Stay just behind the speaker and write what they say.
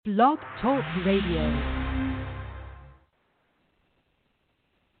Blog Talk Radio.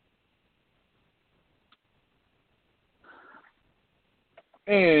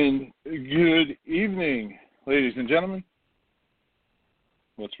 And good evening, ladies and gentlemen.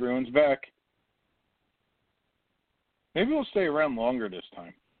 What's Brewin's back. Maybe we'll stay around longer this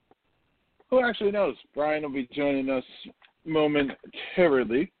time. Who actually knows? Brian will be joining us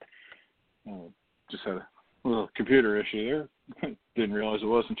momentarily. Just had a little computer issue there. Didn't realize it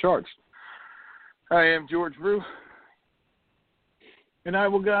wasn't charged. I am George Brew, and I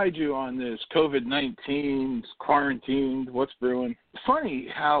will guide you on this COVID-19, quarantined, what's brewing. Funny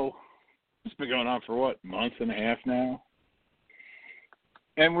how it's been going on for, a month and a half now?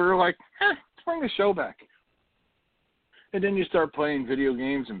 And we're like, let's bring the show back. And then you start playing video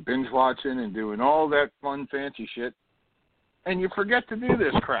games and binge watching and doing all that fun, fancy shit, and you forget to do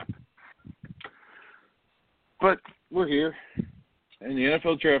this crap. But we're here, and the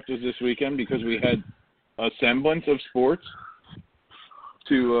NFL draft is this weekend because we had a semblance of sports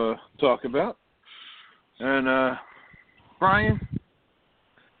to talk about. And, Brian,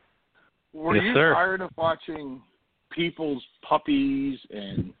 were you tired of watching people's puppies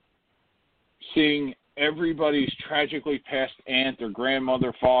and seeing everybody's tragically passed aunt or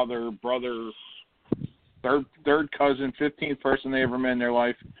grandmother, father, brother, third cousin, 15th person they ever met in their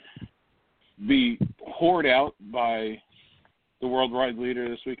life be whored out by the worldwide leader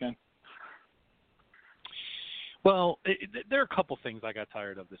this weekend? Well, there are a couple things I got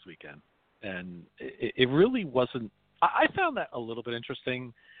tired of this weekend, and it really wasn't – I found that a little bit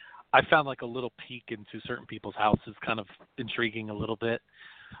interesting. I found like a little peek into certain people's houses kind of intriguing a little bit,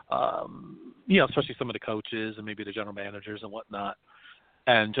 especially some of the coaches and maybe the general managers and whatnot,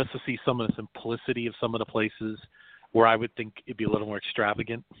 and just to see some of the simplicity of some of the places where I would think it'd be a little more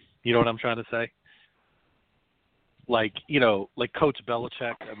extravagant. You know what I'm trying to say? Like Coach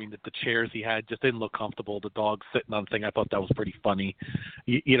Belichick, I mean, the chairs he had just didn't look comfortable. The dog sitting on the thing, I thought that was pretty funny.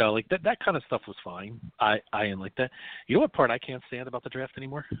 Like that kind of stuff was fine. I didn't like that. You know what part I can't stand about the draft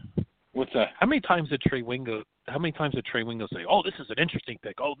anymore? What's that? How many times did Trey Wingo say, "Oh, this is an interesting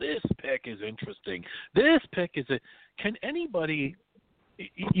pick. Oh, this pick is interesting. This pick is it." Can anybody?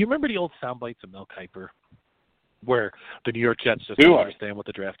 You remember the old sound bites of Mel Kiper, where the New York Jets just don't understand what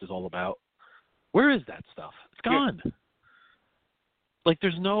the draft is all about? Where is that stuff? It's gone. Yeah. Like,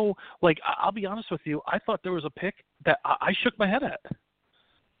 there's no, I'll be honest with you, I thought there was a pick that I shook my head at.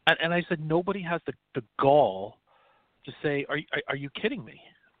 And I said, nobody has the gall to say, are you kidding me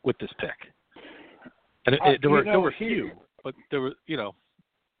with this pick? And there were a few, but there were,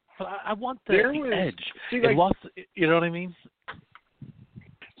 but I want the edge. It lost, you know what I mean?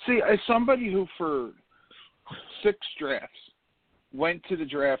 See, as somebody who for 6 drafts went to the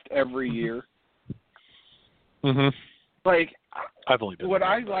draft every year, mm-hmm. I've only been what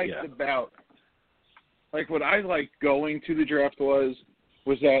I liked about, what I liked going to the draft was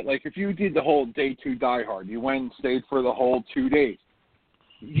that, if you did the whole day 2 diehard, you went and stayed for the whole 2 days,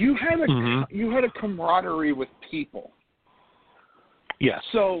 you had a camaraderie with people. Yes.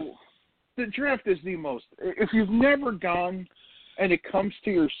 So the draft is the most. If you've never gone, and it comes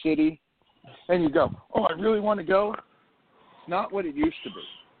to your city, and you go, oh, I really want to go. It's not what it used to be.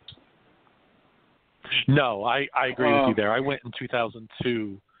 No, I agree with you there. I went in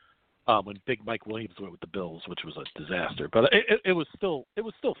 2002 when Big Mike Williams went with the Bills, which was a disaster. But it was still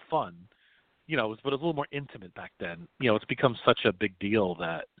fun, but it was a little more intimate back then. It's become such a big deal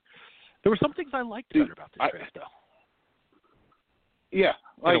that there were some things I liked better about this draft, though. Yeah,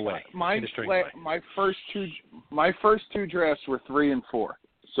 in a way, my first two drafts were 3 and 4.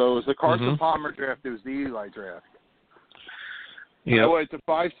 So it was the Carson Palmer draft. It was the Eli draft. Yeah, I went to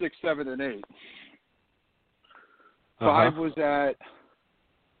 5, 6, 7, and 8. 5 was at.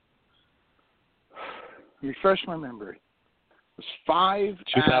 Refresh my memory. It was 5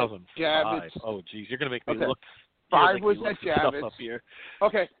 2005. at Javits. Oh, geez, you're gonna make me look. 5 was at Javits. Up here.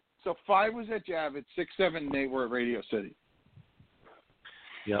 Okay, so 5 was at Javits. 6, 7, and 8 were at Radio City.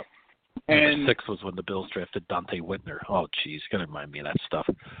 Yep. And 6 was when the Bills drafted Dante Whitner. Oh, geez, you're gonna remind me of that stuff.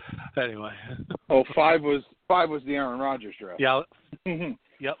 Anyway. 5 was the Aaron Rodgers draft. Yeah.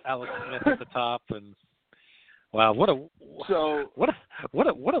 Yep. Alex Smith at the top, and wow, what a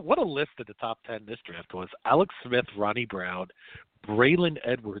list at the top 10 this draft was. Alex Smith, Ronnie Brown, Braylon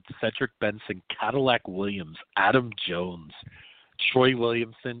Edwards, Cedric Benson, Cadillac Williams, Adam Jones, Troy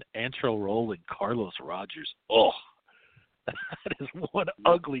Williamson, Antrell Roll, and Carlos Rogers. Oh. That is one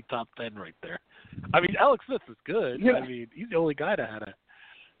ugly top 10 right there. I mean, Alex Smith is good. Yeah. I mean, he's the only guy that had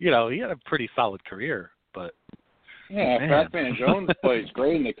he had a pretty solid career, but yeah, Fat Man Jones plays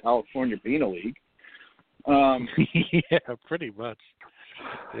great in the California Penal League. Yeah, pretty much.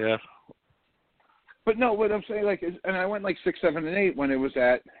 Yeah. But no, what I'm saying, like, is, and I went like 6, 7, and 8 when it was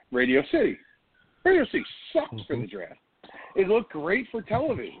at Radio City. Radio City sucked for the draft. It looked great for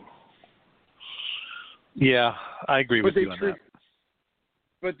television. Yeah, I agree with you on that.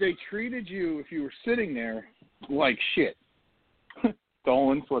 But they treated you, if you were sitting there, like shit.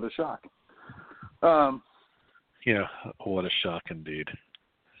 Dolan's, what a shock. Yeah, what a shock indeed.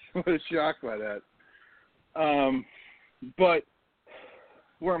 What a shock by that. But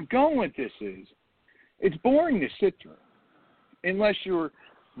where I'm going with this is, it's boring to sit through, unless you're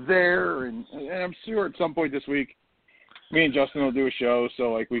there, and I'm sure at some point this week, me and Justin will do a show,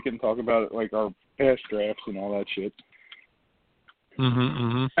 so like we can talk about like our past drafts and all that shit.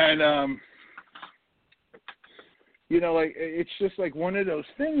 And you know, like it's just like one of those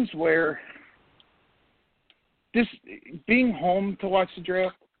things where this being home to watch the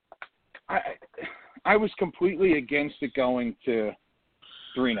draft, I was completely against it going to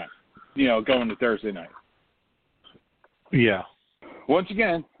 3 night, you know, going to Thursday night. Yeah. Once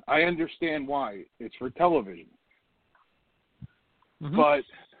again, I understand why. It's for television. But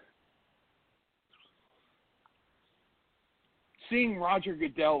seeing Roger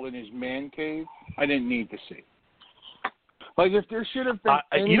Goodell in his man cave, I didn't need to see. Like, if there should have been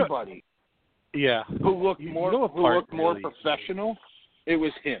anybody who looked more professional, it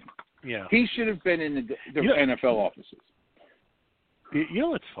was him. Yeah. He should have been in the NFL offices. You know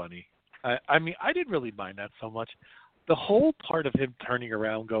what's funny? I mean, I didn't really mind that so much. The whole part of him turning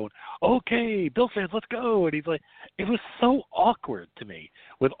around going, okay, Bill fans, let's go. And he's like, it was so awkward to me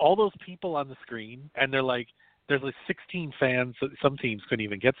with all those people on the screen. And they're like, there's like 16 fans. Some teams couldn't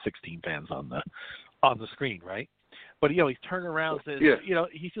even get 16 fans on the screen, right? But, you know, he's turning around, says, you know,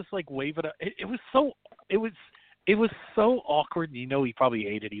 he's just like waving. It was so awkward. And, you know, he probably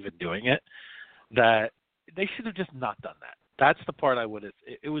hated even doing it, that they should have just not done that. That's the part I would have.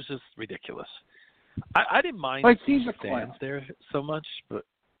 It was just ridiculous. I didn't mind like he's a fans clown there so much, but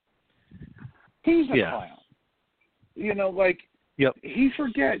he's a clown. You know, like he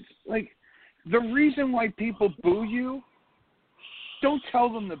forgets. Like the reason why people boo you, don't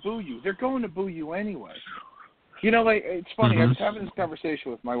tell them to boo you. They're going to boo you anyway. You know, like it's funny. I was having this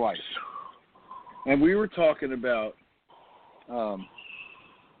conversation with my wife, and we were talking about.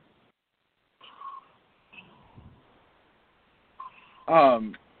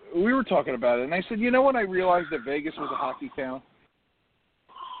 We were talking about it, and I said, you know when I realized that Vegas was a hockey town?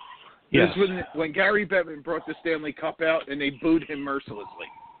 Yes. It was when Gary Bettman brought the Stanley Cup out, and they booed him mercilessly.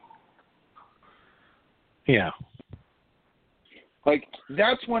 Yeah. Like,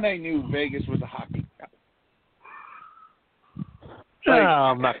 that's when I knew Vegas was a hockey town. Like, no,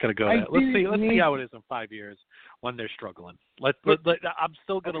 I'm not going to go there. Let's see how it is in 5 years when they're struggling. I'm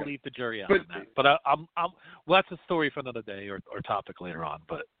still going to leave the jury out on that. But well, that's a story for another day or topic later on.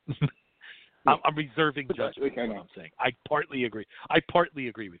 But I'm reserving judgment. That's what I'm saying. I partly agree.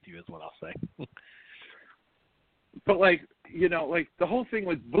 With you is what I'll say. But like, you know, like the whole thing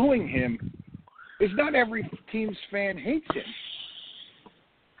with booing him is not every team's fan hates him.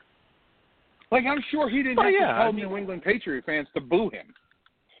 Like, I'm sure he didn't have to tell New England Patriot fans to boo him.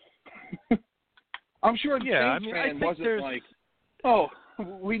 I'm sure the Saints fan wasn't like, oh,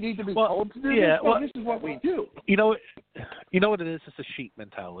 we need to be told to do this? Well, this is what we do. You know what it is? It's a sheep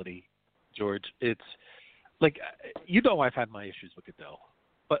mentality, George. It's like, you know, I've had my issues with Goodell.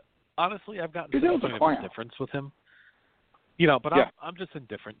 But honestly, I've gotten to the point of indifference with him. You know, but I'm just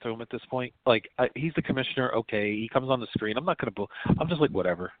indifferent to him at this point. Like, he's the commissioner. Okay, he comes on the screen. I'm not going to boo. I'm just like,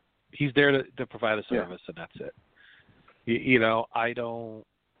 whatever. He's there to provide a service, and that's it. You know, I don't.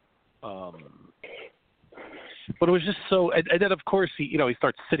 But it was just so, and then of course he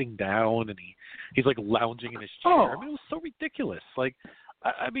starts sitting down and he's like lounging in his chair. I mean, it was so ridiculous. Like,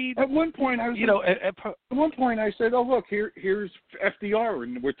 I mean, at one point I was, at one point I said, "Oh look, here's FDR,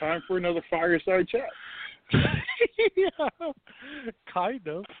 and we're time for another fireside chat." Yeah, kind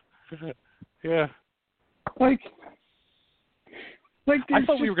of. Yeah. Like I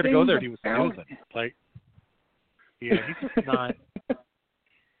thought we were going to go there and he was snoozing. Like, yeah,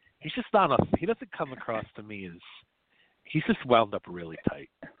 he's just not he doesn't come across to me as, he's just wound up really tight.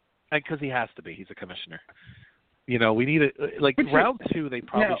 And because he has to be. He's a commissioner. You know, we need round 2, they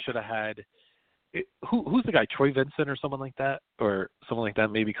probably should have had, who's the guy, Troy Vincent or someone like that? Or someone like that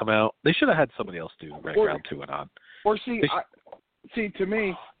maybe come out. They should have had somebody else do round 2 and on. Or to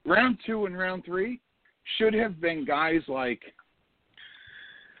me, round 2 and round 3 should have been guys like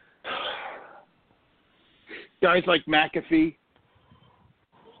McAfee.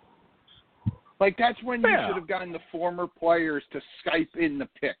 Like, that's when you should have gotten the former players to Skype in the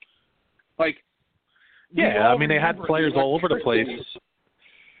pick. Like, I mean, they had players all over the place.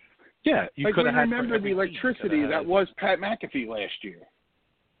 Yeah, you like could we have had remember the electricity that was Pat McAfee last year.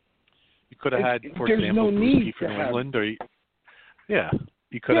 You could have had, for there's example, no Bruce need Key for to New have- England, or you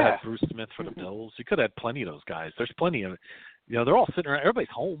could have had Bruce Smith for the Bills. You could have had plenty of those guys. There's plenty of, they're all sitting around. Everybody's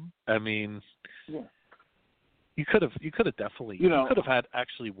home. I mean, you could have definitely, you could have had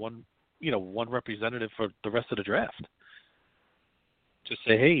actually one representative for the rest of the draft. Just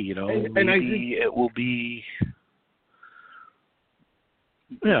say, hey, maybe it will be,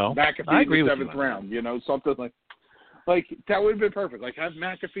 McAfee I agree in the with seventh round, something like that would have been perfect. Like have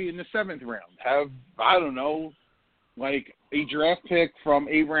McAfee in the seventh round. Have, I don't know, like a draft pick from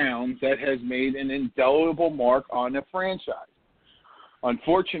a round that has made an indelible mark on a franchise.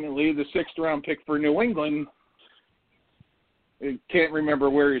 Unfortunately, the sixth round pick for New England can't remember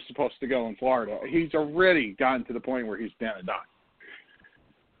where he's supposed to go in Florida. He's already gotten to the point where he's down and done.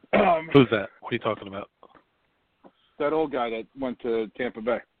 Who's that? What are you talking about? That old guy that went to Tampa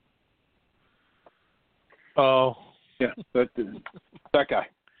Bay. Oh. Yeah, that guy.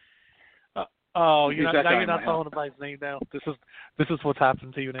 You're not calling him by his name now. This is what's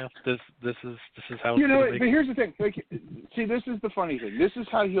happened to you now. This is how it's gonna be. But here's the thing. Like, see, this is the funny thing. This is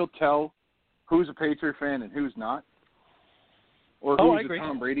how you'll tell who's a Patriot fan and who's not, or who's a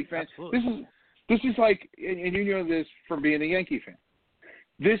Tom Brady fan. Absolutely. This is like, and you know this from being a Yankee fan.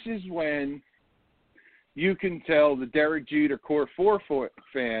 This is when you can tell the Derek Jeter Core 4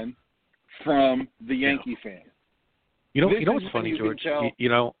 fan from the Yankee fan. You know what's funny, George? You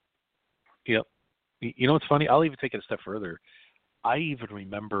know what's funny? I'll even take it a step further. I even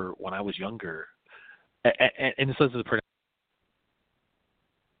remember when I was younger, and this is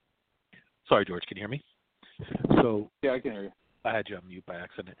sorry, George, can you hear me? Yeah, I can hear you. I had you on mute by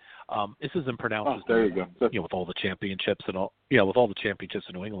accident. This isn't pronounced as there you go. with all the championships and all, with all the championships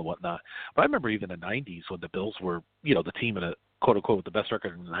in New England and whatnot. But I remember even in the '90s when the Bills were, the team in a quote unquote with the best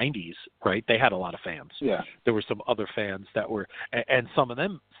record in the '90s, right? They had a lot of fans. Yeah. There were some other fans that were, and some of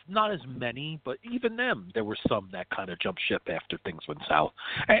them, not as many, but even them, there were some that kind of jumped ship after things went south.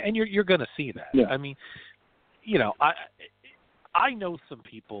 And you're going to see that. Yeah. I mean, I know some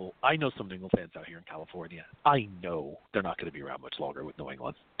people. I know some New England fans out here in California. I know they're not going to be around much longer with New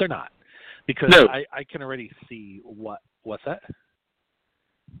England. They're not, because I can already see what's that.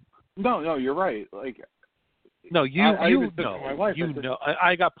 No, you're right. Like, no,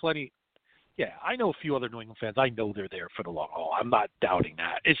 I got plenty. Yeah, I know a few other New England fans. I know they're there for the long haul. I'm not doubting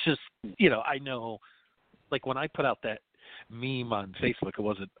that. It's just, I know, like when I put out that meme on Facebook, it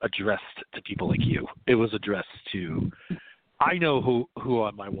wasn't addressed to people like you. It was addressed to. I know who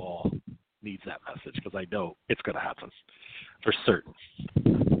on my wall needs that message, because I know it's going to happen for certain.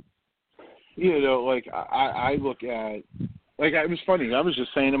 Like I look at, like, it was funny. I was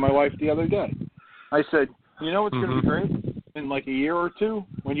just saying to my wife the other day. I said, what's going to be great in like a year or two,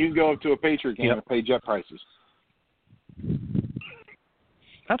 when you can go up to a Patriot game and pay jet prices.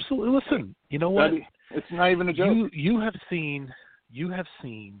 Absolutely. Listen, you know what? It's not even a joke. You have seen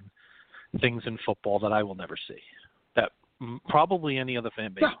things in football that I will never see. That probably any other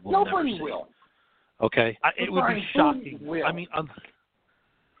fan base will never see. Nobody will. Okay, it would be shocking. I mean,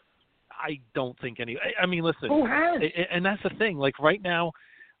 I don't think any. I mean, listen. Who has? And that's the thing. Like right now,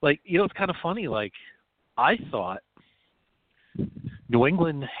 like it's kind of funny. Like I thought New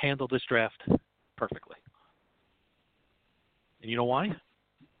England handled this draft perfectly. And you know why?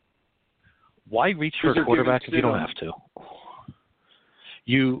 Why reach for a quarterback if you don't have to?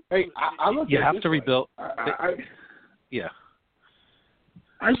 You have to rebuild. Yeah.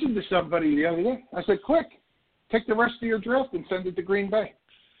 I said to somebody the other day, I said, quick, take the rest of your draft and send it to Green Bay.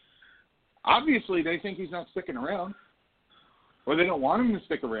 Obviously, they think he's not sticking around, or they don't want him to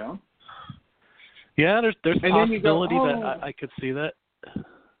stick around. Yeah, there's a possibility that I could see that.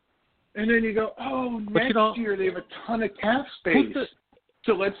 And then you go, next year they have a ton of cap space.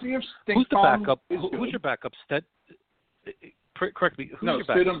 So let's see if who's the backup? Who's your backup? Correct me. Who's your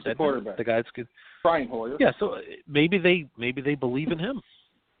backup? Stidham's the quarterback. The guy's good. Brian Hoyer. Yeah, so maybe they believe in him.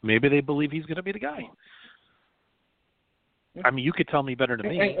 Maybe they believe he's going to be the guy. I mean, you could tell me better than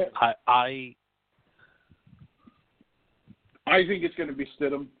me. I think it's going to be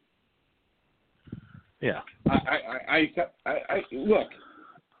Stidham. Yeah. I look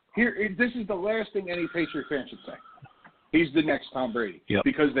here. This is the last thing any Patriot fan should say. He's the next Tom Brady,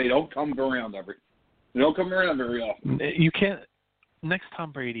 because they don't come around very often. You can't. Next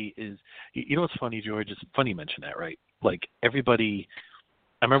Tom Brady is. What's funny, George? It's funny you mention that, right? Like everybody.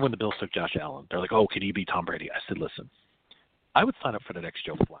 I remember when the Bills took Josh Allen. They're like, "Oh, can he be Tom Brady?" I said, "Listen, I would sign up for the next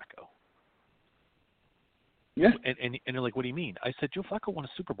Joe Flacco." Yeah. And they're like, "What do you mean?" I said, "Joe Flacco won a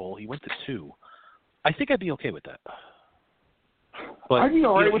Super Bowl. He went to 2. I think I'd be okay with that." But I'd be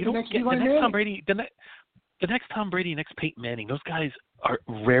all right you with know, the next the Eli next Manning. Tom Brady, the next Tom Brady, next Peyton Manning, those guys are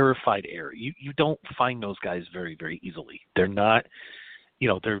rarefied air. You don't find those guys very, very easily. They're not,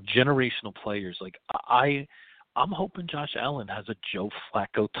 they're generational players. Like I'm hoping Josh Allen has a Joe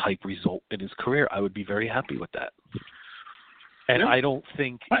Flacco type result in his career. I would be very happy with that. And I don't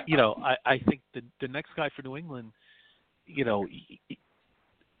think, I think the next guy for New England,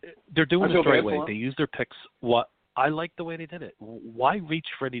 they're doing this the right way. They use their picks. I like the way they did it. Why reach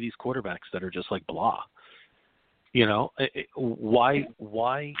for any of these quarterbacks that are just like blah?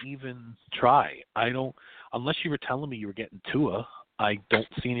 Why even try? I don't. Unless you were telling me you were getting Tua, I don't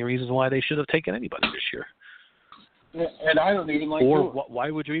see any reasons why they should have taken anybody this year. And I don't even like Or Tua. why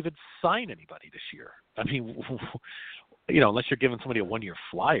would you even sign anybody this year? I mean, unless you're giving somebody a one-year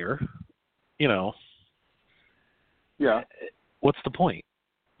flyer, Yeah. What's the point?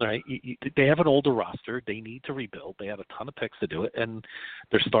 Right? They have an older roster. They need to rebuild. They have a ton of picks to do it, and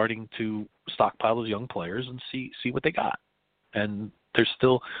they're starting to stockpile those young players and see what they got. And they're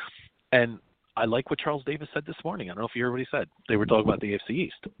still – and I like what Charles Davis said this morning. I don't know if you heard what he said. They were talking about the AFC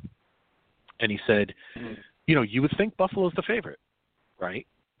East. And he said, you would think Buffalo's the favorite, right?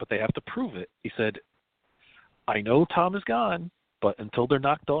 But they have to prove it. He said, I know Tom is gone, but until they're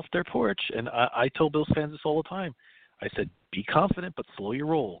knocked off their porch, and I tell Bills fans this all the time, I said, be confident, but slow your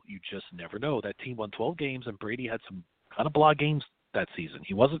roll. You just never know. That team won 12 games, and Brady had some kind of blah games that season.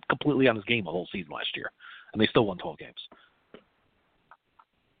 He wasn't completely on his game the whole season last year, and they still won 12 games.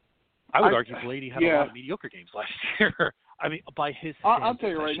 I would argue Brady had a lot of mediocre games last year. I mean, by his standards, I'll tell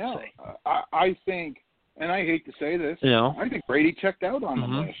you right now, I think, and I hate to say this, I think Brady checked out on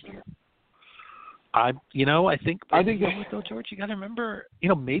them last year. I think though, George, you got to remember,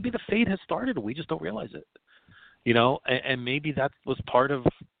 maybe the fade has started, and we just don't realize it. And maybe that was part of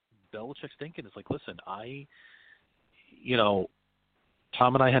Belichick's thinking. It's like, listen,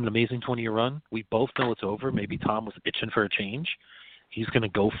 Tom and I had an amazing 20-year run. We both know it's over. Maybe Tom was itching for a change. He's going to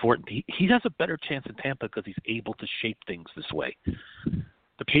go for it. He has a better chance in Tampa because he's able to shape things this way.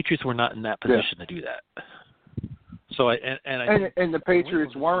 The Patriots were not in that position to do that. So I think the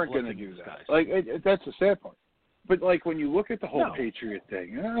Patriots weren't going to do that. Like that's the sad part. But like when you look at the whole Patriot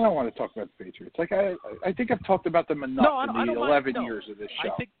thing, and I don't want to talk about the Patriots. Like I think I've talked about them enough in the 11 years of this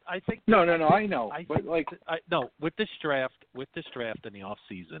show. I think. I know. With this draft in the off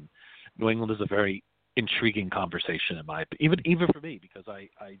season, New England is a very intriguing conversation in my opinion. Even for me, because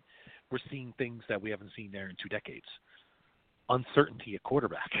we're seeing things that we haven't seen there in 2 decades. Uncertainty at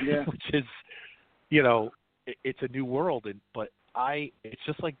quarterback, which is, it's a new world, it's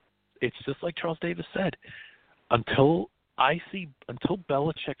just like Charles Davis said. Until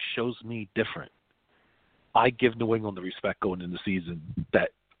Belichick shows me different, I give New England the respect going into the season that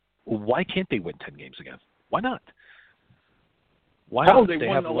why can't they win 10 games again? Why not? Why not? They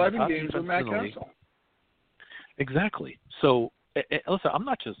won 11 games with Matt Castle. Exactly. So, listen, I'm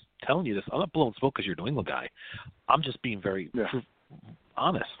not just telling you this. I'm not blowing smoke because you're a New England guy. I'm just being very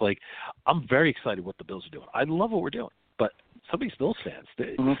honest. Like, I'm very excited what the Bills are doing. I love what we're doing. But some of these Bills fans,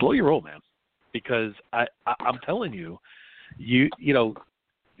 slow your roll, man. Because I'm telling you,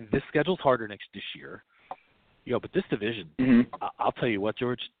 this schedule's harder this year. But this division, I'll tell you what,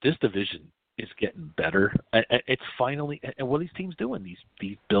 George, this division is getting better. It's finally, and what are these teams doing?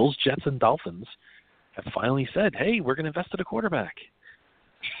 These Bills, Jets, and Dolphins have finally said, hey, we're going to invest in a quarterback.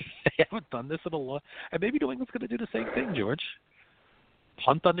 They haven't done this in a long, and maybe New England's going to do the same thing, George.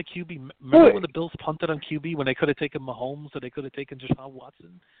 Punt on the QB. Remember when the Bills punted on QB when they could have taken Mahomes or they could have taken Deshaun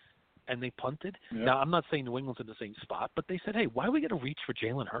Watson? And they punted. Yeah. Now, I'm not saying New England's in the same spot, but they said, hey, why are we going to reach for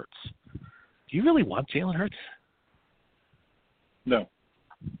Jalen Hurts? Do you really want Jalen Hurts? No.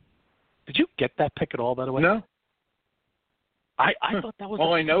 Did you get that pick at all, by the way? No. I thought that was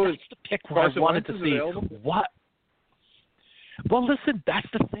all I know is the pick where I wanted to see available. What. Well, listen, that's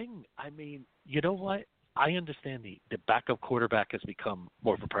the thing. I mean, you know what? I understand the backup quarterback has become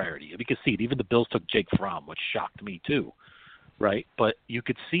more of a priority. We can see it. Even the Bills took Jake Fromm, which shocked me too. Right, but you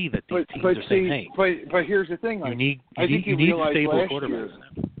could see that these teams are saying, "Hey, but here's the thing: you need stable quarterbacks."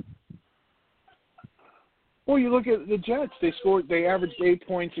 Well, you look at the Jets; they averaged 8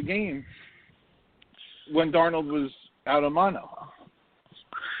 points a game when Darnold was out of mono.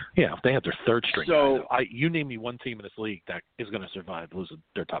 Yeah, they have their third string. So you name me one team in this league that is going to survive losing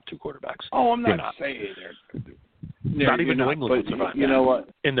their top 2 quarterbacks. Oh, I'm not saying they're not even New England would survive. You know what?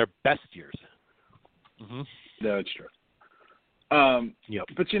 In their best years. No, it's true.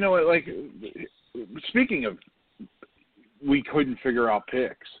 But you know what, like, speaking of we couldn't figure out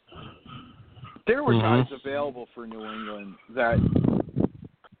picks, there were guys available for New England that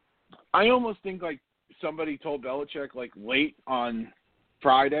I almost think, like, somebody told Belichick like late on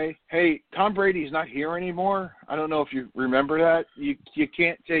Friday, hey, Tom Brady's not here anymore. I don't know if you remember that. You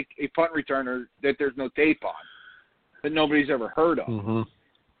can't take a punt returner that there's no tape on, that nobody's ever heard of. Mm-hmm.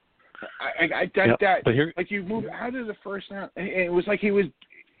 But here, like you move out of the first round, and it was like he was.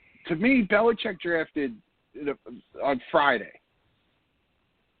 To me, Belichick drafted on Friday,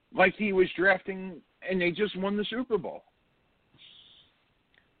 like he was drafting, and they just won the Super Bowl.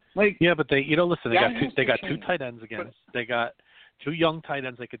 Like but they got two tight ends again. They got two young tight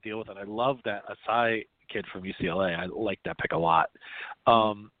ends they could deal with, and I love that Asai kid from UCLA. I like that pick a lot.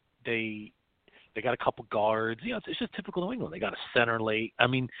 They got a couple guards. It's just typical New England. They got a center late. I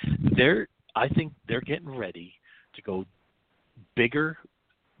mean, I think they're getting ready to go bigger,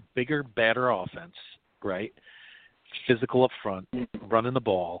 badder offense, right? Physical up front, running the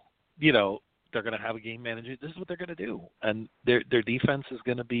ball. They're going to have a game manager. This is what they're going to do. And their defense is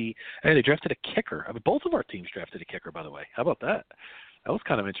going to be – hey, they drafted a kicker. I mean, both of our teams drafted a kicker, by the way. How about that? That was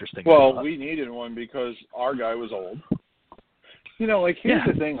kind of interesting. Well, we needed one because our guy was old. Here's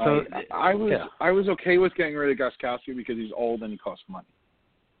the thing. So, I was okay with getting rid of Gostkowski because he's old and he costs money.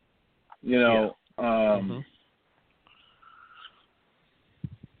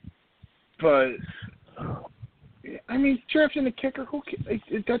 But I mean, drafting a kicker,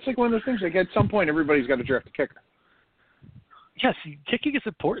 that's like one of those things. Like at some point, everybody's got to draft a kicker. Yes, kicking is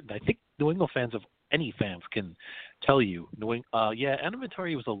important. I think New England fans of any fans can tell you, Adam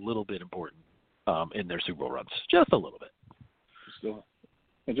Vinatieri was a little bit important in their Super Bowl runs, just a little bit.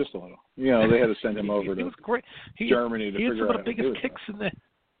 Just a little. They had to send him over to Germany to figure out how to do it.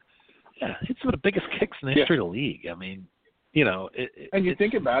 He had some of the biggest kicks in the history of the league. I mean, and you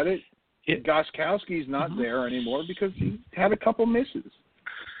think about it, Gostkowski's not there anymore because he had a couple misses.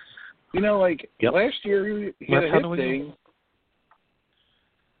 Last year he had a hip thing.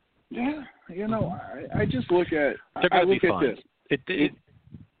 Yeah, I just look at this.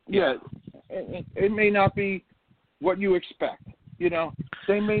 It may not be what you expect.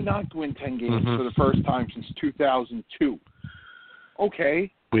 They may not win 10 games for the first time since 2002.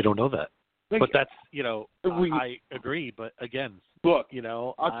 Okay. We don't know that. But that's, I agree. But again, look,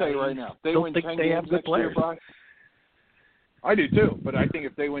 I'll tell you right now, they win 10 games next year, Brian. I do too, but I think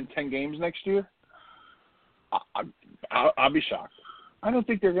if they win 10 games next year, I'll be shocked. I don't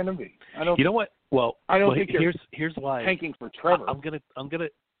think they're going to be. You know what? Well, I don't think here's why tanking for Trevor. I'm gonna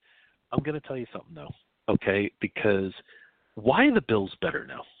tell you something though, okay? Because why are the Bills better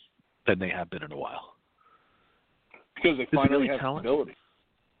now than they have been in a while? Because they finally have stability.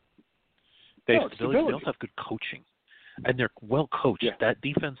 They have stability. They also have good coaching, and they're well coached. Yeah. That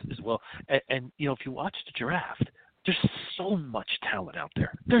defense is well. And if you watch the draft, there's so much talent out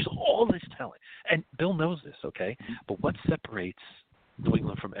there. There's all this talent, and Bill knows this, okay? But what separates New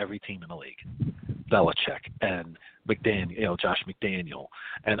England from every team in the league? Belichick and McDaniel, Josh McDaniel,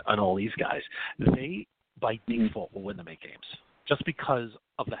 and all these guys. They by default will win the 8 games just because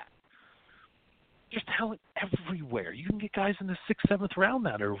of that. There's talent everywhere. You can get guys in the 6th, 7th round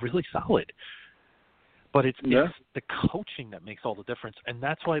that are really solid. But it's the coaching that makes all the difference. And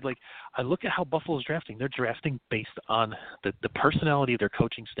that's why, I look at how Buffalo's drafting. They're drafting based on the personality of their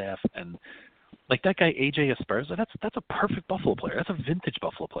coaching staff. And, that guy, A.J. Esparza, that's a perfect Buffalo player. That's a vintage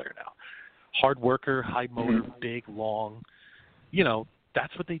Buffalo player now. Hard worker, high motor, big, long.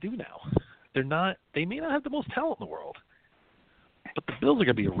 That's what they do now. They may not have the most talent in the world. But the Bills are going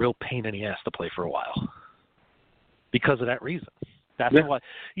to be a real pain in the ass to play for a while because of that reason. That's why,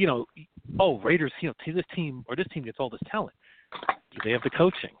 Raiders, this team gets all this talent. Do they have the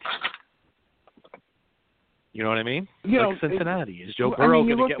coaching? You know what I mean? Cincinnati. Is Joe Burrow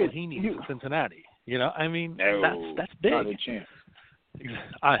going to get what he needs in Cincinnati? No, that's big. Not a chance.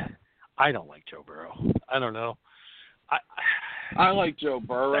 I don't like Joe Burrow. I don't know. I like Joe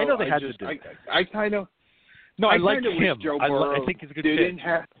Burrow. I know they had to do it. I kind of. No, I like him. Joe Burrow I think he's a good fit.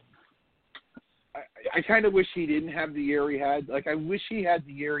 I kind of wish he didn't have the year he had. I wish he had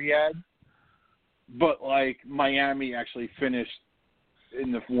the year he had, but Miami actually finished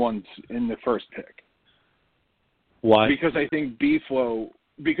in the first pick. Why? Because I think B-Flow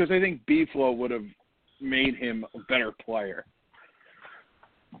would have made him a better player.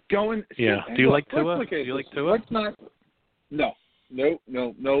 Do you like Tua? Do you like Tua? Let's not. No.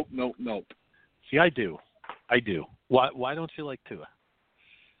 Nope. See, I do. Why don't you like Tua?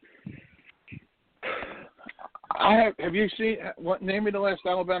 Have you seen name me the last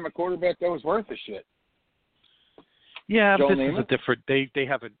Alabama quarterback that was worth a shit? Yeah, but this is a different. They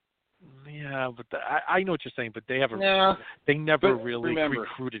haven't. Yeah, but I know what you're saying, but they haven't. Yeah, they never really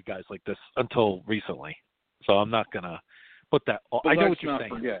recruited guys like this until recently. So I'm not gonna put that. I know what you're saying.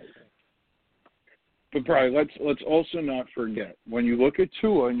 Forget. But Brian, let's also not forget, when you look at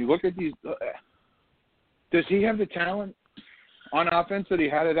Tua and you look at these, does he have the talent on offense that he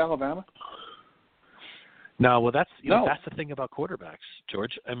had at Alabama? No, well, that's No. that's the thing about quarterbacks,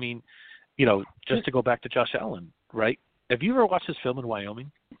 George. I mean, just to go back to Josh Allen, right? Have you ever watched his film in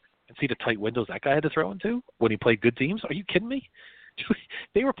Wyoming and see the tight windows that guy had to throw into when he played good teams? Are you kidding me?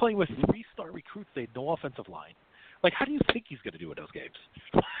 They were playing with 3-star recruits. They had no offensive line. Like, how do you think he's going to do in those games?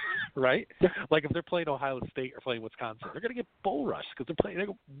 Right? Like, if they're playing Ohio State or playing Wisconsin, they're going to get bull rushed because they're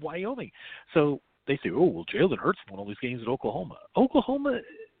playing Wyoming. So they say, oh, well, Jalen Hurts won all these games at Oklahoma.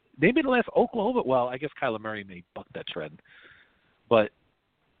 They made the last Oklahoma. Well, I guess Kyler Murray may buck that trend. But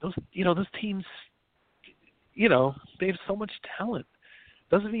those teams, they have so much talent.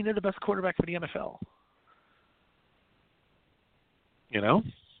 Doesn't mean they're the best quarterback for the NFL.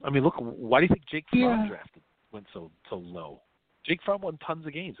 I mean, look, why do you think Jake Fromm went so low? Jake Fromm won tons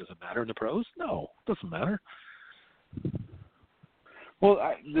of games. Does it matter in the pros? No, it doesn't matter.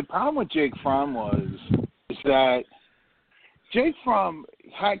 Well, the problem with Jake Fromm is that Jake Fromm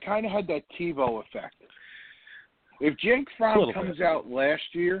kind of had that Tebow effect. If Jake Fromm comes out last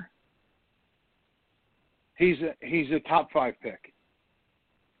year, he's a top 5 pick.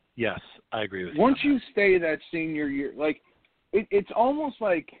 Yes, I agree with you. Once you stay that senior year, like it's almost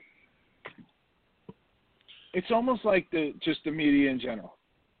like just the media in general.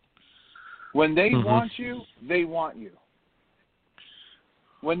 When they want you, they want you.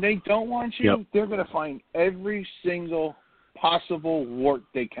 When they don't want you, they're going to find every single possible wart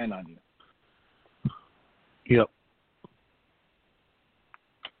they can on you. Yep.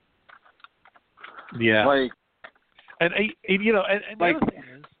 Yeah. Like, and the other thing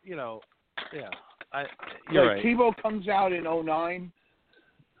is, you're right. Tebow comes out in 2009.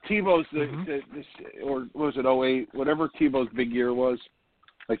 Tebow's or was it 2008? Whatever Tebow's big year was,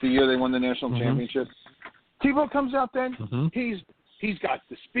 like the year they won the national championship. Tebow comes out then. He's got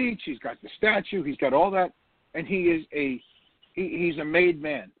the speech, he's got the statue, he's got all that, and he's a made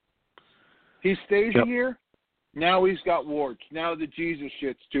man. He stays a year. Now he's got warts. Now the Jesus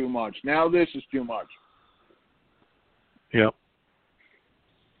shit's too much. Now this is too much. Yep.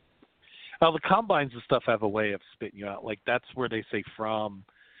 Well, the combines and stuff have a way of spitting you out. Like, that's where they say from.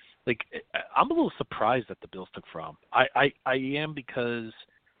 Like, I'm a little surprised that the Bills took from. I am, because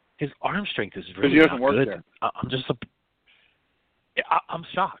his arm strength is really not good. There. I'm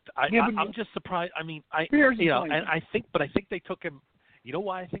shocked. I'm just surprised. I mean, I think they took him. You know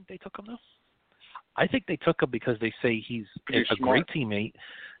why I think they took him though? I think they took him because they say he's a great teammate.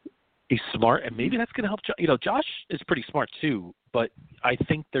 He's smart, and maybe that's going to help. Josh is pretty smart too, but I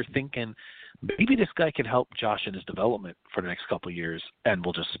think they're thinking maybe this guy can help Josh in his development for the next couple of years, and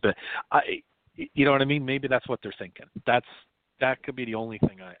we'll just spit. You know what I mean? Maybe that's what they're thinking. That could be the only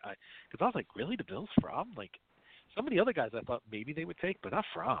thing because I was like, really, the Bills from? Like, some of the other guys I thought maybe they would take, but not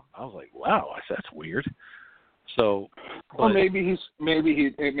from. I was like, wow, that's weird. So, well, maybe he's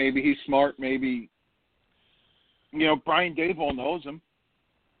smart. Maybe Brian Daboll knows him.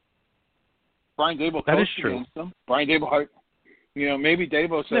 Brian Daboll that is coached true. against him. Brian Daboll, maybe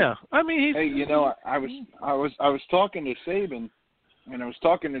Daboll said, yeah. I mean, hey, I was talking to Saban, and I was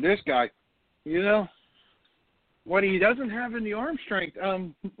talking to this guy. What he doesn't have in the arm strength.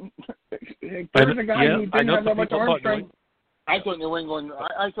 There's a guy who didn't have that much arm strength. I thought New England.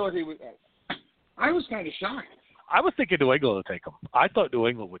 I thought he would. I was kind of shocked. I was thinking New England would take him. I thought New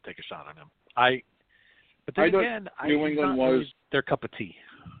England would take a shot on him. But then again, New England was really their cup of tea.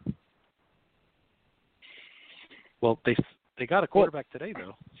 Well, they got a quarterback today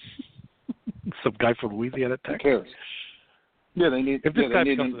though. Some guy from Louisiana Tech. Who cares? Yeah, they need. If this guy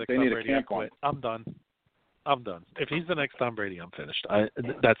they becomes need, the they Tom need Brady, a camp I quit. I'm done. If he's the next Tom Brady, I'm finished.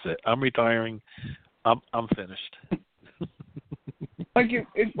 That's it. I'm retiring. I'm finished.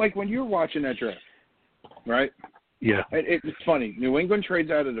 Like when you're watching that draft, right? Yeah. It's funny. New England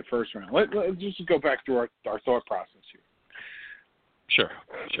trades out of the first round. Let's just go back through our thought process here. Sure.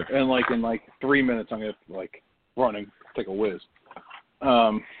 And in 3 minutes, I'm gonna running, take a whiz.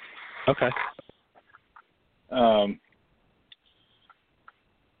 Okay.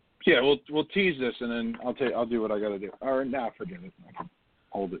 Yeah, we'll tease this, and then I'll do what I got to do. Or forget it. I can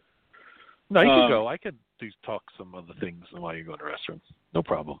hold it. No, you can go. I could talk some other things while you go to the restroom. No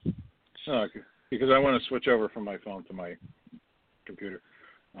problem. Okay. Because I want to switch over from my phone to my computer,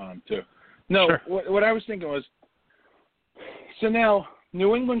 too. No, sure. What I was thinking was, so now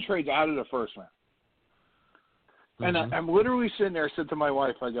New England trades out of the first round. And I'm literally sitting there, I said to my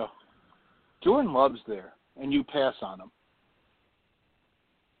wife, I go, Jordan Love's there, and you pass on him.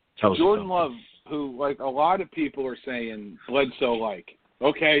 Jordan Love, who, a lot of people are saying Bledsoe-like.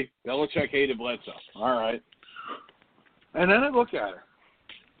 Okay, Belichick hated Bledsoe. All right. And then I look at her.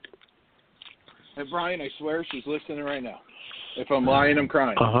 And Brian, I swear she's listening right now. If I'm lying, I'm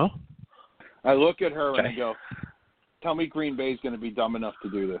crying. Uh-huh. I look at her and Okay. I go, tell me Green Bay's going to be dumb enough to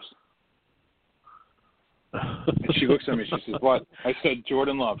do this. And she looks at me, she says, what? I said,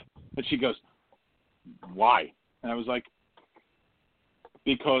 Jordan Love. And she goes, why? And I was like,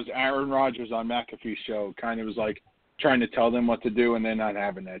 because Aaron Rodgers on McAfee's show kind of was like trying to tell them what to do, and they're not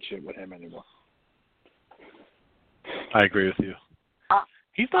having that shit with him anymore. I agree with you.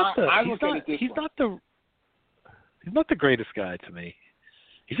 He's not the greatest guy to me.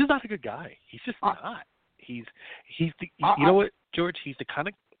 He's just not a good guy. He's just not. He's the you know what, George? He's the kind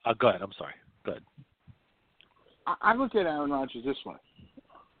of go ahead. I'm sorry. Go ahead. I look at Aaron Rodgers this way,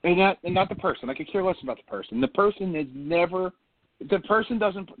 and not the person. I could care less about the person. The person is never. The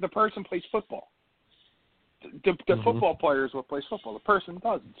person plays football. The football player is what plays football. The person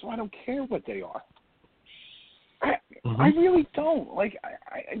doesn't. So I don't care what they are. I really don't. Like,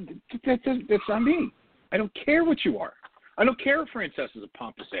 that's not me. I don't care what you are. I don't care if Frances is a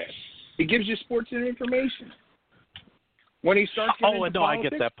pompous ass. He gives you sports and information. When he starts getting into politics, I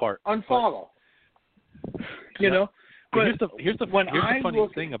get that part. Unfollow. You know? But here's the funny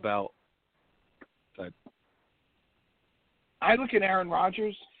thing about I look at Aaron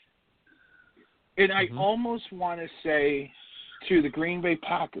Rodgers, and I almost want to say to the Green Bay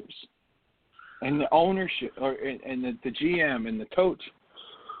Packers and the ownership and the GM and the coach,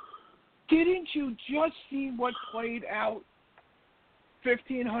 didn't you just see what played out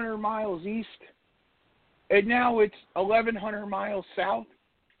 1,500 miles east, and now it's 1,100 miles south?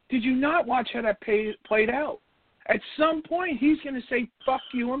 Did you not watch how that played out? At some point, he's going to say, fuck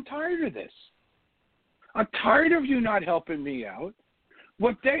you, I'm tired of this. I'm tired of you not helping me out.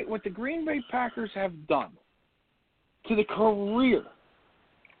 What the Green Bay Packers have done to the career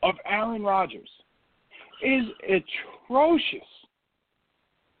of Aaron Rodgers is atrocious.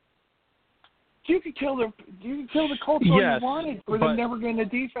 You could kill the Colts all you wanted for them never getting the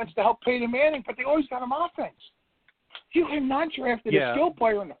defense to help Peyton Manning, but they always got him offense. You have not drafted a skill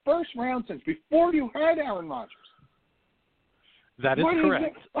player in the first round since before you had Aaron Rodgers. That is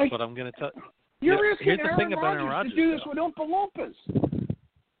correct. But I'm going to tell you're asking here's the Aaron thing about Aaron Rodgers to do this with Oompa Loompas.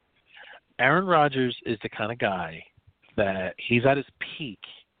 Aaron Rodgers is the kind of guy that he's at his peak.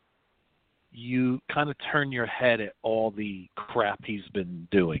 You kind of turn your head at all the crap he's been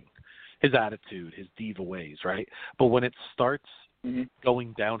doing, his attitude, his diva ways, right? But when it starts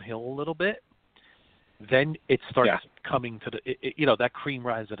going downhill a little bit, then it starts coming to that cream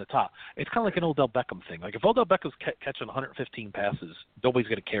rise at the top. It's kind of like an Odell Beckham thing. Like if Odell Beckham's catching 115 passes, nobody's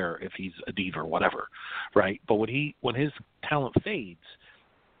going to care if he's a diva or whatever, right? But when his talent fades,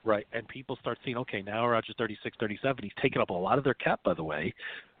 right, and people start seeing, okay, now Rodgers 36, 37, he's taken up a lot of their cap, by the way.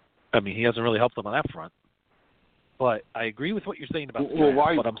 I mean, he hasn't really helped them on that front. But I agree with what you're saying about the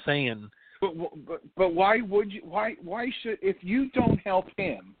draft, but I'm saying. But why would you? Why should, if you don't help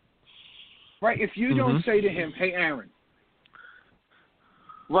him? Right, if you don't say to him, hey, Aaron,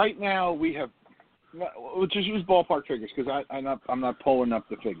 right now we have, we'll just use ballpark figures because I'm not pulling up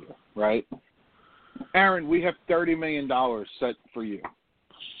the figure, right? Aaron, we have $30 million set for you.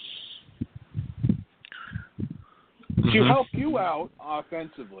 To help you out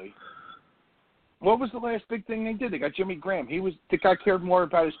offensively, what was the last big thing they did? They got Jimmy Graham. The guy cared more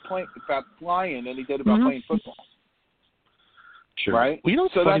about about flying than he did about playing football. Sure. Right? Well, you know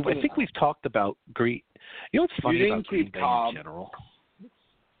what's funny? I think we've talked about Green. You know what's funny about Green Bay in general?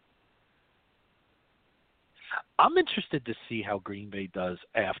 I'm interested to see how Green Bay does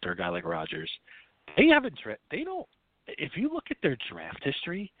after a guy like Rodgers. They don't. If you look at their draft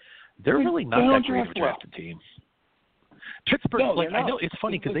history, they're really not that great of a drafted team. Pittsburgh, I know it's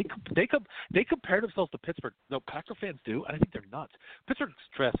funny because they compare themselves to Pittsburgh. No, Packer fans do, and I think they're nuts. Pittsburgh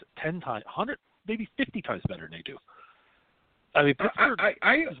drafts 10 times, 100, maybe 50 times better than they do. I mean, Pittsburgh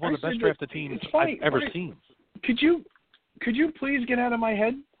is one of the best drafted teams I've ever seen. Could you please get out of my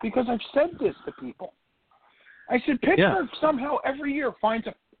head? Because I've said this to people. I said Pittsburgh somehow every year finds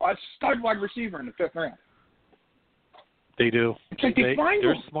a stud wide receiver in the 5th round. They do. It's like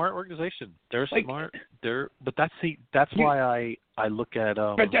they're a smart organization. They're smart. But that's why I look at.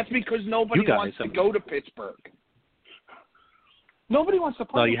 But that's because nobody wants to go to Pittsburgh. Nobody wants to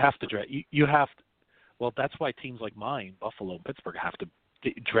play. No, you have to draft. You have to. Well, that's why teams like mine, Buffalo, and Pittsburgh, have to.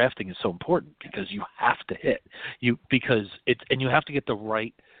 Drafting is so important because you have to hit and you have to get the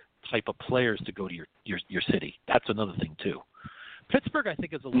right type of players to go to your city. That's another thing too. Pittsburgh, I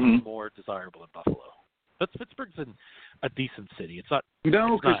think, is a little more desirable than Buffalo. But Pittsburgh's in a decent city. It's not.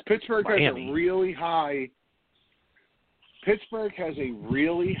 No, because Pittsburgh Miami. has a really high. Pittsburgh has a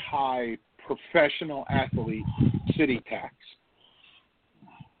really high professional athlete city tax.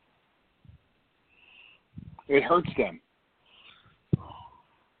 It hurts them,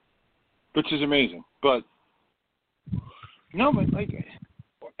 which is amazing. But no, but like,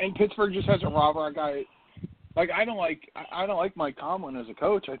 and Pittsburgh just has a robber guy. Like I don't like Mike Tomlin as a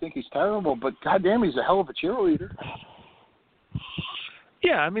coach. I think he's terrible. But goddamn, he's a hell of a cheerleader.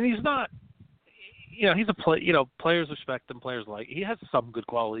 Yeah, I mean he's not. He's a play. Players respect him. Players like. He has some good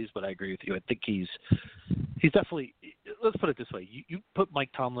qualities, but I agree with you. I think he's definitely. Let's put it this way: you put Mike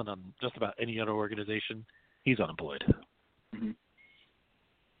Tomlin on just about any other organization, he's unemployed. Mm-hmm.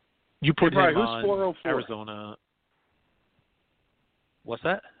 You put him who's on 404? Arizona. What's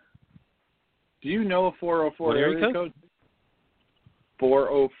that? Do you know a 404 what area code?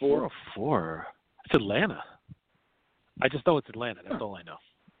 404. 404. It's Atlanta. I just know it's Atlanta. That's all I know.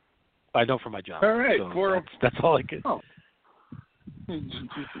 I know from my job. All right, so that's all I can. Oh.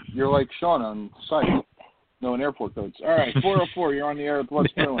 You're like Sean on site, knowing airport codes. All right, 404. You're on the air with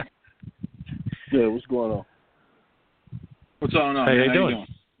What's Brewing. Yeah, what's going on? What's going on? Hey, man? how you doing?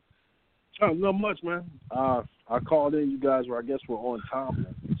 Oh, not much, man. I called in. You guys were, I guess, were on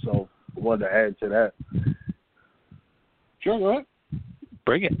Tomlin, so I wanted to add to that. Sure, go ahead.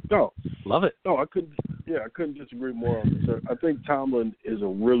 Bring it. No, love it. No, I couldn't. Yeah, I couldn't disagree more on this. I think Tomlin is a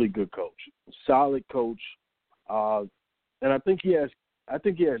really good coach, solid coach, and I think he has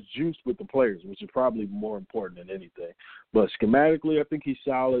juice with the players, which is probably more important than anything. But schematically, I think he's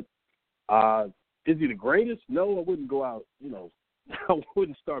solid. Is he the greatest? No, I wouldn't go out. I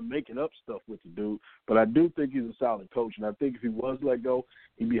wouldn't start making up stuff with the dude. But I do think he's a solid coach, and I think if he was let go,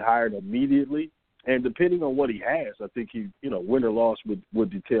 he'd be hired immediately. And depending on what he has, I think he, win or loss would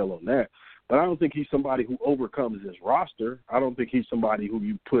detail on that. But I don't think he's somebody who overcomes his roster. I don't think he's somebody who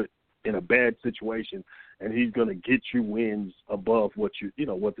you put in a bad situation and he's going to get you wins above what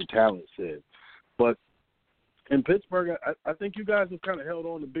what the talent said. But in Pittsburgh, I think you guys have kind of held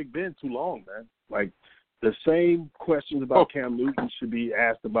on to Big Ben too long, man. Like the same questions about Cam Newton should be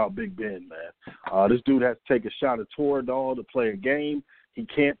asked about Big Ben, man. This dude has to take a shot of Toradol to play a game. He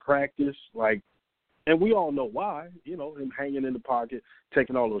can't practice, and we all know why, him hanging in the pocket,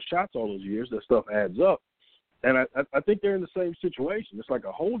 taking all those shots all those years, that stuff adds up. And I think they're in the same situation. It's like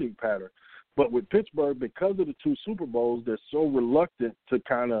a holding pattern. But with Pittsburgh, because of the 2 Super Bowls, they're so reluctant to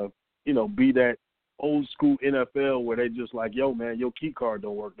kind of, be that old school NFL where they just like, yo, man, your key card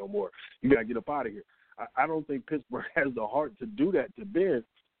don't work no more. You got to get up out of here. I don't think Pittsburgh has the heart to do that to Ben.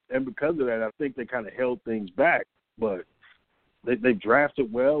 And because of that, I think they kind of held things back. But They've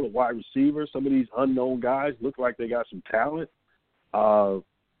drafted well, a wide receiver. Some of these unknown guys look like they got some talent. The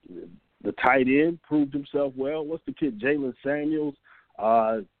tight end proved himself well. What's the kid, Jalen Samuels?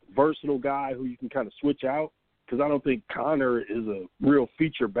 Versatile guy who you can kind of switch out. Because I don't think Connor is a real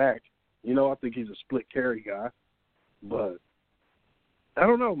feature back. I think he's a split carry guy. But I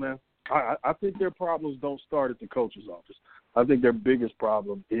don't know, man. I think their problems don't start at the coach's office. I think their biggest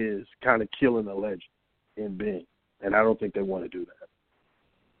problem is kind of killing a legend in Ben. And I don't think they want to do that.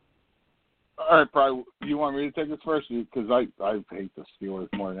 All right, probably. You want me to take this first? Because I hate the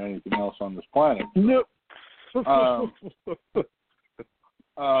Steelers more than anything else on this planet. Nope. I'm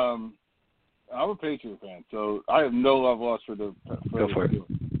a Patriot fan, so I have no love lost for the Steelers.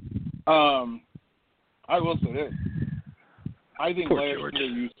 I will say this. I think last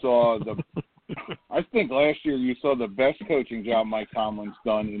year you saw the best coaching job Mike Tomlin's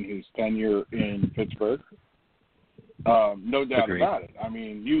done in his tenure in Pittsburgh. No doubt Agreed. about it. I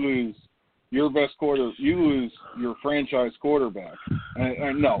mean, you lose your your franchise quarterback.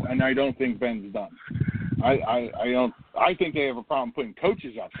 And I don't think Ben's done. I think they have a problem putting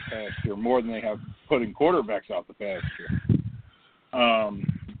coaches out the pasture more than they have putting quarterbacks out the pasture.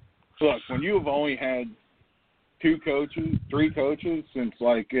 Look, when you have only had 3 coaches since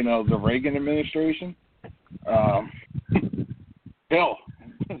the Reagan administration, hell,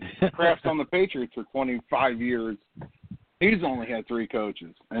 Kraft's on the Patriots for 25 years. He's only had 3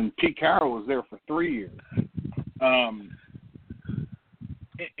 coaches, and Pete Carroll was there for 3 years.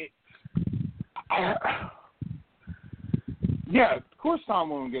 Yeah, of course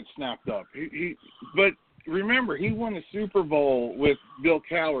Tomlin gets snapped up. But remember, he won a Super Bowl with Bill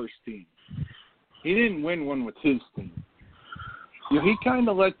Cowher's team. He didn't win one with his team. He kind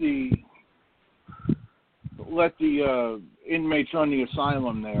of let the inmates run the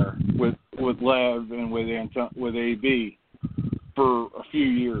asylum there with Lev and with AB for a few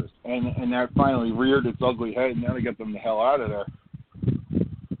years, and that finally reared its ugly head, and now they got them the hell out of there.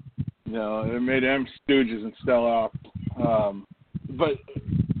 It made them stooges and sell out. But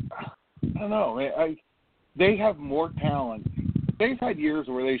I don't know. they have more talent. They've had years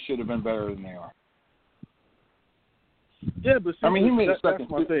where they should have been better than they are. Yeah, but see, I mean, he made that's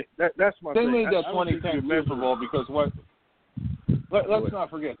my thing. That's my they thing. made that I don't think 2010 you remember- Super Bowl because what? Let's not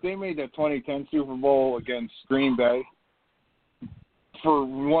forget, they made that 2010 Super Bowl against Green Bay for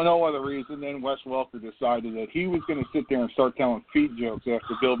no other reason than Wes Welker decided that he was going to sit there and start telling feed jokes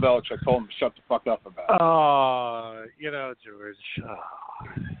after Bill Belichick told him to shut the fuck up about it. Oh, George.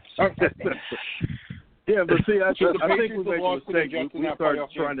 Yeah, but see, I think Patriots we make a lost to the mistake. Jets in We that start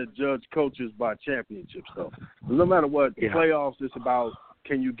playoff trying to judge coaches by championships, though. No matter what, the playoffs is about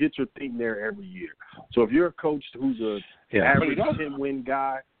can you get your team there every year. So if you're a coach who's an average 10-win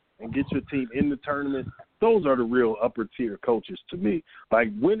guy and get your team in the tournament, those are the real upper-tier coaches to me. Like,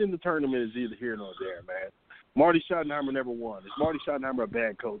 winning the tournament is either here nor there, man. Marty Schottenheimer never won. Is Marty Schottenheimer a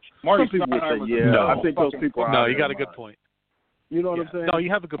bad coach? Some people would say, no. I think those people are No, you got a good point. You know what I'm saying? No, you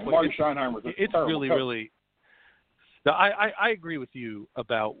have a good point. Marty Schottenheimer's it's really, coach. really. No, I agree with you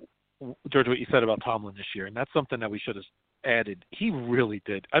about, George, what you said about Tomlin this year, and that's something that we should have added. He really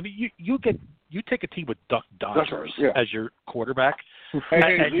did. I mean, you take a team with Duck Dodgers as your quarterback,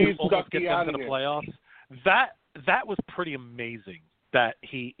 and you almost get them to the playoffs. That was pretty amazing that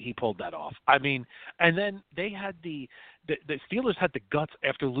he pulled that off. I mean, and then they had the Steelers had the guts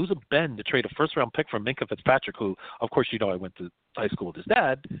after losing Ben to trade a first-round pick for Minkah Fitzpatrick, who, of course, I went to high school with his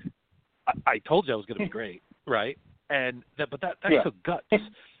dad. I told you I was going to be great, right? And that took guts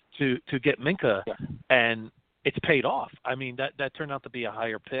to get Minkah, and it's paid off. I mean, that turned out to be a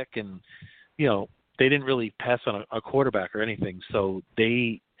higher pick, and they didn't really pass on a quarterback or anything. So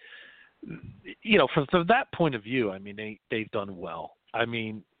they, from that point of view, I mean, they've done well. I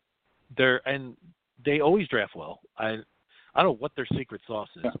mean, they always draft well. I don't know what their secret sauce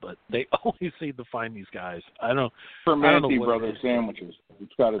is, but they always seem to find these guys. Fermanti Brothers sandwiches.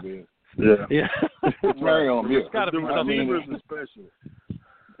 It's got to be it. Yeah. It's Mario Lemieux. It's got to be. The receivers especially.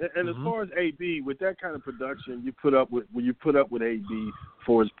 And as far as AB, with that kind of production, you put up with AB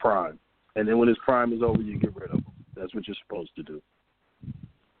for his prime, and then when his prime is over, you get rid of him. That's what you're supposed to do.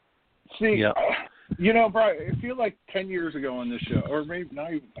 See, Brian, I feel like 10 years ago on this show, or maybe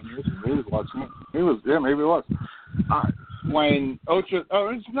not even 10 years ago, maybe it was. When it was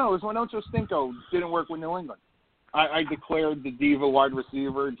when Ocho Cinco didn't work with New England. I declared the diva wide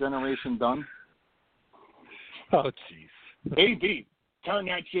receiver generation done. Oh, jeez. AB turned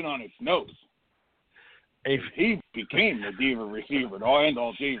that shit on its nose. He became the diva receiver,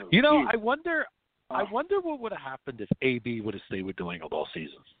 all diva. I wonder what would have happened if AB would have stayed with New England all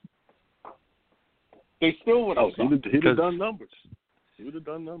season. They still would have. He'd have done numbers. He would have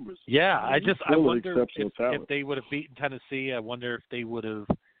done numbers. Yeah, I wonder if they would have beaten Tennessee. I wonder if they would have,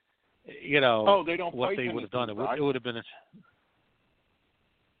 they don't what play they would have Tennessee, done. It would have been.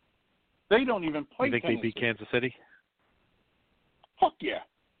 They don't even play. You think Tennessee. they beat Kansas City? Fuck yeah!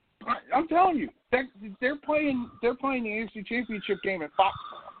 I'm telling you, they're playing the AFC Championship game at Fox.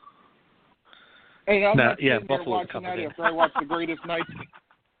 And I'm not sitting there watching that after I watch the Greatest Nights.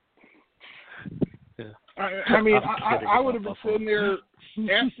 I mean, I would have been sitting there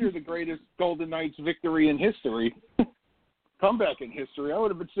after the greatest Golden Knights victory in history, comeback in history. I would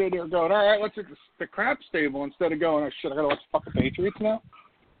have been sitting there going, all right, let's hit the crap stable instead of going, oh, shit, I got to watch the fucking Patriots now.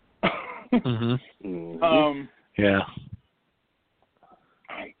 Yeah.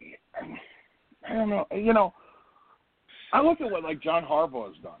 I don't know. I look at what, John Harbaugh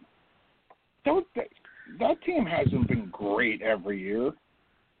has done. That team hasn't been great every year.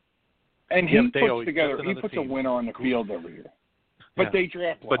 And he puts a winner on the field every year. But they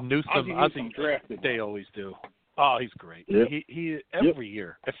draft well. But Newsom, they always do. Oh, he's great. Yeah. He every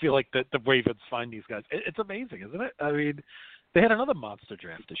year. I feel like the Ravens find these guys. It's amazing, isn't it? I mean, they had another monster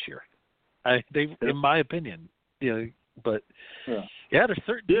draft this year. In my opinion, but there's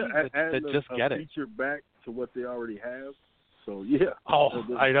certain teams that just get it. Feature back to what they already have. So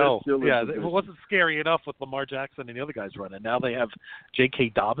I know. Yeah, it wasn't scary enough with Lamar Jackson and the other guys running. Now they have J.K.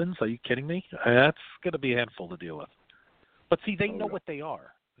 Dobbins. Are you kidding me? That's going to be a handful to deal with. But see, they know what they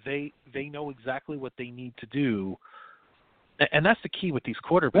are. They know exactly what they need to do, and that's the key with these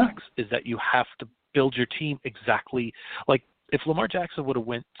quarterbacks is that you have to build your team exactly like if Lamar Jackson would have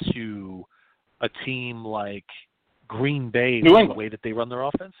went to a team like Green Bay, the way that they run their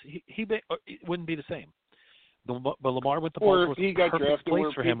offense, it wouldn't be the same. But Lamar with the ball was the perfect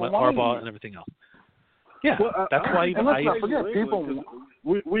place for him with Harbaugh and everything else. Yeah, that's why. And let's not forget,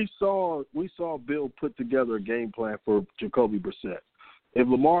 we saw Bill put together a game plan for Jacoby Brissett. If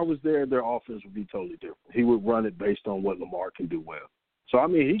Lamar was there, their offense would be totally different. He would run it based on what Lamar can do well. So I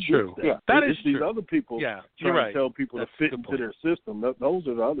mean, he's true. That is these true. other people trying to tell people to fit into their system. Those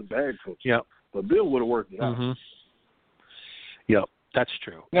are the other bad coaches. Yeah. But Bill would have worked it out. Mm-hmm. Yep, that's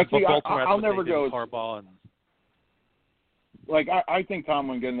true. Now, But see, Baltimore, I'll that's what never they did go with Harbaugh and like I think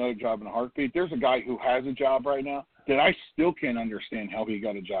Tomlin get another job in a heartbeat. There's a guy who has a job right now that I still can't understand how he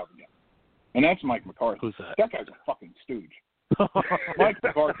got a job again, and that's Mike McCarthy. Who's that? That guy's a fucking stooge. Mike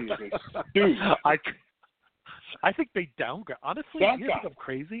McCarthy is a stooge. I think they downgraded. Honestly, That you guy. think I'm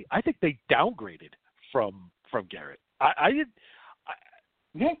crazy? I think they downgraded from Garrett. I didn't.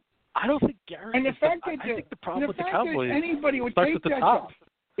 Yeah. I don't think Garrett. And the fact that I think the problem with the Cowboys anybody would starts take at the that top. job.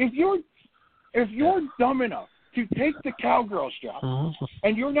 If you're dumb enough to take the cowgirl's job, Mm-hmm.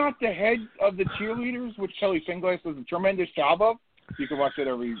 and you're not the head of the cheerleaders, which Kelly Finglass does a tremendous job of, you can watch it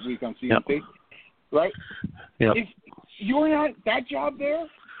every week on CNC, right? Yep. If you're not that job there,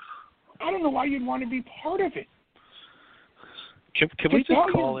 I don't know why you'd want to be part of it. Can we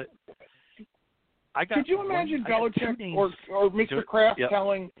just call it? Could you imagine Belichick or Mr. Yep. Kraft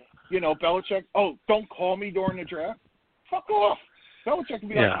telling, Belichick, "Oh, don't call me during the draft"? Fuck off. Belichick can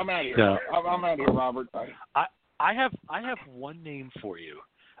be like, "I'm out of here. Yeah. I'm out of here, Robert." I have one name for you.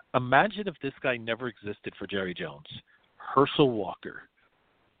 Imagine if this guy never existed for Jerry Jones, Herschel Walker.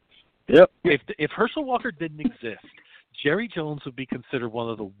 Yep. If Herschel Walker didn't exist, Jerry Jones would be considered one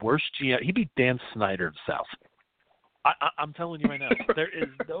of the worst GM. He'd be Dan Snyder of South. I'm telling you right now, there is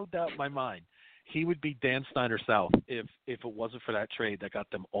no doubt in my mind. He would be Dan Snyder South if it wasn't for that trade that got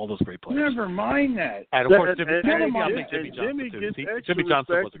them all those great players. Never mind that. And of course, Jimmy gets Johnson extra Jimmy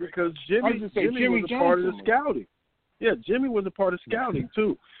Johnson respect was a great because coach. Jimmy was a part of the scouting. Yeah, Jimmy was a part of scouting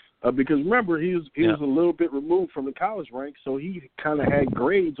too, because remember he was a little bit removed from the college ranks, so he kind of had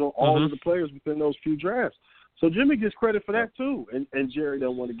grades on all of the players within those few drafts. So Jimmy gets credit for that too, and Jerry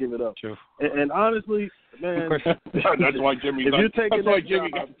don't want to give it up. True. And honestly, man, that's why Jimmy. If you're taking that Jimmy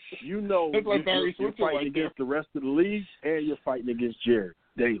job, you know you're fighting against the rest of the league, and you're fighting against Jerry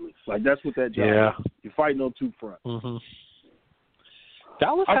daily. Like that's what that job is. You're fighting on two fronts. Mm-hmm.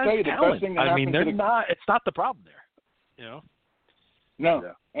 Dallas I'll has tell you, the talent. best thing that I mean, happened it's not the problem there. No.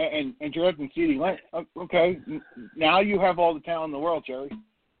 Yeah. And drafting CeeDee Lamb. Okay, now you have all the talent in the world, Jerry.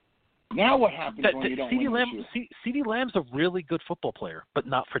 Now what happens when you don't win this year? CeeDee Lamb's a really good football player, but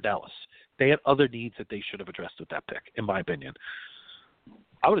not for Dallas. They had other needs that they should have addressed with that pick, in my opinion.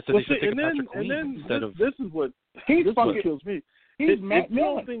 I would have said they should take Patrick Queen instead of. This is what kills me. If you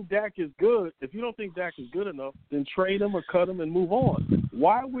don't think Dak is good, enough, then trade him or cut him and move on.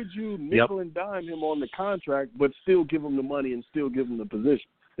 Why would you nickel and dime him on the contract, but still give him the money and still give him the position?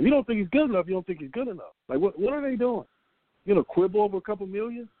 If you don't think he's good enough, you don't think he's good enough. Like what are they doing? Quibble over a couple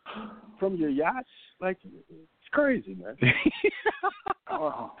million from your yacht? Like, it's crazy, man.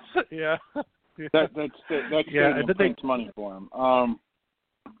 Oh. Yeah. That stadium prints money for him.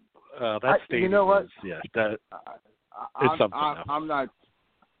 That stadium. You know what? That it's something. I'm not.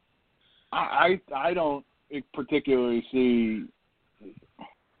 I don't particularly see.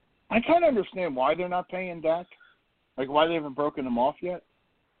 I kind of understand why they're not paying Dak, like why they haven't broken him off yet.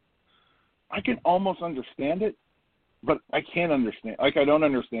 I can almost understand it. But I can't understand. Like, I don't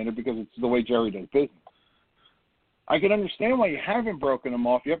understand it because it's the way Jerry does business. I can understand why you haven't broken him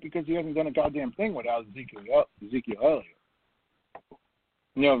off yet because he hasn't done a goddamn thing without Ezekiel Elliott.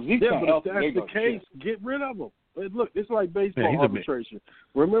 If Zeke's not healthy, if that's the case, get rid of him. Look, it's like baseball arbitration.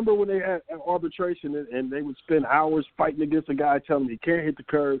 Remember when they had arbitration and they would spend hours fighting against a guy telling him he can't hit the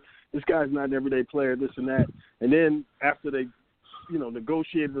curve, this guy's not an everyday player, this and that. And then after they,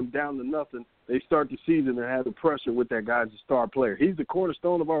 negotiated him down to nothing, they start the season and have the pressure with that guy's a star player. He's the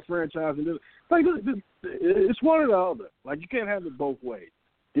cornerstone of our franchise. And it's one or the other. Like, you can't have it both ways.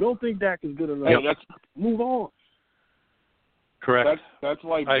 You don't think Dak is good enough, move on. Correct. That's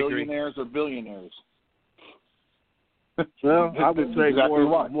why billionaires are billionaires. Well, I would say exactly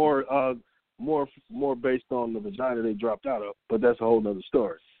more based on the vagina they dropped out of, but that's a whole other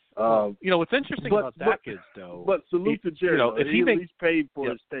story. What's interesting about Dak is, though. But salute to Jerry. If he at least paid for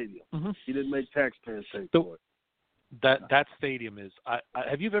his stadium. Mm-hmm. He didn't make taxpayers pay for it. That stadium is.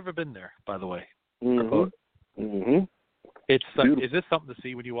 Have you ever been there? By the way. Mm-hmm. Mm-hmm. It's is this something to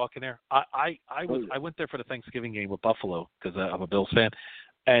see when you walk in there? I went there for the Thanksgiving game with Buffalo because I'm a Bills fan,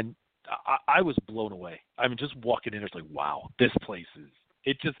 and I was blown away. I mean, just walking in, it's like, wow, this place is.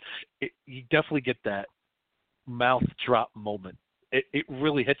 You definitely get that mouth drop moment. It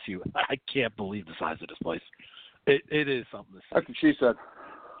really hits you. I can't believe the size of this place. It is something to see. That's what she said.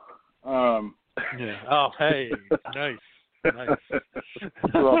 Yeah. Oh, hey, nice.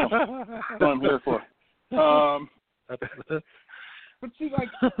 You're welcome. That's what I'm here for. But see,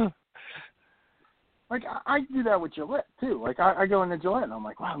 like I do that with Gillette too. Like I go into Gillette and I'm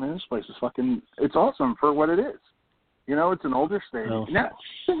like, wow, man, this place is it's awesome for what it is. You know, it's an older stadium. No. Now,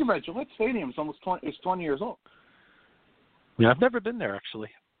 think about it. Gillette Stadium. It's almost 20 years old. Yeah, I've never been there actually.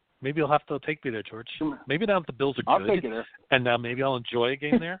 Maybe you'll have to take me there, George. Maybe now that the Bills are I'll good, take you there. and now maybe I'll enjoy a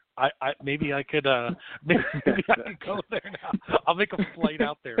game there. Maybe I could maybe I could go there now. I'll make a flight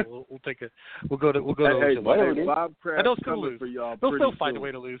out there. We'll go to Bob Kraft's they'll still coming lose. for y'all. They'll still find soon. a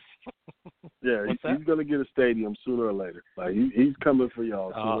way to lose. Yeah, he's going to get a stadium sooner or later. Like he's coming for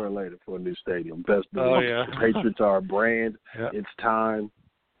y'all sooner or later for a new stadium. Best believe. Yeah. The Patriots are a brand. Yeah. It's time.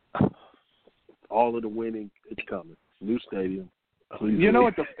 All of the winning, it's coming. New stadium. Please you know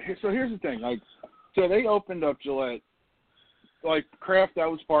what? So here's the thing. Like, so they opened up Gillette. Like Kraft,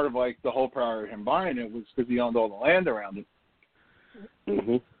 that was part of like the whole prior to him buying it was because he owned all the land around it.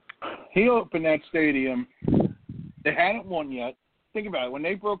 Mm-hmm. He opened that stadium. They hadn't won yet. Think about it. When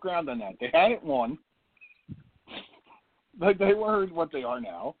they broke ground on that, they hadn't won. Like they weren't what they are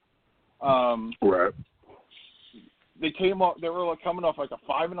now. Right. They came off. They were like coming off like a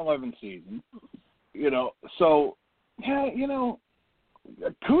 5-11 season. You know, so yeah, you know,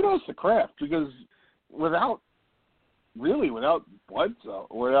 kudos to Kraft because without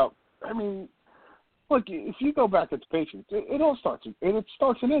Bledsoe, I mean, look, if you go back at the Patriots, it all starts and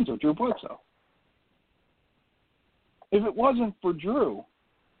ends with Drew Bledsoe. If it wasn't for Drew,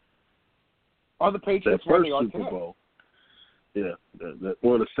 are the Patriots that where first they are Super today? Bowl? Yeah, that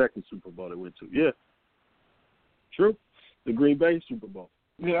or the second Super Bowl they went to. Yeah, true. The Green Bay Super Bowl.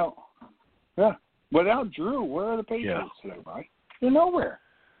 You know, yeah. Without Drew, where are the Patriots today, right? They're nowhere.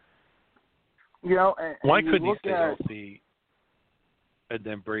 You know, and why you couldn't he look stay at, healthy? And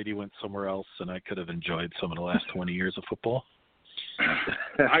then Brady went somewhere else, and I could have enjoyed some of the last 20 years of football.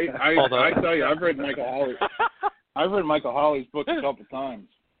 I tell you, I've read Michael Hawley's book a couple times.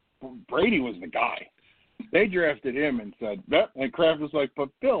 Brady was the guy. They drafted him and said, yep. And Kraft was like, but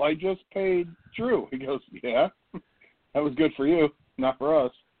Bill, I just paid Drew. He goes, yeah, that was good for you, not for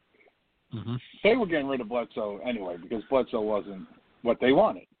us. Mm-hmm. They were getting rid of Bledsoe anyway because Bledsoe wasn't what they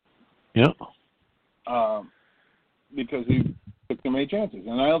wanted. Yeah. Because he took too many chances.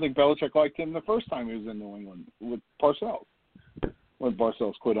 And I don't think Belichick liked him the first time he was in New England with Parcells. When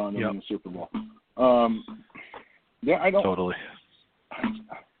Parcells quit on him in the Super Bowl. Yeah, I don't. Totally.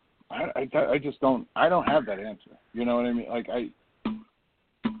 I just don't. I don't have that answer. You know what I mean? Like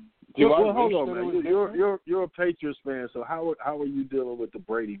Well, hold on, man. You're a Patriots fan, so how are you dealing with the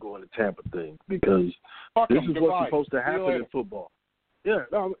Brady going to Tampa thing? Because this is what's supposed to happen in football. Yeah,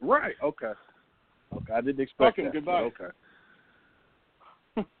 no, right. Okay. I didn't expect that. Goodbye. Okay.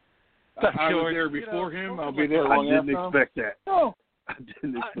 I was there before him. I'll be there long after him. I didn't expect that. No. I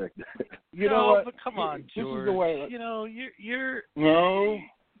didn't expect that. You know what? But come on, George. This is the way. You know, you're no.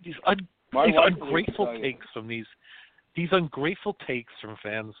 These ungrateful takes from these ungrateful takes from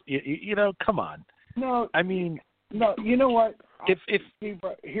fans. You know, come on. No. I mean, no. You know what? If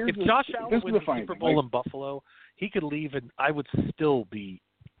Josh Allen wins the Super Bowl in Buffalo, he could leave, and I would still be.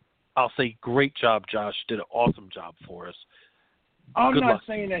 I'll say, great job, Josh. Did an awesome job for us. I'm Good not luck.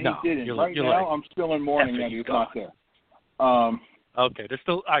 saying that No, he didn't. you're Right you're now, like, I'm still in mourning that he's not there. Okay, there's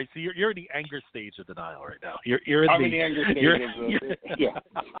still. All right, so you're in the anger stage of denial right now. You're in I'm the. in the anger stage yeah.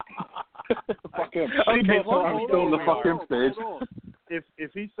 Fuck him. Okay, I'm still in the fuck him stage.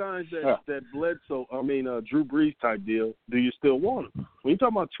 If he signs that Bledsoe, Drew Brees type deal, do you still want him? When you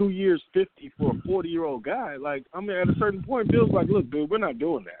talking about 2 years, 50 for a 40-year-old guy, like I mean, at a certain point, Bill's like, look, dude, we're not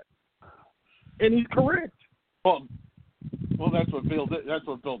doing that, and he's correct. Well, that's what Bill did. That's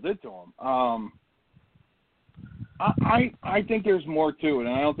what Bill did to him. I think there's more to it,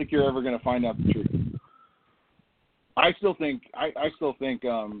 and I don't think you're ever going to find out the truth. I still think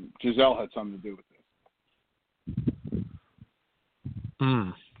Giselle had something to do with this.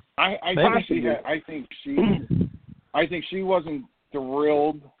 I think she wasn't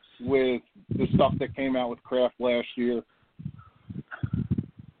thrilled with the stuff that came out with Kraft last year.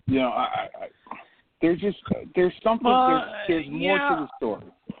 You know, there's something. There's more to the story.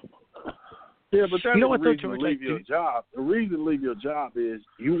 Yeah, but that's the reason to leave your job. The reason to leave your job is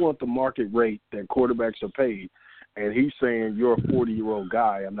you want the market rate that quarterbacks are paid, and he's saying you're a 40-year-old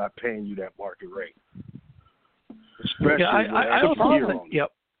guy. I'm not paying you that market rate. Especially I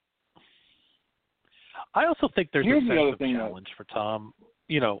also think there's a sense of challenge for Tom.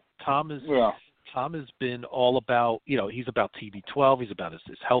 You know, Tom has been all about, you know, he's about TB12. He's about his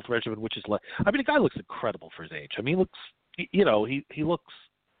health regimen, which is like, I mean, the guy looks incredible for his age. I mean, he looks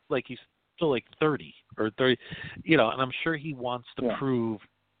like he's still like 30 or 30, you know, and I'm sure he wants to prove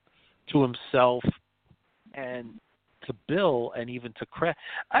to himself and to Bill and even to Kraft.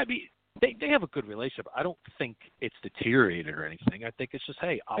 I mean, they have a good relationship. I don't think it's deteriorated or anything. I think it's just,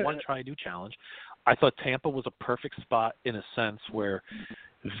 hey, I want to try a new challenge. I thought Tampa was a perfect spot in a sense where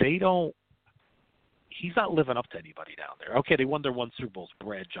he's not living up to anybody down there. Okay, they won their one Super Bowls,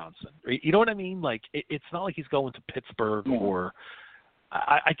 Brad Johnson. You know what I mean? Like, it's not like he's going to Pittsburgh or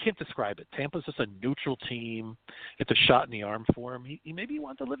I can't describe it. Tampa's just a neutral team. It's a shot in the arm for him. Maybe he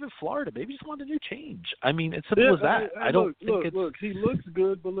wanted to live in Florida. Maybe he just wanted a new change. I mean, it's simple as that. I don't think it's... Look, he looks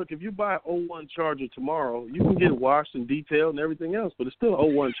good, but look, if you buy an 01 Charger tomorrow, you can get it washed and detailed and everything else, but it's still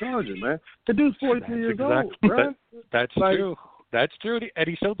an 01 Charger, man. The dude's 43 years old, bro. That's true. That's true. And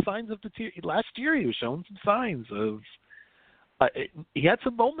he showed signs of last year he was showing some signs of... he had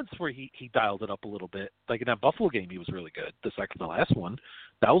some moments where he dialed it up a little bit. Like in that Buffalo game, he was really good. The second to last one,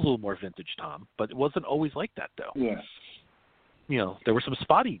 that was a little more vintage Tom, but it wasn't always like that, though. Yeah. You know, there were some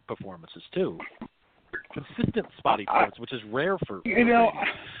spotty performances, too. Consistent spotty performances, which is rare for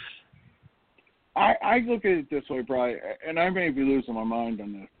I look at it this way, Brian, and I may be losing my mind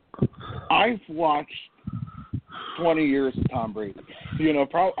on this. I've watched 20 years of Tom Brady. You know,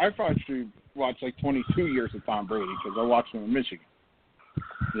 I've actually watched like 22 years of Tom Brady because I watched him in Michigan.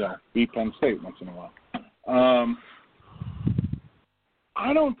 You know, beat Penn State once in a while.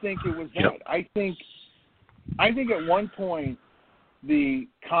 I don't think it was that. Yep. I think at one point the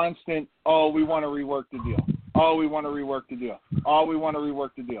constant, we want to rework the deal. We want to rework the deal. We want to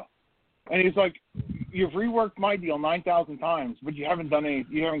rework the deal. And he's like, you've reworked my deal 9,000 times, but you haven't done any.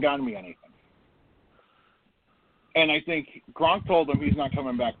 You haven't gotten me anything. And I think Gronk told him he's not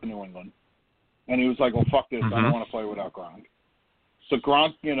coming back to New England. And he was like, well, fuck this. Mm-hmm. I don't want to play without Gronk. So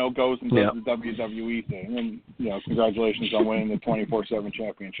Gronk, you know, goes and does the WWE thing. And, you know, congratulations on winning the 24/7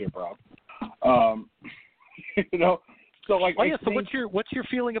 championship, Rob. You know, so like. Oh, yeah, so what's your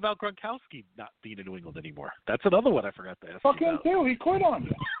feeling about Gronkowski not being in New England anymore? That's another one I forgot to ask. Fuck him, too. He quit on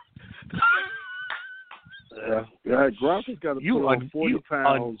you. Yeah, Gronk has got to put on 40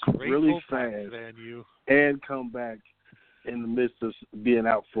 pounds really fast and come back in the midst of being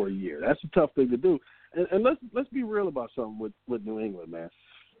out for a year. That's a tough thing to do. And let's be real about something with New England, man.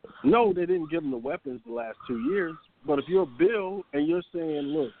 No, they didn't give them the weapons the last 2 years, but if you're Bill and you're saying,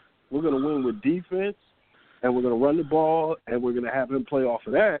 look, we're going to win with defense and we're going to run the ball and we're going to have him play off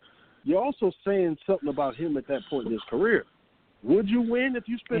of that, you're also saying something about him at that point in his career. Would you win if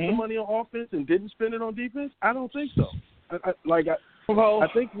you spent the money on offense and didn't spend it on defense? I don't think so. I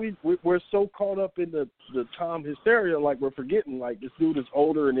think we're so caught up in the Tom hysteria, like we're forgetting, like this dude is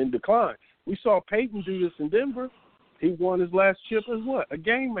older and in decline. We saw Peyton do this in Denver. He won his last chip as what? A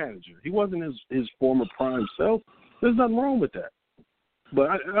game manager. He wasn't his former prime self. There's nothing wrong with that. But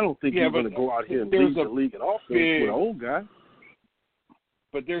I don't think he's going to go out here and lead the league in offense with an old guy.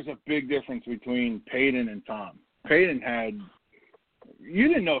 But there's a big difference between Peyton and Tom. Peyton had – you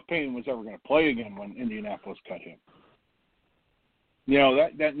didn't know if Peyton was ever going to play again when Indianapolis cut him. You know,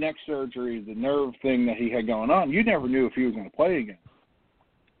 that neck surgery, the nerve thing that he had going on, you never knew if he was going to play again.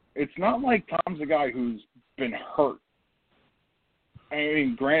 It's not like Tom's a guy who's been hurt. I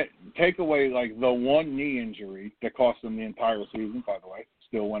mean, take away like the one knee injury that cost him the entire season, by the way,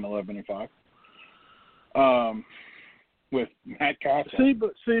 still went 11-5. With Matt Castle.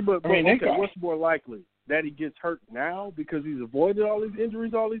 What's more likely? That he gets hurt now because he's avoided all these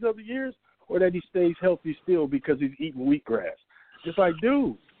injuries all these other years, or that he stays healthy still because he's eating wheatgrass? It's like,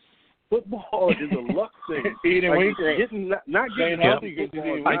 dude, football is a luck thing. Eating wheatgrass. Not getting healthy because you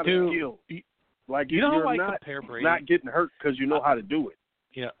know how to skill. Like, you know you're how I compare Brady? Not getting hurt because you know how to do it.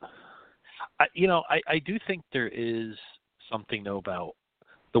 Yeah. I do think there is something, though, about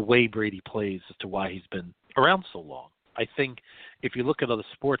the way Brady plays as to why he's been around so long. I think if you look at other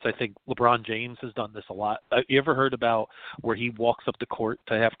sports, I think LeBron James has done this a lot. You ever heard about where he walks up the court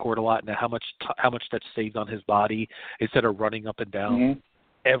to half court a lot and how much that's saved on his body instead of running up and down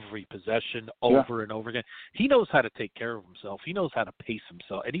every possession over and over again? He knows how to take care of himself. He knows how to pace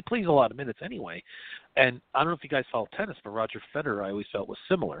himself, and he plays a lot of minutes anyway. And I don't know if you guys follow tennis, but Roger Federer I always felt was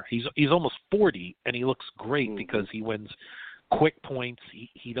similar. He's almost 40, and he looks great because he wins quick points.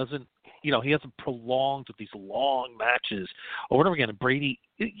 He doesn't. You know, he hasn't prolonged with these long matches over and over again. And Brady,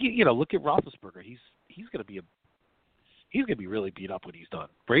 look at Roethlisberger. He's going to be really beat up when he's done.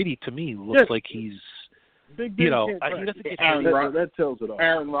 Brady, to me, looks like he's, he doesn't get that tells it all.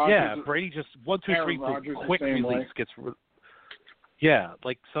 Aaron Rodgers. Yeah, Brady just 1, 2, 3, quick release gets. Yeah,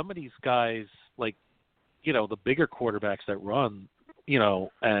 like some of these guys, like the bigger quarterbacks that run.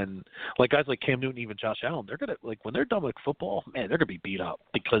 And like guys like Cam Newton, even Josh Allen, they're gonna when they're done with football, man, they're gonna be beat up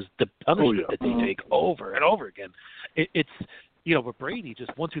because the punishment that they take over and over again. It's with Brady,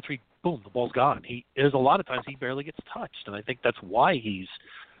 just 1, 2, 3, boom, the ball's gone. There's a lot of times he barely gets touched, and I think that's why he's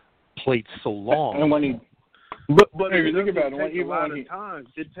played so long. And when he, but if you think it about it, takes even a lot when of time.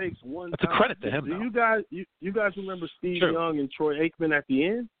 It takes one That's time. a credit to him, Do though. you guys remember Steve Sure. Young and Troy Aikman at the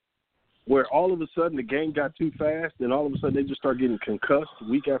end, where all of a sudden the game got too fast, and all of a sudden they just start getting concussed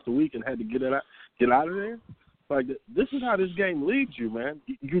week after week and had to get out of there? Like, this is how this game leaves you, man.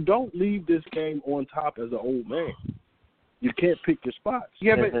 You don't leave this game on top as an old man. You can't pick your spots.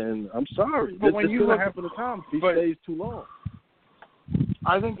 Yeah, but and I'm sorry, but when it's you going to look, happen to Tom if he but, stays too long.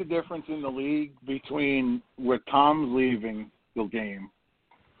 I think the difference in the league between where Tom's leaving the game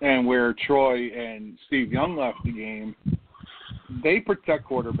and where Troy and Steve Young left the game, they protect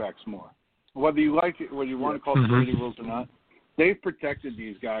quarterbacks more. Whether you like it, whether you want to call it Brady rules or not, they've protected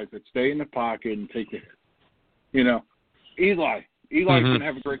these guys that stay in the pocket and take the hit. You know, Eli's going to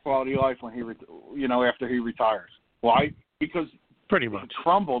have a great quality of life when after he retires. Why? Because Pretty much. he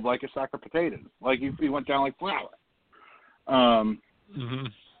crumbled like a sack of potatoes. Like he went down like flour.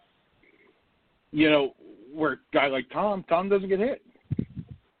 You know, where a guy like Tom doesn't get hit.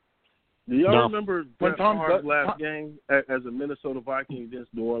 Do y'all remember when Tom's last game as a Minnesota Viking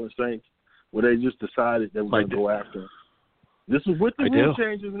against New Orleans Saints, where they just decided they were going to go after him? This was with the rule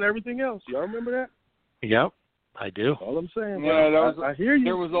changes and everything else. Y'all remember that? Yep, I do. All I'm saying. Yeah, I hear you.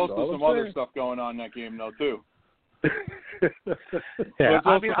 There was also some other stuff going on in that game, though, too. Yeah, Let's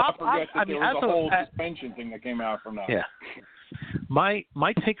also not forget that there was a whole suspension thing that came out from that. Yeah. My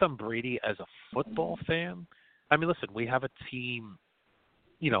take on Brady as a football fan, I mean, listen, we have a team,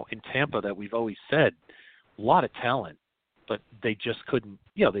 in Tampa that we've always said, a lot of talent, but they just couldn't,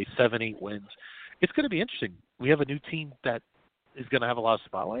 they 7-8 wins. It's going to be interesting. We have a new team that is going to have a lot of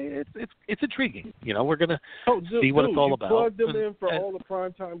spotlight. It's intriguing. We're going to see what it's all about. Plug them in for all the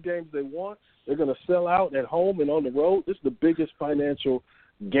primetime games they want. They're going to sell out at home and on the road. This is the biggest financial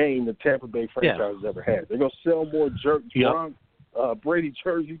gain the Tampa Bay franchise has ever had. They're going to sell more Brady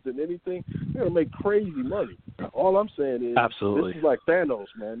jerseys than anything. They're going to make crazy money. All I'm saying is this is like Thanos,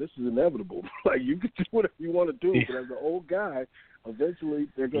 man. This is inevitable. Like, you can do whatever you want to do, but as an old guy, eventually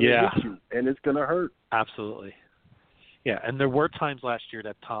they're going to hit you, and it's going to hurt. Absolutely. Yeah, and there were times last year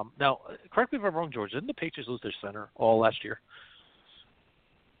that Tom – now, correct me if I'm wrong, George. Didn't the Patriots lose their center all last year?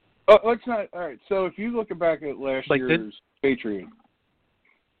 Let's not – all right, so if you look back at last year's Patriots,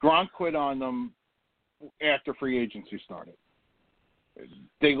 Gronk quit on them after free agency started.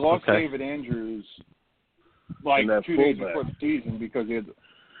 They lost David Andrews 2 days before the season because he had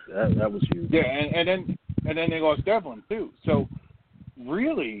 – that was huge. Yeah, and then they lost Devlin, too. So,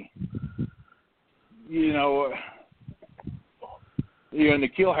 really,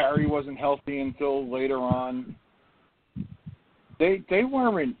 N'Keal Harry wasn't healthy until later on. They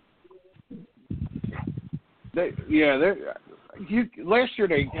weren't. Last year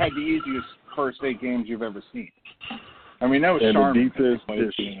they had the easiest first 8 games you've ever seen. I mean, that was charming. And the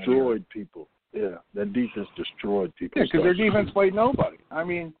defense destroyed people. Yeah, that defense destroyed people. Yeah, because their defense played nobody. I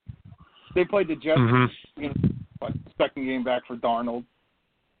mean, they played the Jets. Second game back for Darnold.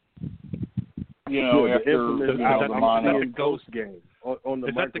 After the ghost game. On the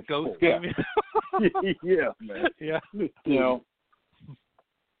is that the ghost game? Yeah. Man. Yeah.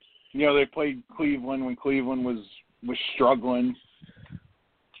 They played Cleveland when Cleveland was struggling.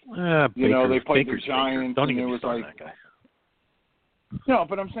 They played the Giants. Don't and even it was like that guy. No,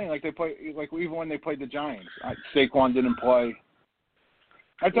 but I'm saying they play even when they played the Giants, Saquon didn't play.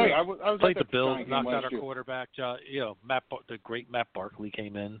 I tell you, I was played at the Bills, Giant knocked game out our year. quarterback. The great Matt Barkley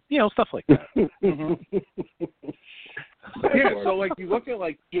came in. Stuff like that. Yeah, so you look at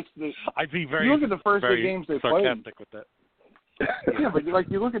just the. I'd be very. You look at the first 8 games they played. Sarcastic with that. Yeah, but you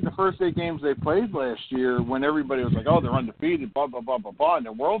look at the first 8 games they played last year when everybody was like, "Oh, they're undefeated," blah blah blah blah blah, and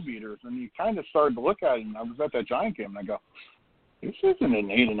they're world beaters, and you kind of started to look at it. And I was at that Giant game, and I go, "This isn't an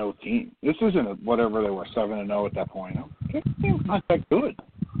 8-0 team. This isn't whatever they were 7-0 at that point. This team's not that good."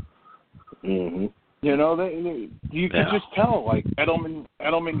 Mm-hmm. You could just tell.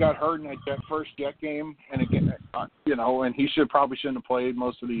 Edelman got hurt in that first Jet game, and again, and he shouldn't have played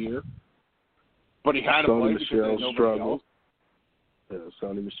most of the year, but he had to play because there was nobody else. Yeah,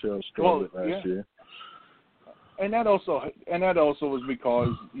 Sonny Michel struggled last year. And that also was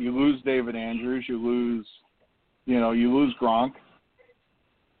because you lose David Andrews, you lose Gronk.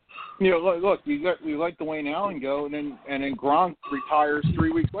 Look, you let Dwayne Allen go, and then Gronk retires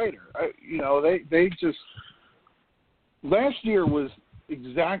 3 weeks later. They just last year was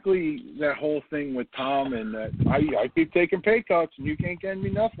exactly that whole thing with Tom, and that I keep taking pay cuts, and you can't get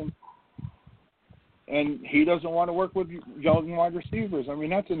me nothing. And he doesn't want to work with young wide receivers. I mean,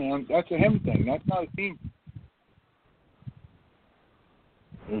 that's a him thing. That's not a team.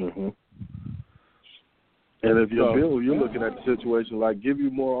 Mm-hmm. And if you're Bill, you're looking at the situation like, give you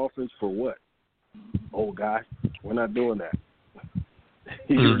more offense for what? Old guy, we're not doing that.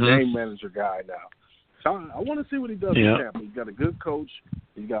 He's your game manager guy now. So I want to see what he does in Tampa. He's got a good coach.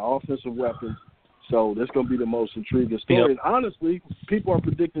 He's got offensive weapons. So that's going to be the most intriguing story. And honestly, people are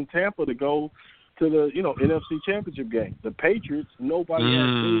predicting Tampa to go to the NFC Championship game. The Patriots, nobody has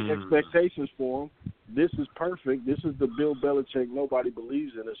any expectations for them. This is perfect. This is the Bill Belichick nobody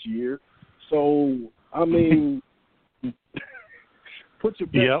believes in this year. So, I mean, put your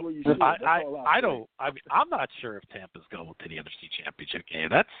best where you should. I'm not sure if Tampa's going to the NFC Championship game.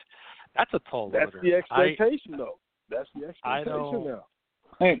 That's a tall order. That's the expectation, though. That's the expectation now.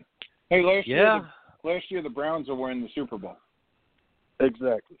 Hey, last year the Browns are winning the Super Bowl.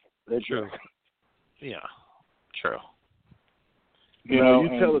 Exactly. That's true. Yeah, true. You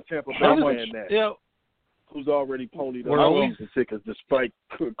tell a Tampa Bay fan that who's already ponied up the tickets despite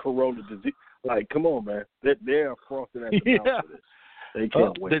corona disease. Like, come on, man. They're frosting at the mouth for this. They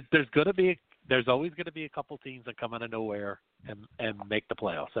can't win. There's always going to be a couple teams that come out of nowhere and make the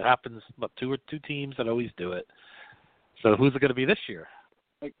playoffs. It happens, two teams that always do it. So who's it going to be this year?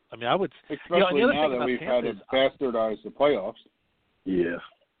 I mean, I would. Especially now that we've had to bastardize the playoffs. Yeah.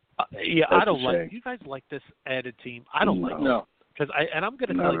 I don't like. You guys like this added team? I don't like it. No. Because I'm going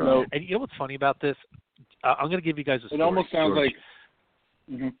to tell you. And you know what's funny about this? I'm going to give you guys a story. It almost sounds George.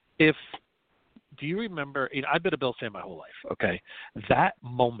 like. Do you remember? I've been a Bills fan my whole life. Okay, that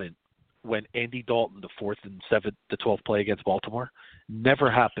moment when Andy Dalton, the 4th and 7th, the 12th play against Baltimore,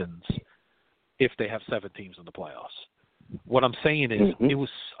 never happens if they have 7 teams in the playoffs. What I'm saying is,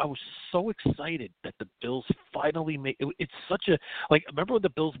 I was so excited that the Bills finally made it. It's such a Remember when the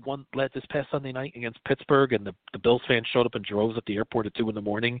Bills led this past Sunday night against Pittsburgh, and the Bills fans showed up in droves at the airport at 2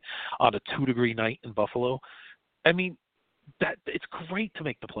 a.m. on a 2-degree night in Buffalo. I mean, that it's great to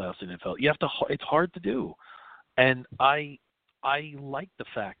make the playoffs in the NFL. It's hard to do, and I like the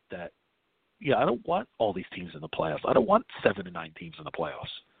fact that I don't want all these teams in the playoffs. I don't want 7 to 9 teams in the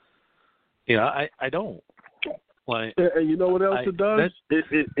playoffs. I don't. And you know what else it does?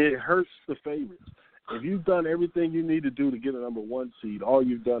 It hurts the favorites. If you've done everything you need to do to get a number 1 seed, all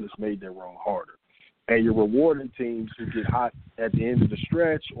you've done is made their run harder. And you're rewarding teams who get hot at the end of the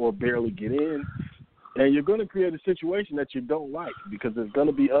stretch or barely get in. And you're going to create a situation that you don't like because there's going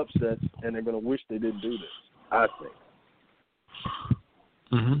to be upsets and they're going to wish they didn't do this, I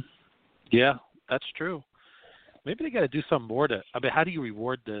think. Yeah, that's true. Maybe they got to do something more how do you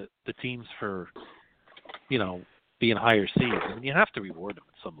reward the teams for, being higher seeds? I mean, you have to reward them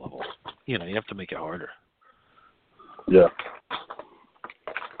at some level. You have to make it harder. Yeah.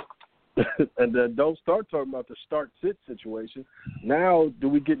 And then don't start talking about the start-sit situation. Now, do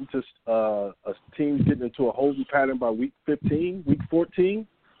we get into a team getting into a holding pattern by week 15, week 14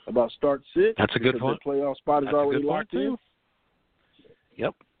 about start-sit? That's a good point. The playoff spot is already locked in.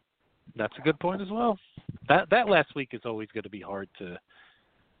 Yep. That's a good point as well. That last week is always going to be hard to –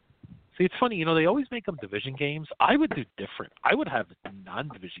 see, it's funny. They always make them division games. I would do different. I would have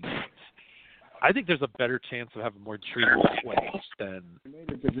non-division games. I think there's a better chance of having more intrigue that way than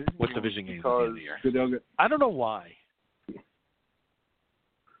with division games at the end of the year. I don't know why.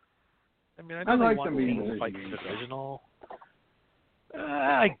 I mean, I like them being fight divisional.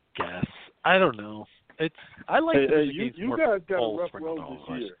 I guess. I don't know. I like division games more. You guys got a rough road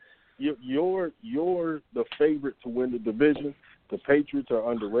this year. You're the favorite to win the division. The Patriots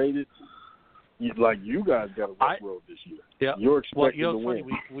are underrated. You guys got a rough road this year. Yeah. You're expecting to win.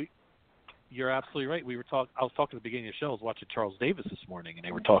 Funny. You're absolutely right. I was talking at the beginning of the show. I was watching Charles Davis this morning, and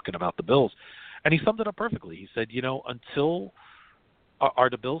they were talking about the Bills, and he summed it up perfectly. He said, until are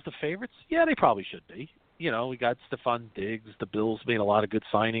the Bills the favorites? Yeah, they probably should be. We got Stephon Diggs. The Bills made a lot of good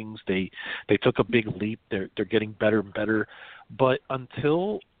signings. They took a big leap. They're getting better and better. But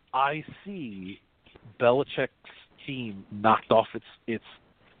until I see Belichick's team knocked off the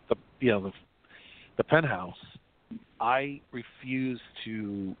penthouse, I refuse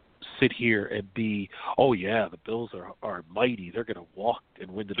to sit here and be, the Bills are mighty. They're going to walk and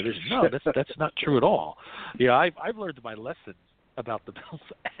win the division. No, that's not true at all. I've learned my lesson about the Bills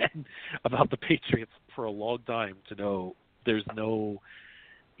and about the Patriots for a long time to know there's no,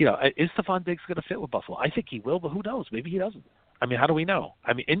 is Stephon Diggs going to fit with Buffalo? I think he will, but who knows? Maybe he doesn't. I mean, how do we know?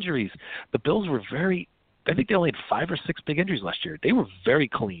 I mean, injuries. The Bills were I think they only had 5 or 6 big injuries last year. They were very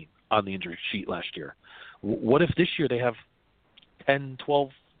clean on the injury sheet last year. What if this year they have 10, 12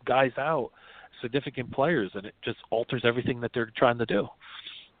 guys out, significant players, and it just alters everything that they're trying to do?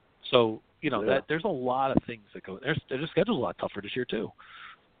 So, that there's a lot of things that go. Their schedule's a lot tougher this year too.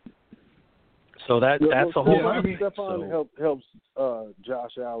 So that's a whole other thing. Stephon helps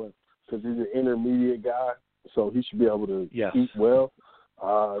Josh Allen because he's an intermediate guy. so he should be able to eat well.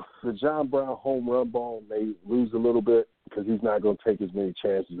 The John Brown home run ball may lose a little bit because he's not going to take as many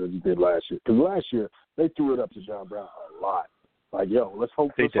chances as he did last year. Because last year, they threw it up to John Brown a lot. Like, let's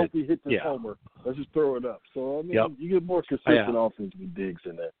hope we hit this homer. Let's just throw it up. So, I mean, you get more consistent offense with Diggs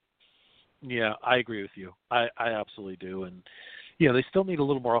in there. Yeah, I agree with you. I absolutely do. And, they still need a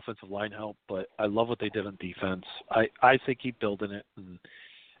little more offensive line help, but I love what they did on defense. I say keep building it.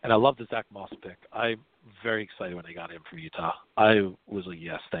 And I love the Zach Moss pick. I'm very excited when they got him from Utah. I was like,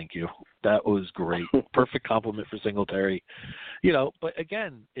 yes, thank you. That was great. Perfect compliment for Singletary. But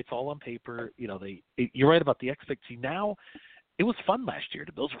again, it's all on paper. You're right about the expectation. Now, it was fun last year.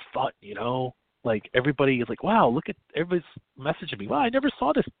 The Bills were fun, Like, everybody is like, wow, everybody's messaging me. Wow, I never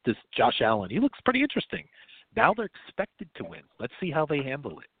saw this Josh Allen. He looks pretty interesting. Now they're expected to win. Let's see how they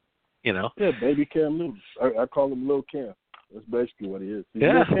handle it, Yeah, baby Cam Newton. I call him Lil Cam. That's basically what he is. He's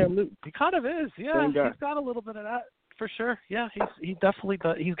Lil Cam Newton. He kind of is, yeah. He's got a little bit of that for sure. Yeah, he definitely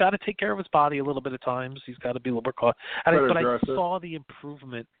does. He's got to take care of his body a little bit of times. He's got to be a little more cautious. But I saw the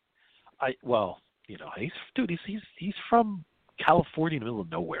improvement. He's from California in the middle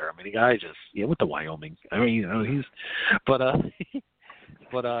of nowhere. I mean, the guy just went to Wyoming. I mean,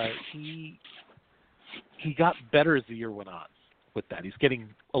 he got better as the year went on with that. He's getting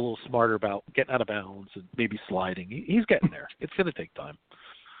a little smarter about getting out of bounds and maybe sliding. He's getting there. It's going to take time.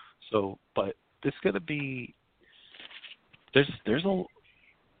 So, but it's going to be there's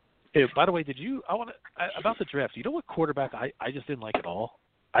by the way, about the draft, what quarterback I just didn't like at all?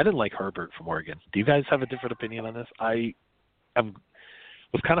 I didn't like Herbert from Oregon. Do you guys have a different opinion on this? I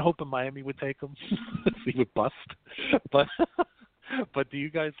was kind of hoping Miami would take him. He would bust. But do you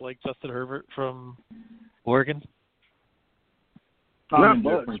guys like Justin Herbert from Oregon? Not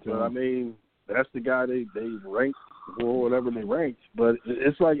much, but I mean, that's the guy they ranked or whatever they ranked. But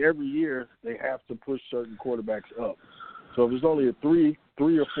it's like every year they have to push certain quarterbacks up. So if there's only a three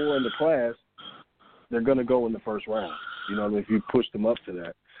or four in the class, they're going to go in the first round. If you push them up to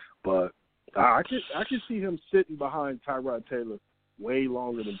that. But I could see him sitting behind Tyrod Taylor way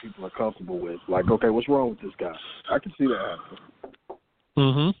longer than people are comfortable with. Like, okay, what's wrong with this guy? I can see that happening.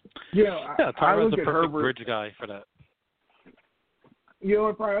 Mm-hmm. Yeah, Tyrod's a perfect bridge guy for that.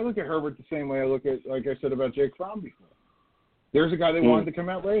 Brian, I look at Herbert the same way I look at, like I said about Jake Fromm before. There's a guy that wanted to come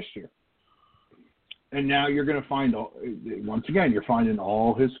out last year. And now you're going to find, once again, you're finding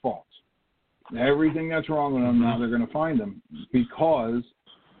all his faults. Everything that's wrong with him, now they're going to find him because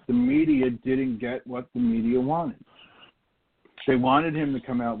the media didn't get what the media wanted. They wanted him to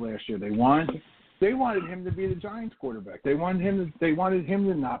come out last year. They wanted him to be the Giants quarterback. They wanted him to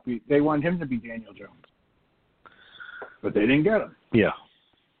be Daniel Jones. But they didn't get him. Yeah.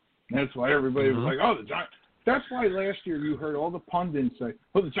 That's why everybody was like, oh, the Giants. That's why last year you heard all the pundits say,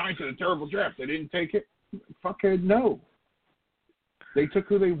 oh, the Giants had a terrible draft. They didn't take it. Fuckhead, no. They took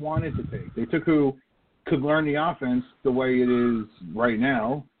who they wanted to take. They took who could learn the offense the way it is right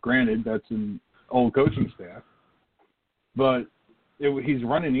now. Granted, that's an old coaching staff. But he's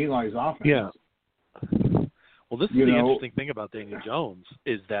running Eli's offense. Yeah. Well, this is the interesting thing about Daniel Jones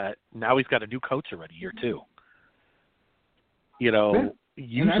is that now he's got a new coach already, year two.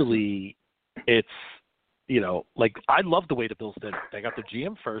 Usually it's, like I love the way the Bills did it. They got their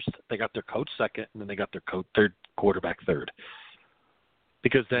GM first, they got their coach second, and then they got their third quarterback third.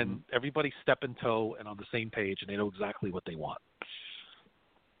 Because then everybody's step in toe and on the same page, and they know exactly what they want.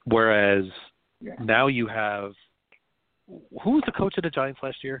 Whereas now you have who was the coach of the Giants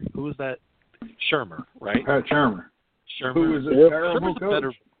last year? Who was that? Shermer, right? Pat Shermer. Who was a terrible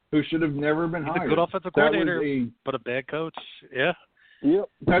coach who should have never been hired. A good offensive coordinator, but a bad coach. Yeah. Yep.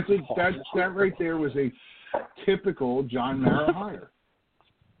 That right there was a typical John Mara hire.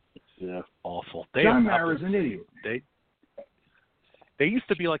 Yeah. Awful. John Mara's an idiot. They used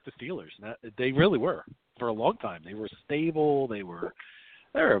to be like the Steelers. They really were for a long time. They were stable. They're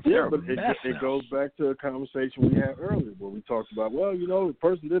but it goes back to a conversation we had earlier where we talked about, the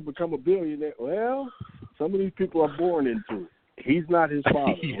person did become a billionaire. Well, some of these people are born into it. He's not his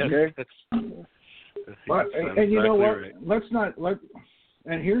father, okay? And you know what? Right.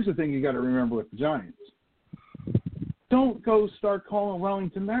 And here's the thing you got to remember with the Giants. Don't go start calling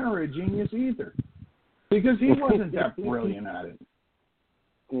Wellington Mara a genius either, because he wasn't that brilliant at it.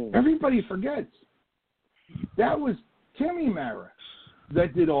 Everybody forgets. That was Timmy Mara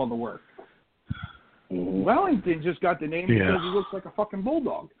that did all the work. Wellington just got the name because he looks like a fucking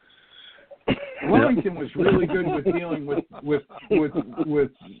bulldog. Wellington was really good with dealing with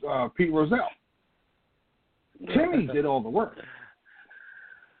Pete Rozelle. Timmy did all the work.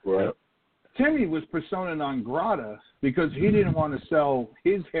 Right. Timmy was persona non grata because he didn't want to sell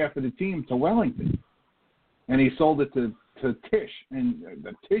his half of the team to Wellington. and he sold it to Tisch, and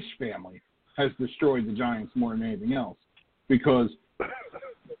the Tisch family has destroyed the Giants more than anything else because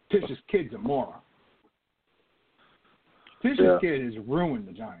Tisch's kid's a moron. Tisch's kid has ruined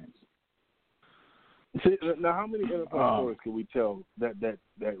the Giants. See, now, how many NFL stories can we tell that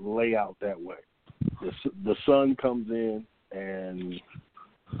lay out that way? The son comes in and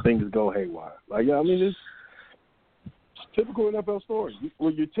things go haywire. Like, I mean, it's typical NFL story.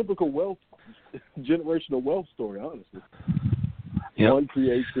 Well, your typical generational wealth story, honestly. Yep. One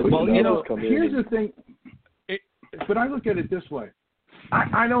creates it. Well, here's the thing. But I look at it this way.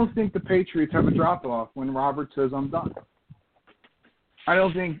 I don't think the Patriots have a drop-off when Robert says, I'm done. I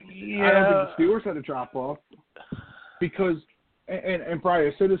don't think the Steelers had a drop-off because, and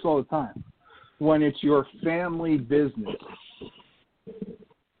Brian, I say this all the time, when it's your family business,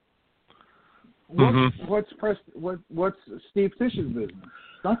 what's Steve Tisch's business?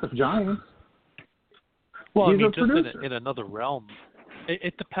 It's not the Giants. Well, He's I mean, a just producer. in another realm,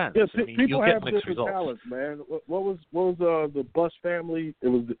 it depends. Yeah, I mean, people you'll have get mixed different results. talents, man. What was the Buss family? It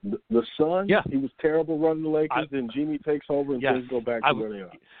was the son. Yeah. He was terrible running the Lakers, and Jimmy takes over and things go back to where they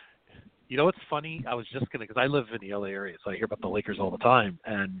are. You know what's funny? I was just because I live in the LA area, so I hear about the Lakers all the time,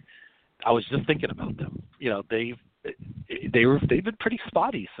 and I was just thinking about them. You know, they've been pretty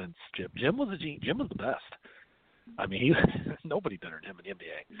spotty since Jim. Jim was the best. I mean, nobody better than him in the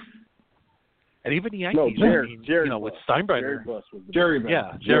NBA. And even the Yankees, Jerry with Steinbrenner. Jerry Buss.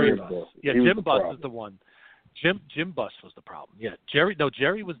 Jerry Buss. Yeah, Jim Buss problem. is the one. Jim Buss was the problem. Yeah, Jerry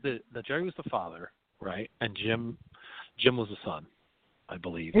was the father, right? And Jim was the son, I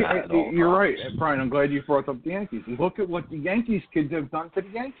believe. You're right, Brian. I'm glad you brought up the Yankees. Look at what the Yankees kids have done to the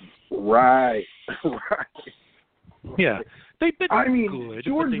Yankees. Right. Yeah, they've been good.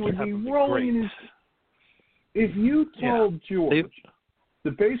 George would be rolling in his. If you told George the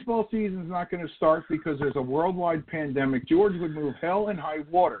baseball season's not going to start because there's a worldwide pandemic, George would move hell and high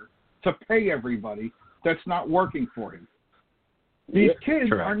water to pay everybody that's not working for him. These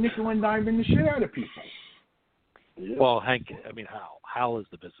kids are nickel and diming the shit out of people. Yeah. Well, Hank, Hal is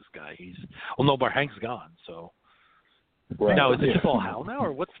the business guy. But Hank's gone, so. Right. Now, is it just all Hal now,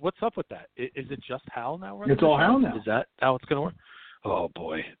 or what's up with that? Is it just Hal now? Right? It's all Hal now. Is that how it's going to work? Oh,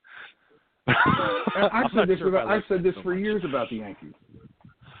 boy. I've said this for years about the Yankees.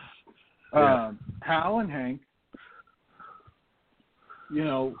 Hal and Hank,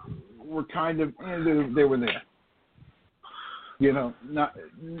 were kind of they were there.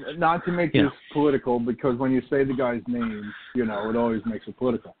 Not to make this political, because when you say the guy's name, it always makes it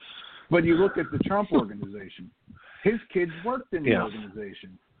political. But you look at the Trump organization. His kids worked in the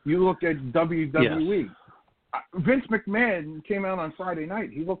organization. You look at WWE. Vince McMahon came out on Friday night.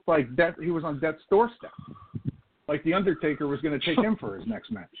 He looked like he was on death's doorstep. Like the Undertaker was going to take him for his next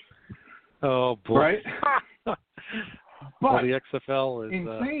match. Oh, boy. Right? But the XFL is... in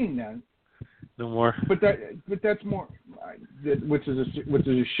saying that... No more. But that's more... Which is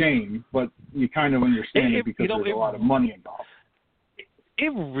a shame, but you kind of understand it because there's a lot of money involved.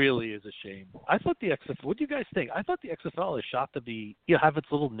 It really is a shame. I thought the XFL... What do you guys think? I thought the XFL is shot to be... have its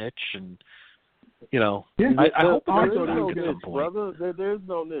little niche and... I hope there's no niche, brother. There's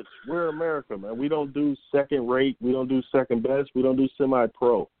no niche. We're America, man. We don't do second rate. We don't do second best. We don't do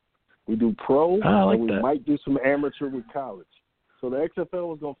semi-pro. We do pro, and we might do some amateur with college. So the XFL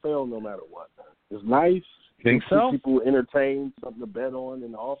was going to fail no matter what. It's nice. Think so? People entertain, something to bet on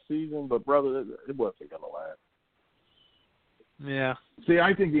in the off season, but brother, it wasn't going to last. Yeah. See,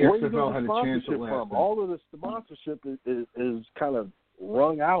 I think the XFL had a chance at last. All of the sponsorship is kind of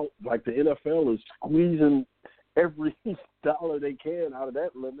wrung out. Like the NFL is squeezing every dollar they can out of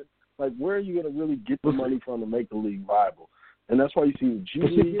that limit. Like, where are you going to really get the money from to make the league viable? And that's why you see the G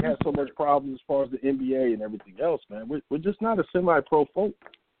League has so much problems as far as the NBA and everything else, man. We're just not a semi-pro folk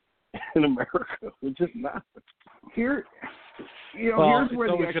in America. We're just not. Here's where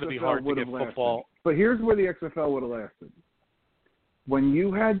the XFL would have lasted. But here's where the XFL would have lasted. When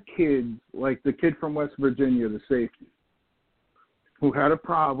you had kids like the kid from West Virginia, the safety, who had a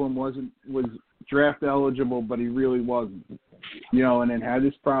problem, was draft eligible, but he really wasn't, and then had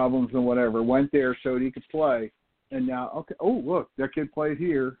his problems and whatever, went there, showed he could play, and now, look, that kid played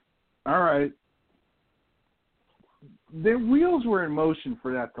here. All right. The wheels were in motion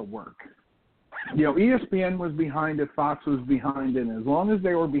for that to work. ESPN was behind it, Fox was behind it, and as long as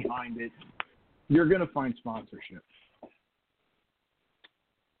they were behind it, you're going to find sponsorship.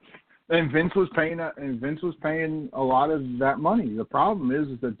 And Vince was paying a lot of that money. The problem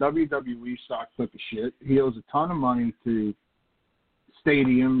is that WWE stock took a shit. He owes a ton of money to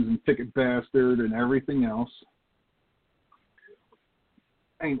stadiums and Ticket Bastard and everything else.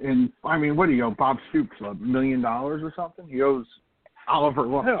 And I mean, what do you owe Bob Stoops, $1 million or something? He owes Oliver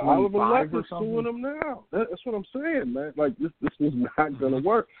what, Hell, Oliver 25 or is something? suing him now. That's what I'm saying, man. Like, this is not going to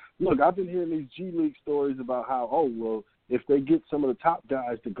work. Look, I've been hearing these G League stories about how, if they get some of the top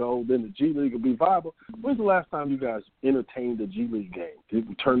guys to go, then the G League will be viable. When's the last time you guys entertained a G League game? You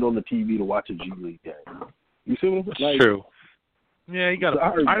turned on the TV to watch a G League game? You see what I'm saying? It's true. Yeah, you got.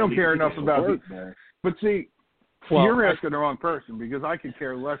 I don't care enough about it. But see, you're asking the wrong person because I could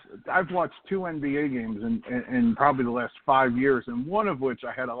care less. I've watched 2 NBA games in probably the last 5 years, and one of which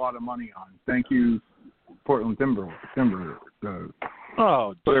I had a lot of money on. Thank you, Portland Timber, whatever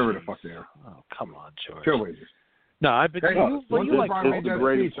the fuck they are. Oh, come on, George. Chill with you. No, I've been. You like made that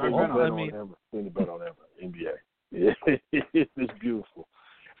speech. I've been on. I mean, bet on ever NBA. It's beautiful.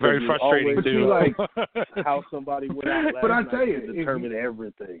 Very frustrating too. Like how somebody went out last but I night tell you, to determine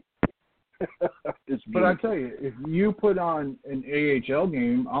everything. It's beautiful. But I tell you, if you put on an AHL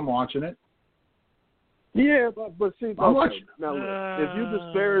game, I'm watching it. Yeah, but see, now look, if you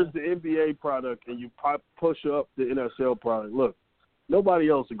disparage the NBA product and you push up the NSL product, look, nobody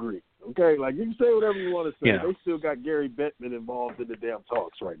else agrees. Okay, like you can say whatever you want to say. Yeah. They still got Gary Bettman involved in the damn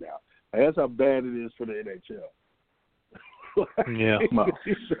talks right now. And that's how bad it is for the NHL. Yeah.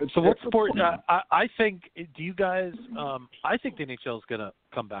 So what sport? I think. Do you guys? I think the NHL is going to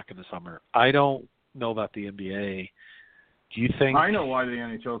come back in the summer. I don't know about the NBA. Do you think? I know why the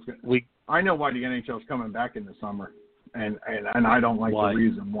NHL is. I know why the NHL is coming back in the summer, and I don't like the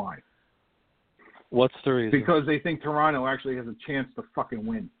reason why. What's the reason? Because they think Toronto actually has a chance to fucking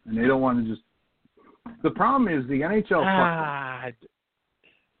win, and they don't want to just. The problem is the NHL fucked up.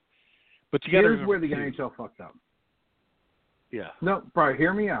 But you got to Here's where the NHL fucked up. Yeah. No, probably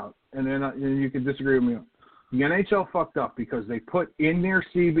hear me out, and then you can disagree with me. The NHL fucked up because they put in their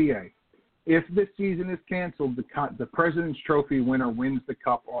CBA, if the season is canceled, the President's Trophy winner wins the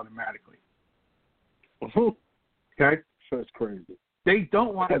cup automatically. Okay? That's crazy. They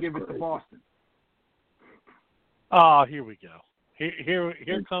don't want to give it to Boston. Oh, here we go. Here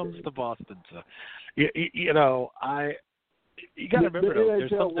comes the Boston stuff. You know, you got to remember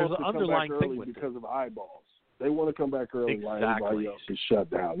there's an underlying thing with because of eyeballs. They want to come back early while everybody else is shut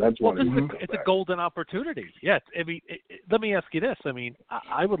down. That's why it's a golden opportunity. Yes. I mean, let me ask you this. I mean,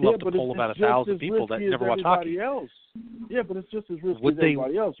 I would love to poll about 1,000 people that never watch hockey. Else. Yeah, but it's just as risky as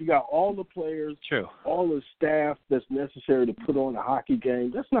everybody else. You got all the players, all the staff that's necessary to put on a hockey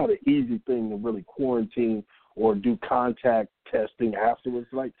game. That's not an easy thing to really quarantine or do contact testing afterwards.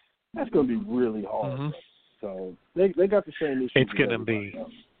 Like, that's going to be really hard. Mm-hmm. So they got the same issue. It's going to be.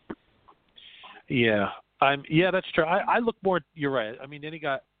 Yeah. Yeah, that's true. I look more. You're right. I mean, then you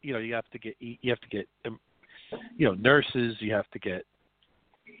have to get nurses. You have to get,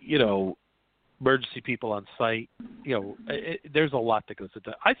 emergency people on site. There's a lot that goes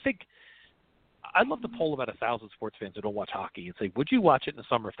into that. I think I'd love to poll about 1,000 sports fans who don't watch hockey and say, would you watch it in the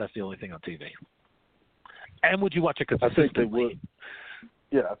summer if that's the only thing on TV? And would you watch it consistently? I think they would.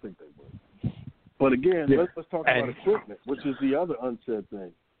 Yeah, I think they would. But again, let's talk about equipment, which is the other unsaid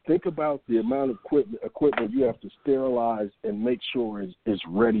thing. Think about the amount of equipment you have to sterilize and make sure is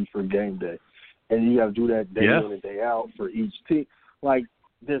ready for game day. And you got to do that day in and day out for each team. Like,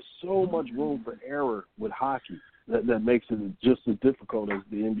 there's so much room for error with hockey that makes it just as difficult as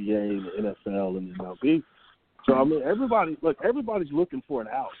the NBA, the NFL, and the MLB. So, I mean, everybody's looking for an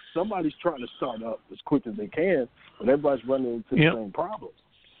out. Somebody's trying to start up as quick as they can, but everybody's running into the same problems.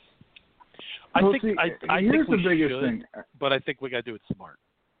 I think here's the biggest thing. But I think we got to do it smart.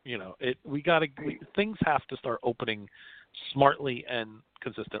 Things have to start opening smartly and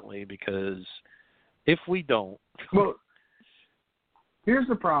consistently, because if we don't, well, here's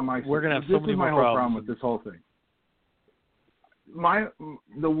the problem. We're going to have so many more problems. This is my whole problem with this whole thing.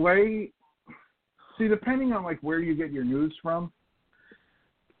 Depending on where you get your news from,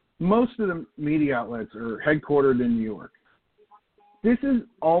 most of the media outlets are headquartered in New York. This has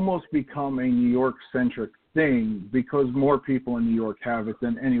almost become a New York-centric thing because more people in New York have it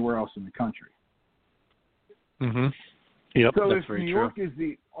than anywhere else in the country. Mm-hmm. Yep, so that's if very New York is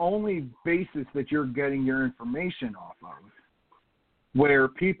the only basis that you're getting your information off of, where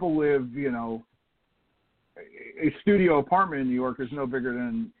people live, a studio apartment in New York is no bigger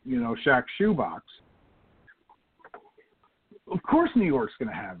than, Shaq's shoebox. Of course New York's going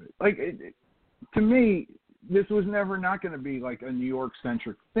to have it. To me, this was never not going to be a New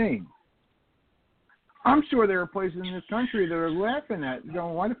York-centric thing. I'm sure there are places in this country that are laughing at,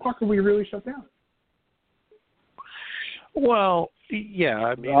 going, why the fuck are we really shut down? Well, yeah.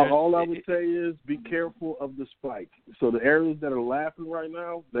 I mean, all I would say is be careful of the spike. So the areas that are laughing right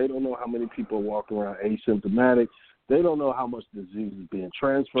now, they don't know how many people are walking around asymptomatic. They don't know how much disease is being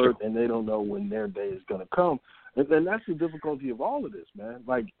transferred, and they don't know when their day is going to come. And that's the difficulty of all of this, man.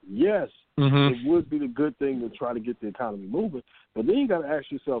 Like, yes, it would be the good thing to try to get the economy moving, but then you got to ask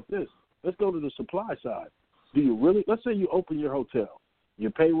yourself this. Let's go to the supply side. Do you really – let's say you open your hotel.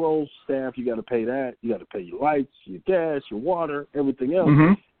 Your payroll staff, you got to pay that. You got to pay your lights, your gas, your water, everything else.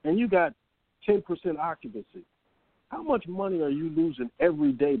 And you got 10% occupancy. How much money are you losing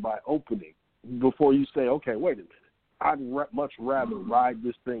every day by opening before you say, okay, wait a minute. I'd much rather ride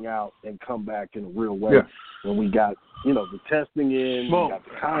this thing out and come back in a real way when we got, the testing in, we got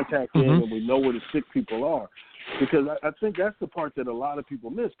the contact in, and we know where the sick people are. Because I think that's the part that a lot of people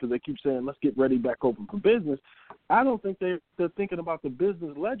miss because they keep saying, let's get ready back open for business. I don't think they're thinking about the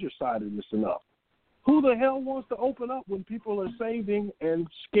business ledger side of this enough. Who the hell wants to open up when people are saving and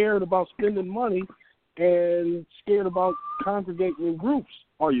scared about spending money and scared about congregating in groups?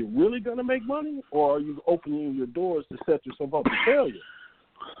 Are you really going to make money, or are you opening your doors to set yourself up for failure?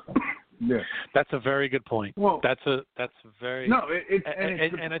 Yeah, that's a very good point. Well, that's very no.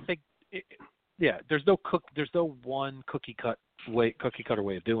 And I think, there's no one cookie cutter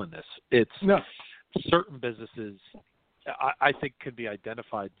way of doing this. It's certain businesses I think could be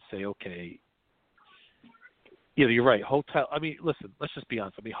identified and say, okay, you're right. Hotel. I mean, listen. Let's just be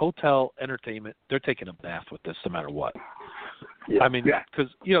honest. I mean, hotel, entertainment. They're taking a bath with this, no matter what. Yeah, I mean,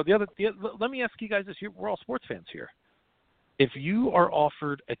 because let me ask you guys this: we're all sports fans here. If you are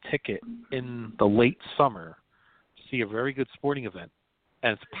offered a ticket in the late summer to see a very good sporting event,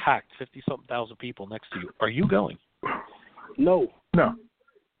 and it's packed, 50-something thousand people next to you, are you going? No.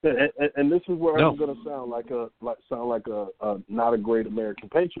 And this is where No. I'm going to sound like a not a great American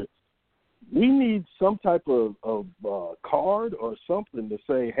patriot. We need some type of card or something to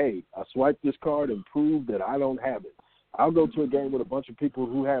say, hey, I swiped this card and prove that I don't have it. I'll go to a game with a bunch of people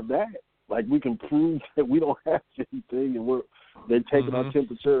who have that. Like, we can prove that we don't have anything and they're taking my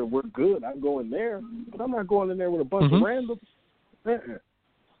temperature and we're good. I'm going there, but I'm not going in there with a bunch of randoms.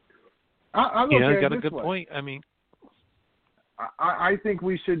 I look at it got a this good way. point. I mean, I think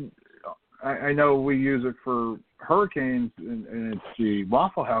we should. I know we use it for hurricanes, and it's the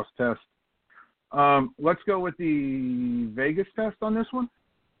Waffle House test. Let's go with the Vegas test on this one.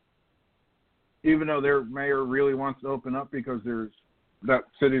 Even though their mayor really wants to open up because that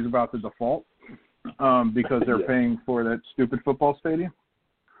city's about to default because they're paying for that stupid football stadium.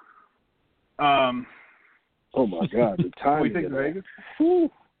 Oh my God, the timing. We think Vegas.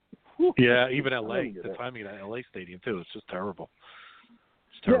 Yeah, even LA. The timing of that LA stadium too. It's just terrible.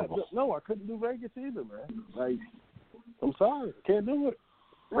 It's terrible. Yeah, no, I couldn't do Vegas either, man. Like, I'm sorry, can't do it.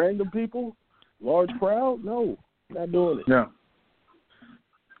 Random people, large crowd, no, not doing it. No.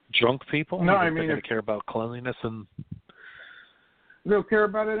 Drunk people? No, I mean, they care about cleanliness and they'll care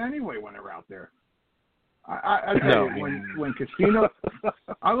about it anyway when they're out there. I tell you, when casino,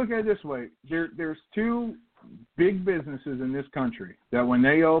 I look at it this way: there's two big businesses in this country that when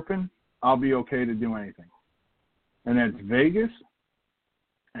they open, I'll be okay to do anything, and that's Vegas,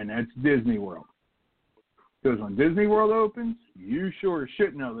 and that's Disney World. Because when Disney World opens, you sure as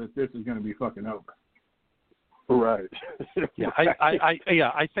shit know that this is going to be fucking open. Right.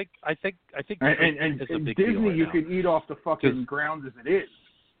 I think and it's a big Disney, deal right you now. could eat off the fucking ground as it is.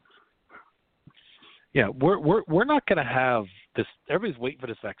 Yeah, we're not going to have this. Everybody's waiting for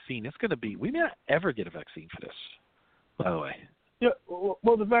this vaccine. It's going to be. We may not ever get a vaccine for this. By the way. Yeah.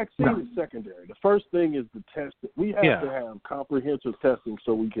 Well, the vaccine is secondary. The first thing is the test. We have to have comprehensive testing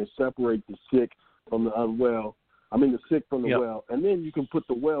so we can separate the sick from the unwell. I mean, the sick from the well, and then you can put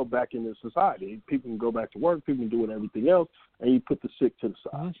the well back into society. People can go back to work. People can do everything else, and you put the sick to the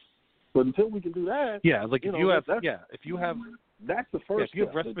side. But until we can do that, like if you have that's the first. If you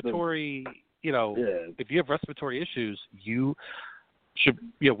have respiratory, if you have respiratory issues, you should.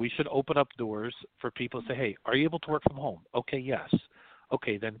 We should open up doors for people to say, hey, are you able to work from home? Okay, yes.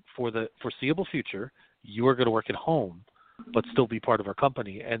 Okay, then for the foreseeable future, you are going to work at home, but still be part of our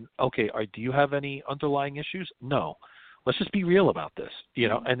company. And okay, do you have any underlying issues? No. Let's just be real about this,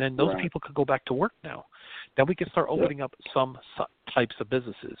 and then those people could go back to work now. Then we can start opening up some types of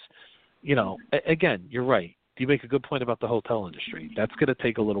businesses. Again, you're right. You make a good point about the hotel industry. That's going to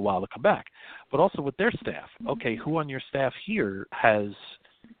take a little while to come back. But also with their staff. Okay, who on your staff here has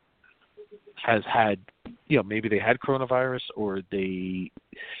had, maybe they had coronavirus or they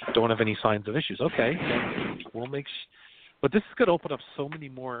don't have any signs of issues. Okay, we'll make but this is going to open up so many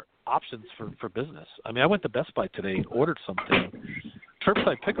more options for business. I mean, I went to Best Buy today and ordered something.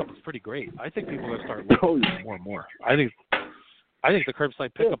 Curbside pickup is pretty great. I think people are going to start looking more and more. I think I think the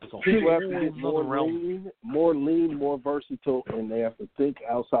curbside pickup is a People have to get whole more lean, more versatile, and they have to think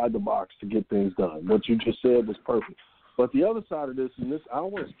outside the box to get things done. What you just said was perfect. But the other side of this, and this, I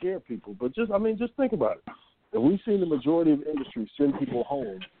don't want to scare people, but just think about it. If we've seen the majority of industries send people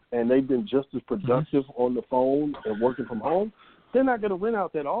home, and they've been just as productive on the phone and working from home, they're not going to rent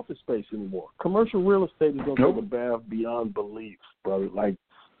out that office space anymore. Commercial real estate is going to take a bath beyond belief, brother. Like,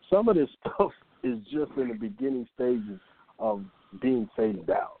 some of this stuff is just in the beginning stages of being phased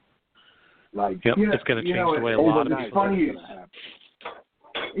out. Like, it's going to change the way a lot of people are going to happen.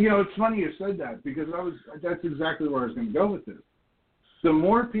 It's funny you said that, because that's exactly where I was going to go with this. The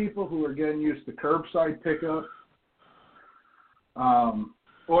more people who are getting used to curbside pickup,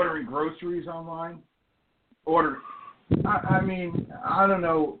 ordering groceries online, I don't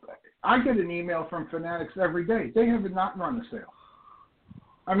know. I get an email from Fanatics every day. They have not run a sale.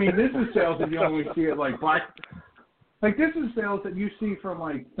 I mean, this is sales that you only see at like Black. Like, this is sales that you see from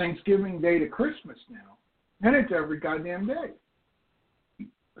like Thanksgiving Day to Christmas now, and it's every goddamn day.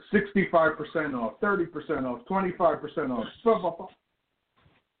 65% off, 30% off, 25% off, blah, blah, blah.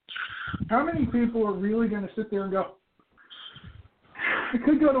 How many people are really going to sit there and go, I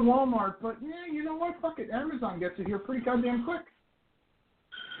could go to Walmart, but yeah, you know what? Fuck it. Amazon gets it here pretty goddamn quick.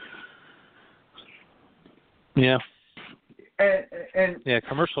 Yeah. And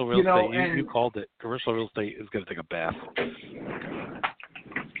commercial real estate, you called it. Commercial real estate is going to take a bath.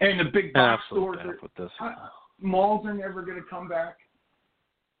 And the big box stores, malls are never going to come back.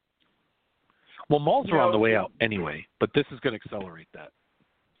 Well, malls are on the way out anyway, but this is going to accelerate that.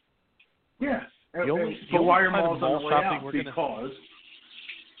 Yes. So why are malls on the way out?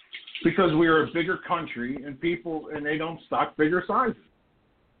 Because we are a bigger country, and they don't stock bigger sizes.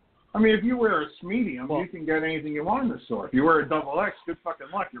 I mean, if you wear a medium, you can get anything you want in the store. If you wear a XXL, good fucking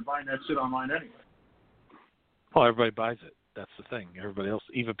luck. You're buying that shit online anyway. Well, everybody buys it. That's the thing. Everybody else,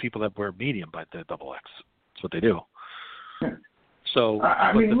 even people that wear medium, buy the XXL. That's what they do. Yeah. So,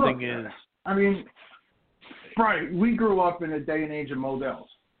 thing is... I mean, right, we grew up in a day and age of Models,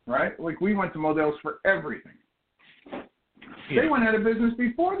 right? Like, we went to Models for everything. Yeah. They went out of business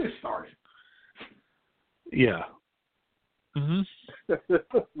before this started. Yeah. Mm-hmm.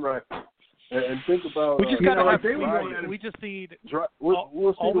 Right. And think about... We just got to have... We just need...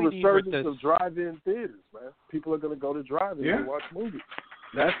 We'll see the resurgence of drive-in theaters, man. People are going to go to drive-in and watch movies.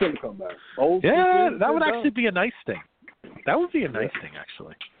 That's going to come back. That would actually be a nice thing. That would be a nice thing,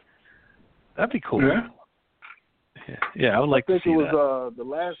 actually. That'd be cool. Yeah, I would like to see that. I think it was the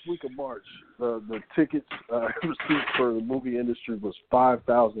last week of March. The tickets receipts for the movie industry was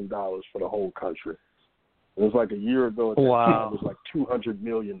 $5,000 for the whole country. It was like a year ago. Wow. It was like $200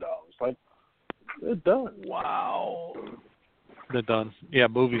 million. Like, they're done. Wow. They're done. Yeah,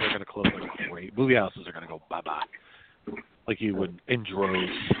 movies are going to close like crazy. Movie houses are going to go bye-bye. Like you would in droves.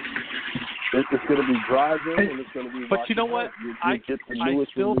 It's going to be drive-in and it's going to be... But you know what? You get the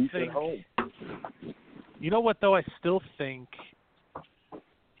newest release at home. You know what, though? I still think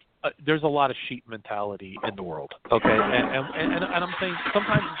there's a lot of sheep mentality in the world, okay? And I'm saying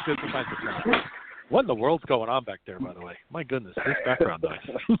sometimes it's good, sometimes it's not. What in the world's going on back there, by the way? My goodness, this background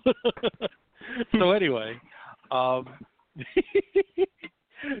noise. So anyway, I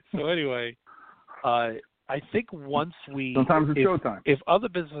think once sometimes it's showtime. If other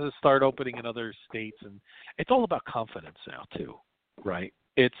businesses start opening in other states, and it's all about confidence now too, right?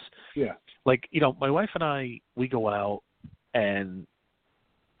 It's like, my wife and I, we go out and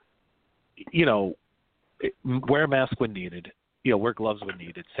wear a mask when needed, wear gloves when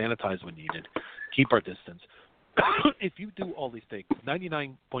needed, sanitize when needed, keep our distance. If you do all these things,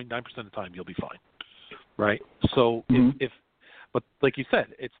 99.9% of the time you'll be fine, right? So but like you said,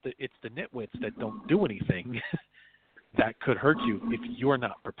 it's the nitwits that don't do anything that could hurt you if you're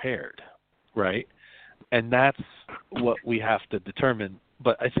not prepared, right? And that's what we have to determine.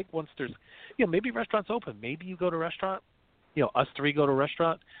 But I think once there's, maybe restaurants open, maybe you go to a restaurant, us three go to a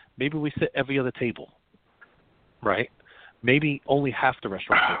restaurant, maybe we sit every other table, right? Maybe only half the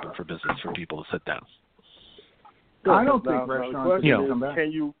restaurant's open for business for people to sit down. I don't think restaurants come back.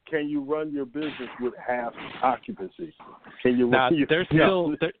 Can you run your business with half occupancy? Can you?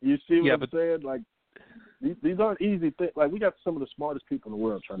 You see what I'm saying? Like, these aren't easy things. Like, we got some of the smartest people in the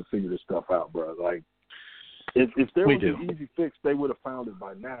world trying to figure this stuff out, bro. Like, if there was an easy fix, they would have found it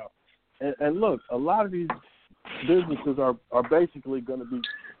by now. And look, a lot of these businesses are basically going to be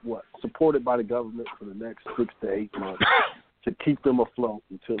supported by the government for the next 6 to 8 months to keep them afloat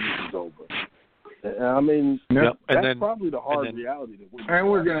until this is over. I mean, that's probably the hard reality that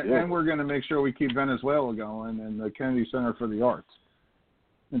we're gonna make sure we keep Venezuela going and the Kennedy Center for the Arts.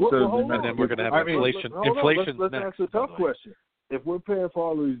 And then we're gonna have inflation. Inflation. Let's ask a tough question. if we're paying for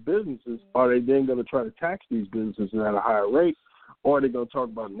all of these businesses, are they then going to try to tax these businesses at a higher rate, or are they going to talk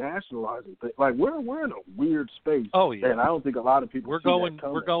about nationalizing things? Like we're in a weird space. Oh yeah, and I don't think a lot of people. We're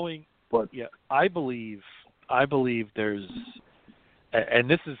going. But yeah, I believe there's, and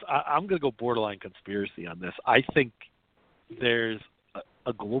this is I'm going to go borderline conspiracy on this. I think there's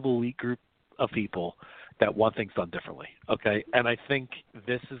a global elite group of people that want things done differently. Okay, and I think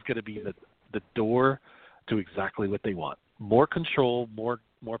this is going to be the door to exactly what they want: more control, more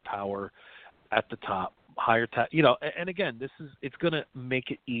power at the top, higher tax. And again, it's going to make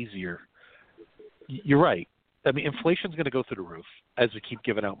it easier. You're right. I mean, inflation's going to go through the roof as we keep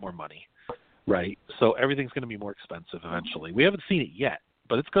giving out more money, right? So everything's going to be more expensive eventually. We haven't seen it yet,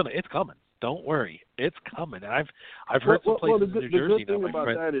 but it's coming. Don't worry, it's coming. And I've heard some places in New Jersey. The good thing about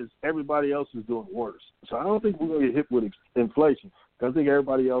that is everybody else is doing worse. So I don't think we're going to get hit with inflation. I think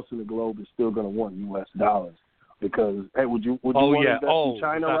everybody else in the globe is still going to want U.S. dollars because hey, would you want to invest in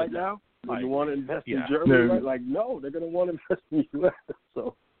China right now? Would you want to invest in Germany? Right? Like no, they're going to want to invest in the U.S.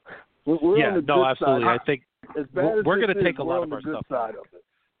 So we're on the good absolutely. side. I think we're going to take a lot of our stuff side of it.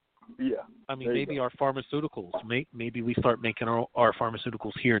 Yeah. I mean, maybe our pharmaceuticals. Maybe we start making our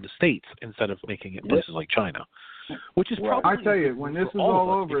pharmaceuticals here in the States instead of making it in places like China, which is probably. I tell you, when this is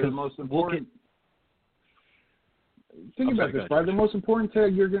all over, the most important. Think about this, Brian. The most important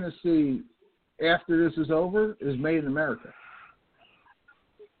tag you're going to see after this is over is "Made in America."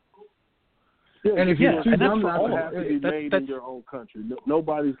 Yeah, and if you're too dumb not to have to be made in your own country,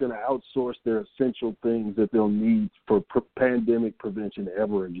 nobody's going to outsource their essential things that they'll need for pandemic prevention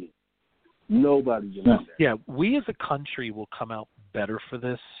ever again. Nobody's going to do that. Yeah, we as a country will come out better for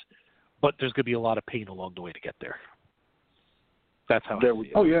this, but there's going to be a lot of pain along the way to get there. That's how I see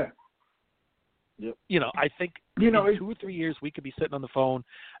it. Oh, yeah. Yep. I think in 2 or 3 years we could be sitting on the phone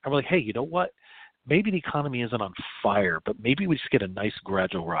and we're like, hey, you know what? Maybe the economy isn't on fire, but maybe we just get a nice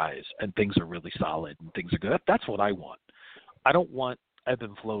gradual rise and things are really solid and things are good. That's what I want. I don't want ebb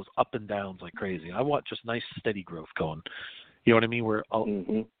and flows, up and downs like crazy. I want just nice, steady growth going. You know what I mean? Where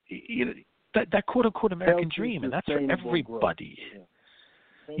that quote unquote American dream, and that's for everybody.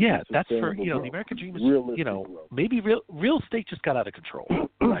 Yeah, that's for the American dream is maybe real estate just got out of control,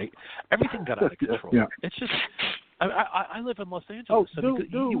 right? Everything got out of control. Yeah. It's just I live in Los Angeles.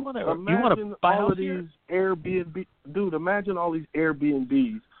 You want to buy all of these Airbnb, dude. Imagine all these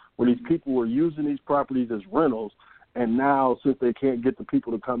Airbnbs where these people were using these properties as rentals, and now since they can't get the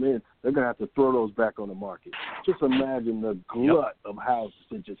people to come in, they're gonna have to throw those back on the market. Just imagine the glut of houses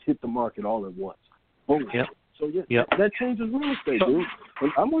that just hit the market all at once. Boom. Yep. So that changes real estate, dude.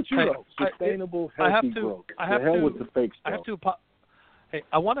 And I'm with you though. Sustainable, healthy growth. With the fake stuff.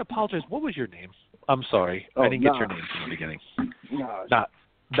 I want to apologize. What was your name? I'm sorry. I didn't get your name from the beginning.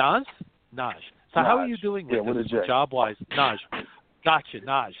 Naj? Naj. So how are you doing with this job-wise? Naj. Gotcha,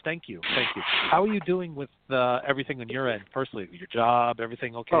 Naj. Thank you. How are you doing with everything on your end? Personally, your job,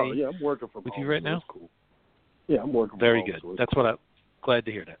 everything okay? Oh, yeah, I'm working from with home. you right now? That's cool. Yeah, I'm working Very from good. home. That's what I'm glad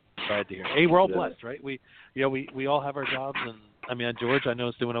to hear that. Hey, we're all blessed, right? We all have our jobs, and I mean, George, I know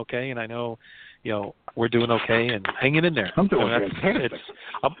is doing okay, and I know, we're doing okay and hanging in there. I'm doing fantastic.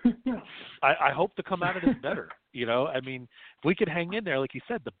 I hope to come out of this better. I mean, if we could hang in there, like you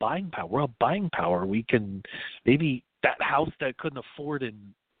said, the buying power. We're on buying power. We can maybe that house that couldn't afford in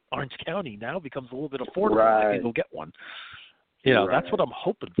Orange County now becomes a little bit affordable. Right. I can go get one. That's what I'm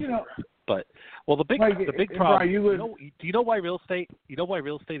hoping for. But the big problem. Brian, do you know why real estate? You know why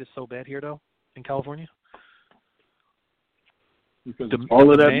real estate is so bad here, though, in California? Because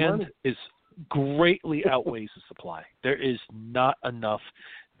all of that demand money is greatly outweighs the supply. There is not enough.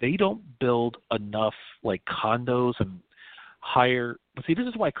 They don't build enough like condos and higher. But see, this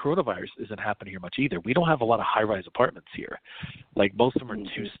is why coronavirus isn't happening here much either. We don't have a lot of high-rise apartments here. Like most of them are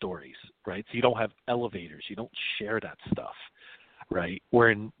 2 stories, right? So you don't have elevators. You don't share that stuff. Right,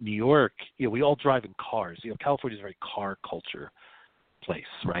 where in New York, we all drive in cars. California is a very car culture place,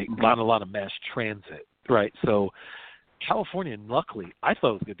 right? Mm-hmm. Not a lot of mass transit, right? So California, and luckily, I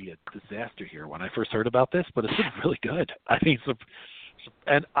thought it was going to be a disaster here when I first heard about this, but it's been really good. I think,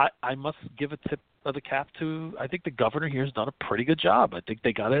 and I must give a tip of the cap to. I think the governor here has done a pretty good job. I think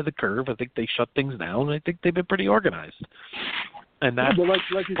they got ahead of the curve. I think they shut things down. And I think they've been pretty organized. And that's why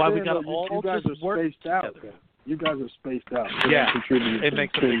we got all this work together. You guys are spaced out. It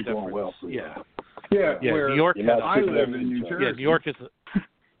makes a big difference. Well for you. Yeah. New York. I live in New Jersey. Yeah, New York is.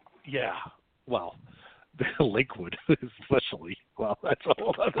 Well, Lakewood especially. Well, that's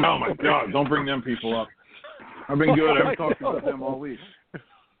all. Oh my God! Don't bring them people up. I've been good. I've talked about them all week.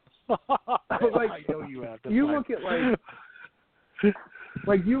 I know you have. You look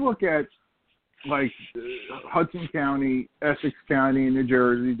at like Hudson County, Essex County, and New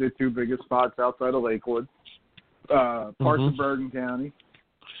Jersey, the two biggest spots outside of Lakewood. Parts of Bergen County.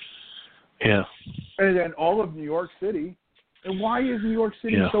 Yeah. And then all of New York City. And why is New York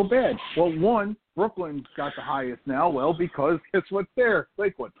City so bad? Well, one, Brooklyn's got the highest now. Well, because guess what's there?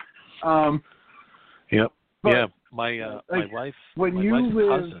 Lakewood. Yep. But, yeah. My wife. When my you wife's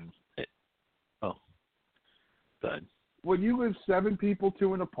live, cousin. Go ahead. When you live 7 people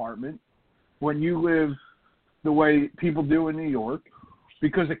to an apartment, when you live the way people do in New York,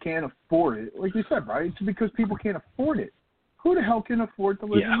 because they can't afford it, like you said, right? It's because people can't afford it. Who the hell can afford to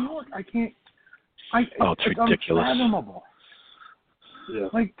live in New York? I can't. It's ridiculous. Unfathomable. Yeah.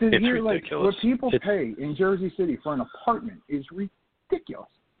 Like to It's hear ridiculous. like what people pay in Jersey City for an apartment is ridiculous.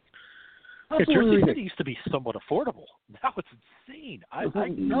 Absolutely Jersey ridiculous. City used to be somewhat affordable. Now it's insane. I not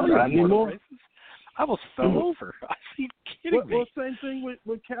anymore. prices. I almost fell over. Are you kidding me? Well, same thing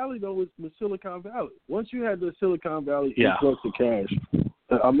with Cali, though, with Silicon Valley. Once you had the Silicon Valley influx of cash,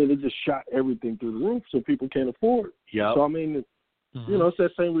 I mean, it just shot everything through the roof, so people can't afford it. Yeah. So, I mean, you know, it's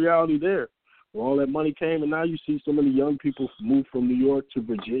that same reality there. Where all that money came, and now you see so many young people move from New York to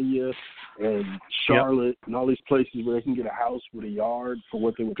Virginia and Charlotte and all these places where they can get a house with a yard for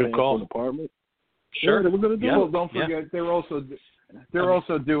what they were paying for an apartment. Sure. Yeah, they were going to do it. Well, don't forget, they're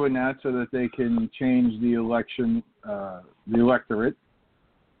also doing that so that they can change the election, the electorate.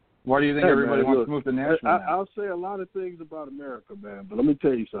 Why do you think everybody wants to move to Nashville now? I'll say a lot of things about America, man, but let me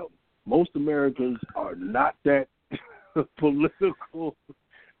tell you something. Most Americans are not that political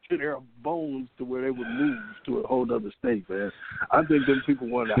to their bones to where they would move to a whole other state, man. I think them people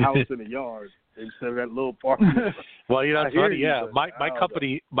want a house in a yard instead of that little apartment. Well, you know, it's funny. You,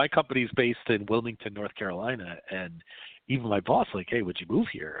 my company's based in Wilmington, North Carolina, and even my boss like, hey, would you move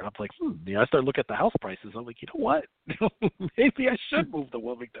here? And I'm like, You know, I started looking at the house prices. I'm like, you know what? Maybe I should move to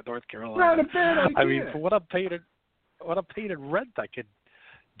Wilmington, North Carolina. Not a bad idea. I mean, for what I'm paying in rent, I could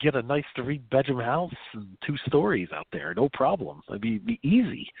get a nice 3-bedroom house and 2 stories out there, no problem. It'd be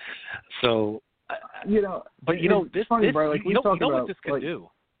easy. So, you know, but you know, this funny, bro. Like you know what this could like, do.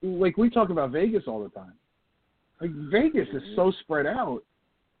 Like we talk about Vegas all the time. Like Vegas is so spread out,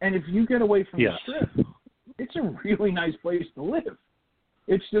 and if you get away from the Strip, it's a really nice place to live.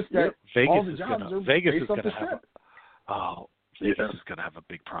 It's just that Vegas all the jobs are based off the Strip. Vegas is going to have a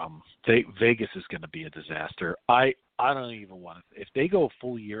big problem. Vegas is going to be a disaster. I don't even want to. If they go a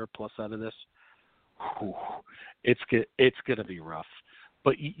full year plus out of this, it's going to be rough.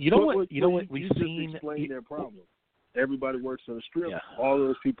 But you know what? You know what we've seen. Explain their problem. Everybody works on the Strip. Yeah. All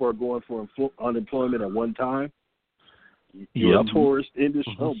those people are going for unemployment at one time. You're a tourist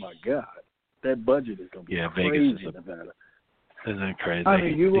industry. Oh my God, that budget is going to be crazy. Vegas isn't that crazy? I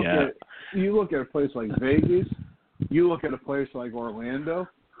mean, you look at a place like Vegas. You look at a place like Orlando.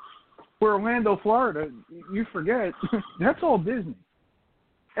 Where Orlando, Florida, you forget that's all Disney.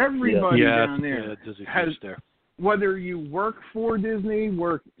 Everybody down there has, whether you work for Disney,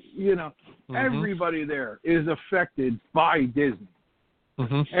 everybody there is affected by Disney.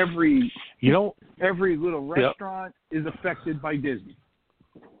 Every little restaurant is affected by Disney.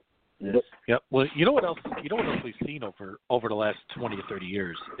 Yep. Well, you know what else we've seen over the last 20 or 30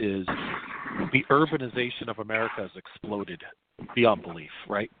 years is the urbanization of America has exploded beyond belief,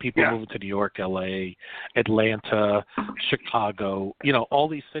 right? People moving to New York, LA, Atlanta, Chicago, you know, all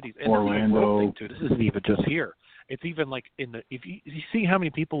these cities. And Orlando. This isn't even just here. It's even like if you see how many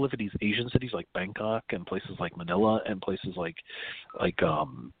people live in these Asian cities like Bangkok and places like Manila and places like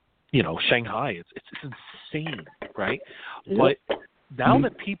you know, Shanghai. It's insane, right? But now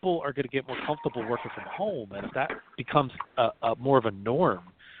that people are going to get more comfortable working from home, and if that becomes a more of a norm,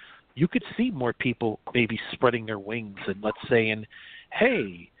 you could see more people maybe spreading their wings and let's saying,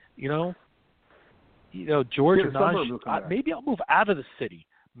 hey, you know, George and Naj, maybe I'll move out of the city.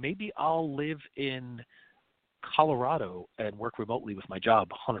 Maybe I'll live in Colorado and work remotely with my job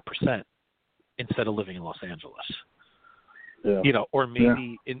 100% instead of living in Los Angeles. Yeah. You know, or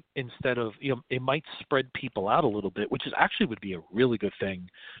maybe instead of, you know, it might spread people out a little bit, which actually would be a really good thing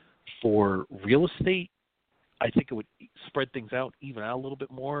for real estate. I think it would spread things out, even out a little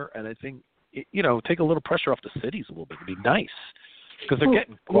bit more, and I think, take a little pressure off the cities a little bit. It'd be nice because they're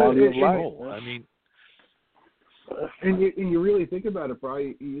getting quality of life. I mean, and you really think about it,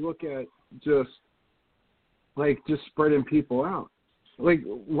 Brian. You look at just spreading people out. Like,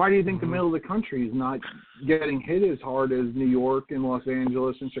 why do you think the middle of the country is not getting hit as hard as New York and Los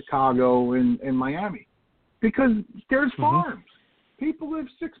Angeles and Chicago and Miami? Because there's farms. People live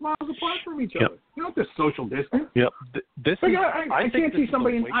 6 miles apart from each other. You don't have to social distance. Yep. I can't see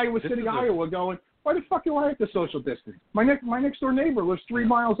somebody in Iowa City, Iowa going, why the fuck do I have to social distance? My next door neighbor lives 3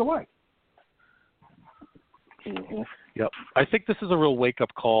 miles away. Mm-hmm. Yep. I think this is a real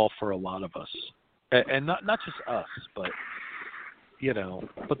wake-up call for a lot of us. And not just us, but,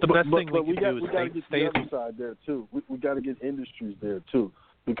 but the best thing we can do is we got to get the other side there, too. We got to get industries there, too.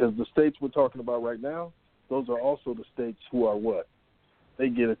 Because the states we're talking about right now, those are also the states who are what? They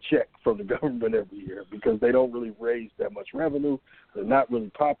get a check from the government every year because they don't really raise that much revenue. They're not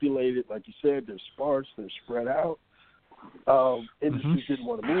really populated. Like you said, they're sparse. They're spread out. Industries didn't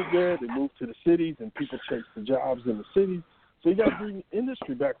want to move there. They moved to the cities, and people chase the jobs in the cities. So you got to bring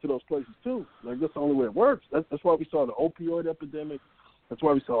industry back to those places, too. Like, that's the only way it works. That's why we saw the opioid epidemic. That's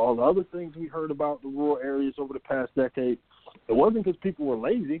why we saw all the other things we heard about the rural areas over the past decade. It wasn't because people were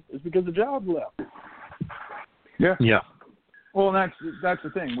lazy. It's because the jobs left. Yeah. Yeah. Well, that's the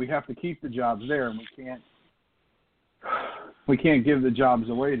thing. We have to keep the jobs there, and we can't give the jobs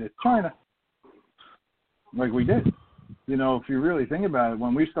away to China like we did. If you really think about it,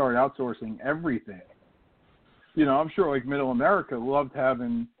 when we started outsourcing everything, I'm sure like Middle America loved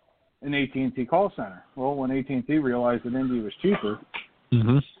having an AT&T call center. Well, when AT&T realized that India was cheaper,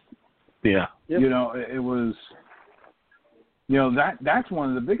 yeah, it was, that's one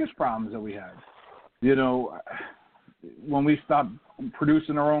of the biggest problems that we had. When we stopped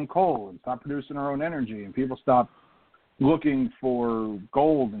producing our own coal and stopped producing our own energy, and people stopped looking for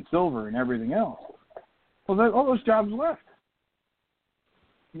gold and silver and everything else, well, all those jobs left.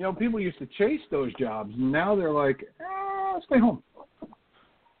 People used to chase those jobs, and now they're like, stay home.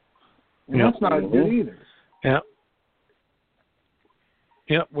 And that's not good either. Yeah.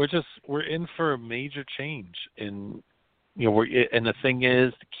 Yeah, we're in for a major change, and and the thing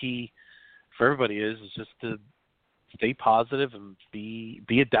is, the key for everybody is just to stay positive and be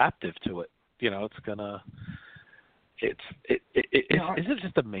adaptive to it. Is it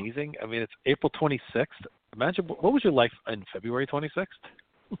just amazing? I mean, it's April 26th. Imagine what was your life in February 26th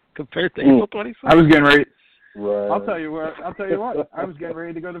compared to April 26th? I was getting ready. Right. I'll tell you what. I was getting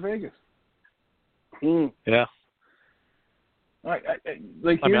ready to go to Vegas. Yeah.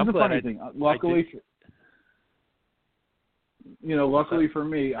 Here's the funny thing. Luckily, luckily for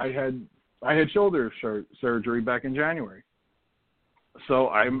me, I had shoulder surgery back in January, so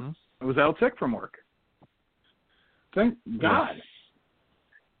I was out sick from work. Thank God,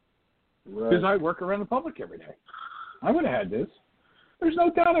 because I work around the public every day. I would have had this. There's no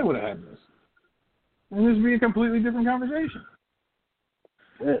doubt I would have had this, and this would be a completely different conversation.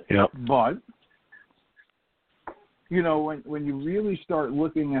 Yeah. But when you really start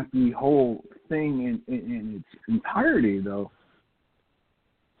looking at the whole thing in its entirety, though,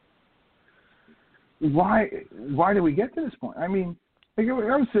 why did we get to this point? I mean, I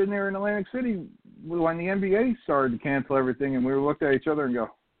was sitting there in Atlantic City when the NBA started to cancel everything, and we were looking at each other and go,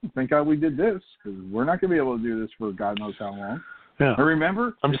 thank God we did this, because we're not going to be able to do this for God knows how long. Yeah. I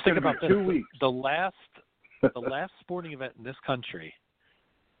remember, I'm just thinking about 2 weeks. The last sporting event in this country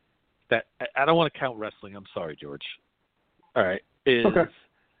that I don't want to count wrestling. I'm sorry, George. All right, is okay,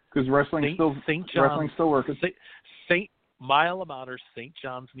 because wrestling's still working. My alma mater, St.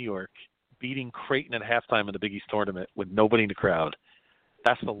 John's, New York, beating Creighton at halftime in the Big East tournament with nobody in the crowd.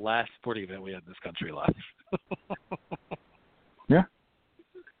 That's the last sporting event we had in this country live. Yeah.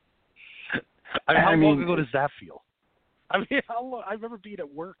 How long ago does that feel? I mean, how long? I remember being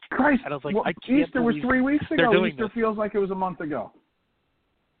at work. Christ, and I was like, I can't Easter was 3 weeks ago. Easter feels like it was a month ago.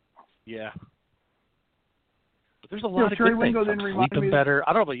 Yeah. But there's a lot of Trey good Wingo things. didn't I'm remind sleeping me better.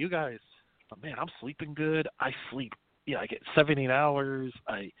 I don't know about you guys, but man, I'm sleeping good. I sleep. I get 17 hours.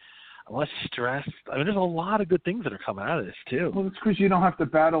 I'm less stressed. I mean, there's a lot of good things that are coming out of this too. Well, it's because you don't have to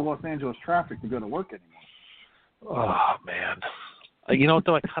battle Los Angeles traffic to go to work anymore. Oh man. You know what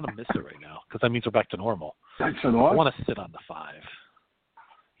though? I kind of miss it right now because that means we're back to normal. That's I want to sit on the 5.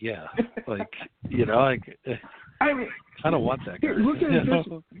 Yeah, I mean, kind of want that. Here, look at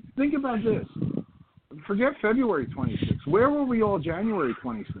it. Think about this. Forget February 26th. Where were we all January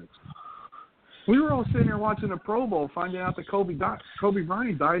 26th? We were all sitting here watching a Pro Bowl, finding out that Kobe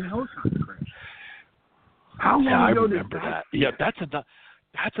Bryant died in a helicopter crash. How long ago did that? Yeah, that's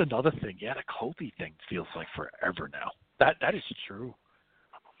another thing. Yeah, the Kobe thing feels like forever now. That is true.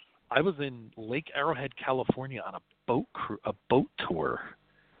 I was in Lake Arrowhead, California, on a boat tour,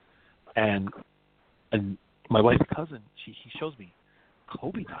 and my wife's cousin, he shows me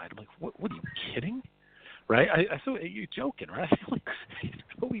Kobe died. I'm like, what are you kidding? Right? I thought you're joking, right? I feel like it's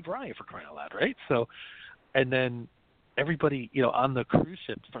Kobe Bryant, for crying out loud, right? So, and then everybody, on the cruise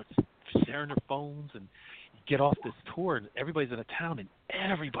ship starts sharing their phones, and you get off this tour, and everybody's in a town, and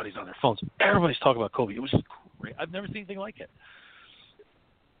everybody's on their phones. Everybody's talking about Kobe. It was just great. I've never seen anything like it.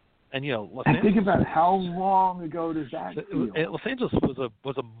 And Los And Angeles. think about how long ago does that feel? Los Angeles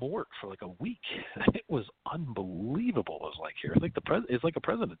was a mort for like a week. It was unbelievable. It was like here. It's like a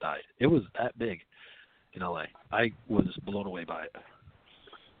president died. It was that big in LA. I was blown away by it.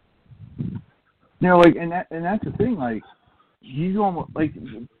 And that's the thing. Like, you almost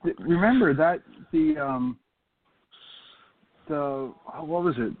remember that the what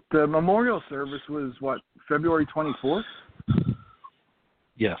was it? The memorial service was what, February 24th?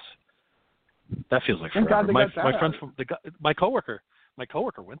 Yes. That feels like Thank forever. God they got My that friend out. my coworker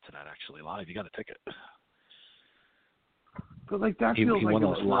went to that actually live. You got a ticket. But that He feels like won it a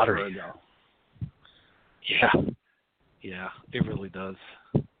was lottery. forever ago. Yeah, it really does.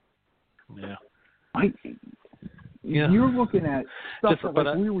 Yeah. You're looking at stuff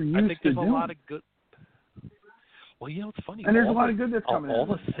we were used I think there's to a doing. lot of good. Well, it's funny. And there's a lot of good that's coming out.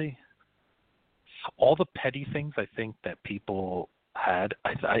 All the petty things I think that people had,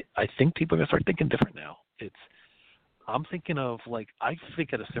 I think people are gonna start thinking different now. I'm thinking of I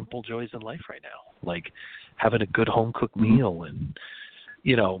think of the simple joys in life right now, like having a good home cooked meal and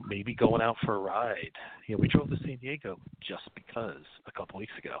maybe going out for a ride. We drove to San Diego just because a couple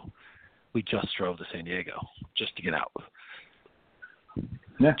weeks ago. We just drove to San Diego just to get out.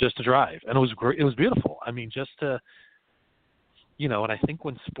 Yeah. Just to drive. And it was great. It was beautiful. I mean, just to, and I think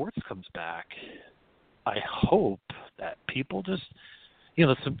when sports comes back, I hope that people just,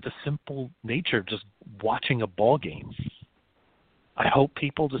 the simple nature of just watching a ball game. I hope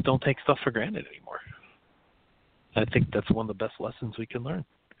people just don't take stuff for granted anymore. I think that's one of the best lessons we can learn.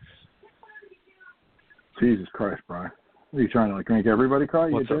 Jesus Christ, Brian. What are you trying to make everybody cry?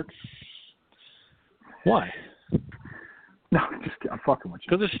 You jerk? Why? No, I'm fucking with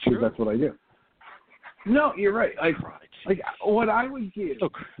you. Because it's true. That's what I do. No, you're right. What I would give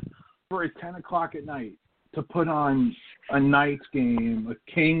for a 10 o'clock at night to put on a Knights game,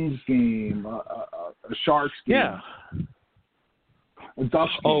 a Kings game, a Sharks game, a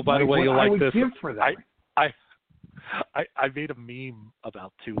Ducks game. Oh, by the way, you like this? Give for that. I made a meme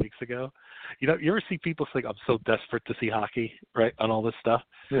about 2 weeks ago. You ever see people say, "I'm so desperate to see hockey," right? On all this stuff.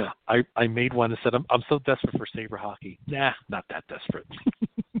 Yeah. I made one that said, "I'm so desperate for Sabre hockey." Nah, not that desperate.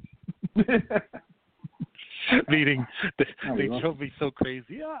 Meaning, they drove me so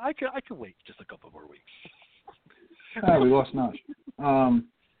crazy. Yeah, I could wait just a couple more weeks. We lost Nash.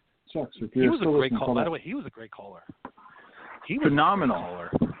 Sucks. He was a great caller. By the way, he was a great caller. He was phenomenal. A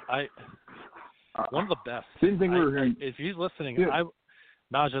great caller. One of the best. Didn't think we were going. If he's listening, Yeah.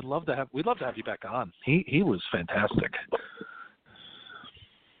 Naj, we'd love to have you back on. He was fantastic.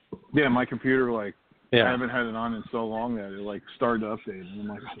 Yeah, my computer I Yeah. haven't had it on in so long that it started to update, and I'm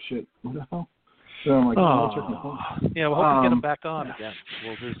like, oh shit, what the hell? So I'm like, I'll check my phone. Yeah, we'll hope to get him back on again.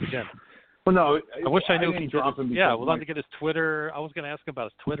 We'll do this again. Well, no, I wish I knew if he didn't did. drop him. Yeah, we'd love to get his Twitter. I was going to ask him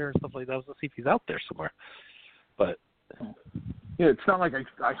about his Twitter and stuff like that. I was going to see if he's out there somewhere. But yeah, it's not like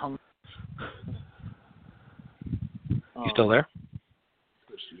I hung. You still there?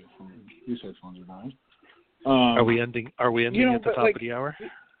 These headphones are dying. Are we ending at the top of the hour?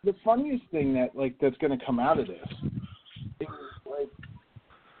 The funniest thing that's going to come out of this is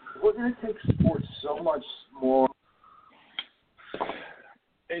we're going to take sports so much more.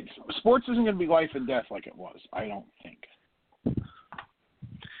 Sports isn't going to be life and death like it was. I don't think.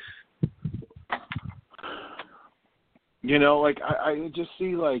 I just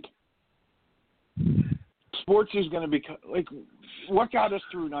see sports is going to be what got us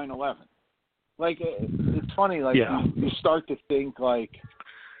through 9/11. It's funny. You start to think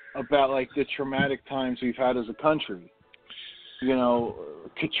about the traumatic times we've had as a country.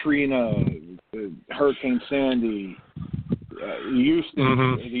 Katrina, Hurricane Sandy,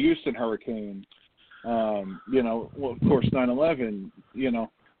 the Houston hurricane. Of course, 9/11.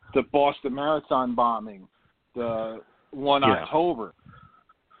 The Boston Marathon bombing, the 1 October.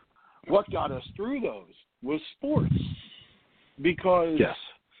 What got us through those was sports, because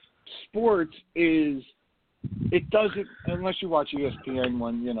sports it doesn't, unless you watch ESPN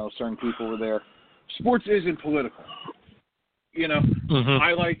when certain people were there. Sports isn't political.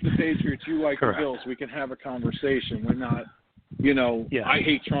 I like the Patriots, you like the Bills. We can have a conversation. We're not, I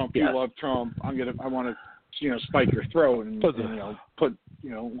hate Trump, you love Trump. I want to, spike your throat and put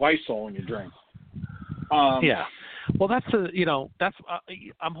Lysol in your drink. Well,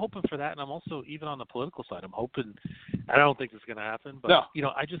 I'm hoping for that, and I'm also, even on the political side, I'm hoping. I don't think this is going to happen, but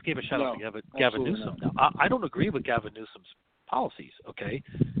I just gave a shout out to Gavin Newsom. Now, I don't agree with Gavin Newsom's policies, okay,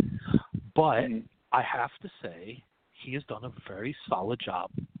 but I have to say he has done a very solid job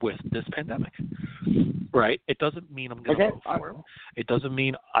with this pandemic. Right? It doesn't mean I'm going to vote for him. It doesn't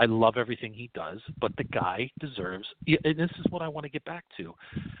mean I love everything he does, but the guy deserves, and this is what I want to get back to.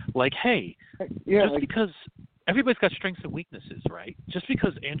 Like, hey, just because everybody's got strengths and weaknesses, right? Just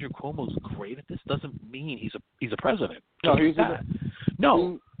because Andrew Cuomo's great at this doesn't mean he's a president. No, he's that.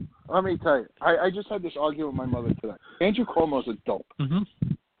 No. Let me tell you, I just had this argument with my mother today. Andrew Cuomo's a dope. Mm-hmm.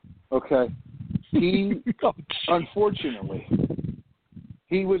 Okay? He, unfortunately,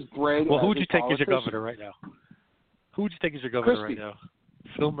 he was bred. Well, who would you take as your politician. governor right now? Who would you take as your governor Christie. right now?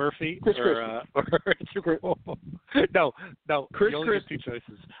 Phil Murphy or Andrew Cuomo? No. Chris you only get two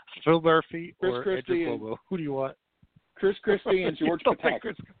choices: Phil Murphy or Christie Andrew Cuomo. Who do you want? Chris Christie and George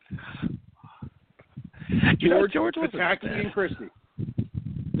Pataki. George Pataki and Christie.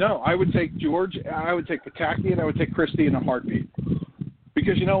 No, I would take George. I would take Pataki, and I would take Christie in a heartbeat.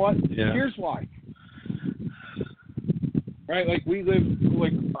 Because you know what? Yeah. Here's why. Right, like we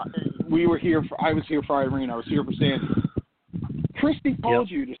were here. I was here for Irene. I was here for Sandy. Christie told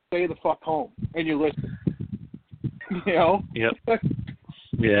you to stay the fuck home, and you listen. You know. Yep.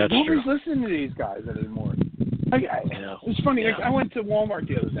 Yeah, it's nobody's true. listening to these guys anymore. It's funny. Like, I went to Walmart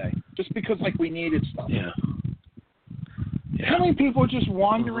the other day just because we needed stuff. Yeah. How many people are just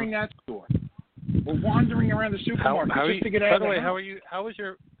wandering that store? Or wandering around the supermarket just to get out of the house? How are you? How is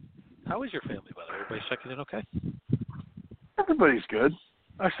your family, by the way? Everybody's checking in okay? Everybody's good.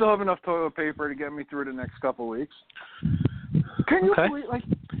 I still have enough toilet paper to get me through the next couple of weeks. Can you believe,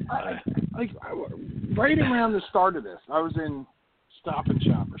 right around the start of this, I was in Stop and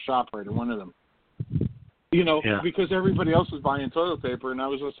Shop or ShopRite or one of them. You know, because everybody else was buying toilet paper, and I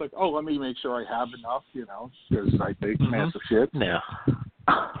was just like, oh, let me make sure I have enough, you know, because I take massive shit. Yeah.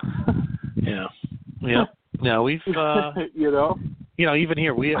 Yeah. No, we've even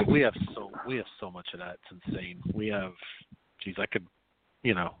here we have so much of that. It's insane. We have,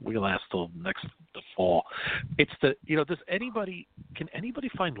 we last till the fall. It's can anybody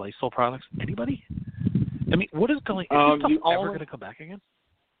find Lysol products? Anybody? I mean, what is going? Is this stuff ever going to come back again?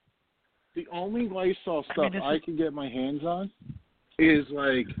 The only Lysol stuff I can get my hands on is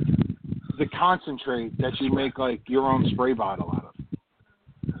the concentrate that you make your own spray bottle out of.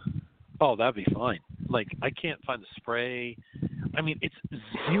 Oh, that'd be fine. I can't find the spray. I mean, it's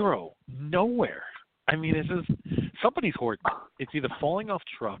zero, nowhere. I mean, it's just somebody's hoarding. It's either falling off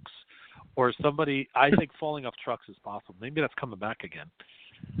trucks or somebody. I think falling off trucks is possible. Maybe that's coming back again.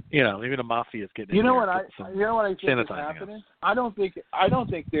 You know, maybe the mafia is getting. You know what I think is happening? I don't think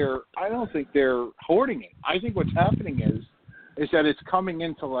they're hoarding it. I think what's happening is that it's coming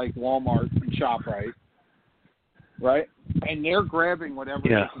into Walmart and ShopRite, right? And they're grabbing whatever they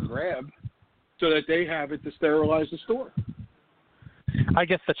can grab, so that they have it to sterilize the store. I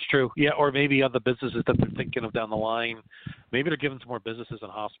guess that's true. Yeah, or maybe other businesses that they're thinking of down the line. Maybe they're giving to more businesses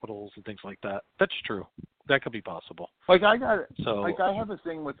and hospitals and things like that. That's true. That could be possible. I got it. So, I have a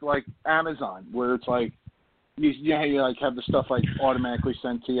thing with Amazon where it's you have the stuff automatically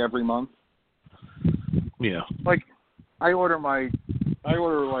sent to you every month. Yeah. I order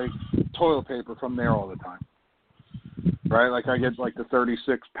toilet paper from there all the time. Right? I get the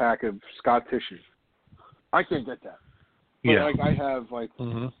 36 pack of Scott tissue. I can't get that. But I have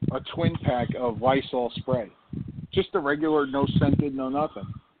a twin pack of Lysol spray. Just the regular, no scented, no nothing.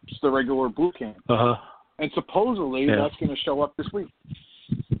 Just the regular blue can. And supposedly that's going to show up this week.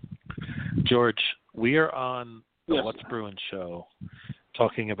 George, we are on the What's Brewing show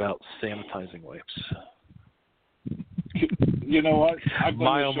talking about sanitizing wipes. You know what? Have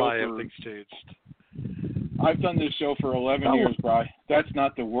things changed. I've done this show for 11 years, Bri. That's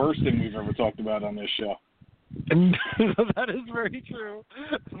not the worst thing we've ever talked about on this show. That is very true,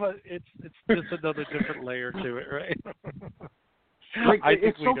 but it's just another different layer to it, right? I think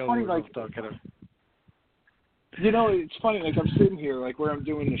it's we so know funny. What we're talking about. You know, it's funny. I'm sitting here, where I'm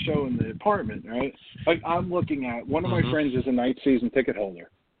doing the show in the apartment, right? I'm looking at one of my friends is a night season ticket holder,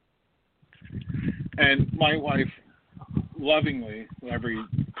 and my wife, lovingly, every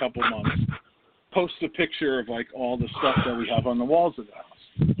couple months, posts a picture of all the stuff that we have on the walls of the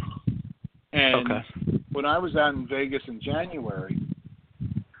house. And when I was out in Vegas in January,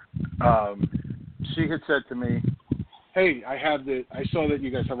 she had said to me, "Hey, I saw that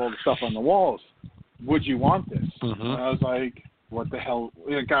you guys have all the stuff on the walls. Would you want this?" And I was like, "What the hell?"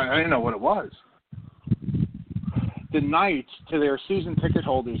 I didn't know what it was. The Knights, to their season ticket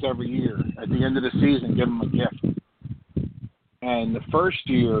holders every year, at the end of the season, give them a gift. And the first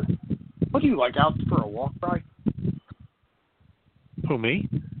year, what do you out for a walk, Bri? Who, me?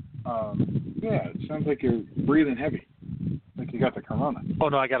 Yeah, it sounds like you're breathing heavy. Like you got the corona. Oh,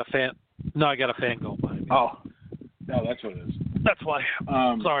 no, I got a fan. No, I got a fan going behind me. Oh, no, that's what it is. That's why.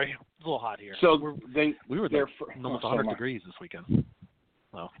 Sorry. It's a little hot here. So we were there almost 100 degrees this weekend.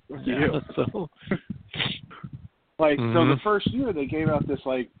 Oh, yeah. So, So Mm-hmm. the first year they gave out this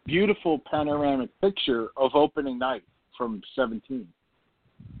like beautiful panoramic picture of opening night from 17.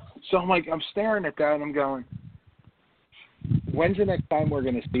 So I'm staring at that and I'm going, when's the next time we're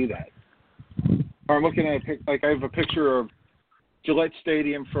going to see that? Or I'm looking at I have a picture of Gillette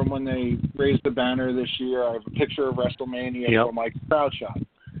Stadium from when they raised the banner this year. I have a picture of WrestleMania from like crowd shot.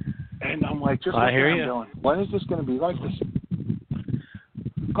 And I'm like, just looking at it, going, when is this going to be like this?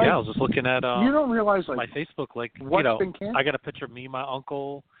 Like, I was just looking at you don't realize like my Facebook, like what's been canceled? I got a picture of me and my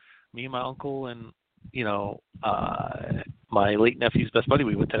uncle, and my late nephew's best buddy.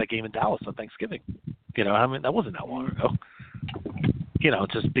 We went to that game in Dallas on Thanksgiving. That wasn't that long ago.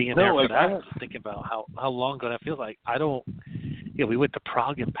 Just being there for that, just thinking about how long ago that feels like. I don't. We went to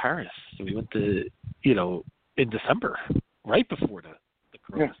Prague and Paris. We went to in December, right before the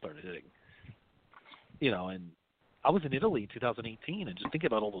corona started hitting. And I was in Italy in 2018, and just thinking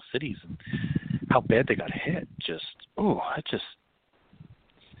about all those cities and how bad they got hit.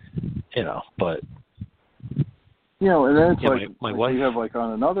 But and then it's like my wife. You have like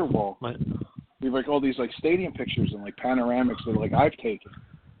on another wall, you have like all these like stadium pictures and like panoramics that like I've taken,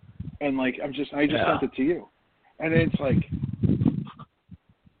 and like I just sent it to you, and it's like,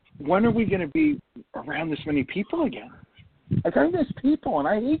 when are we going to be around this many people again? Like I miss people, and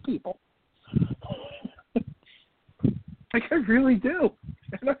I hate people. Like I really do,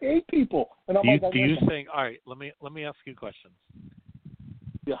 and I hate people. And I'm do you think? All right, let me ask you a question.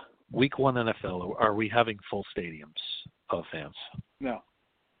 Yeah. Week 1 NFL, are we having full stadiums of fans? No,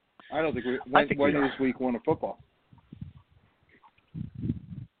 I don't think we. When is week 1 of football?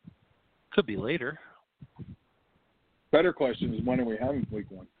 Could be later. Better question is, when are we having week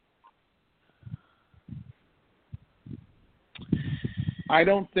 1? I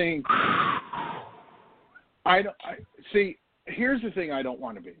don't think. See. Here's the thing I don't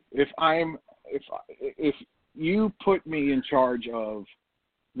want to be. If you put me in charge of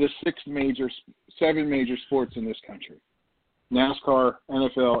the 7 major sports in this country, NASCAR,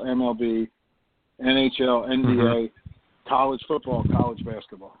 NFL, MLB, NHL, NBA, college football, college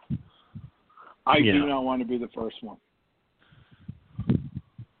basketball, I do not want to be the first one.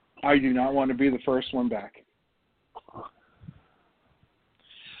 I do not want to be the first one back.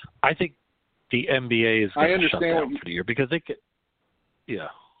 I think the NBA is going to shut down for the year because they could. Yeah.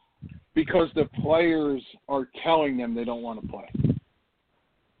 Because the players are telling them they don't want to play.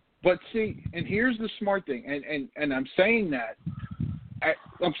 But see, and here's the smart thing, and I'm saying that.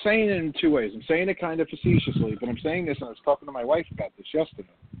 I'm saying it in 2 ways. I'm saying it kind of facetiously, but I'm saying this, and I was talking to my wife about this yesterday.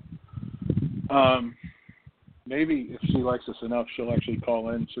 Maybe if she likes us enough, she'll actually call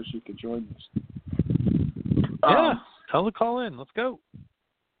in so she could join us. Yeah, tell her to call in. Let's go.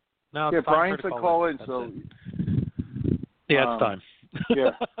 No, Brian said call in, so... Yeah, it's time.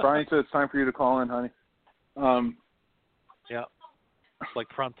 Brian said it's time for you to call in, honey. Yeah, like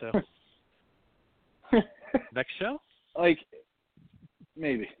pronto. Next show? Like,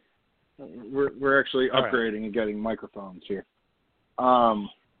 maybe. We're actually upgrading and getting microphones here. Well,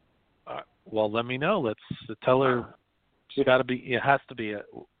 let me know. Let's tell her it's got to be. It has to be a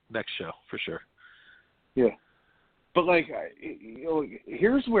next show for sure. Yeah. But, like,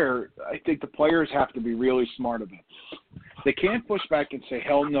 here's where I think the players have to be really smart about this. They can't push back and say,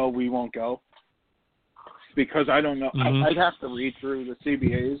 hell no, we won't go. Because I don't know. Mm-hmm. I'd have to read through the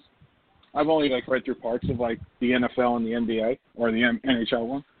CBAs. I've only, read through parts of, the NFL and the NBA or the NHL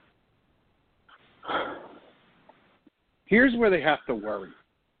one. Here's where they have to worry.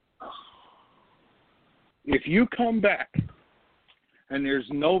 If you come back and there's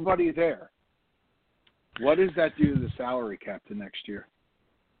nobody there, what does that do to the salary cap to next year?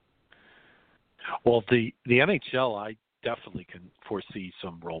 Well, the NHL, I definitely can foresee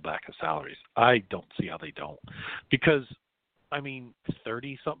some rollback of salaries. I don't see how they don't. Because,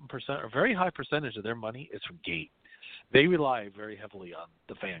 30-something percent, or very high percentage of their money is from gate. They rely very heavily on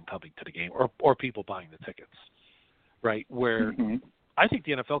the fan coming to the game or people buying the tickets, right? Where I think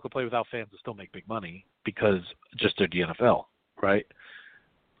the NFL could play without fans and still make big money because just they're the NFL, right?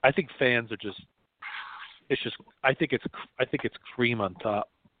 I think fans are just. I think it's cream on top.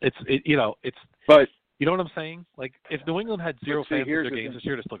 But you know what I'm saying? Like if New England had zero fans at their games this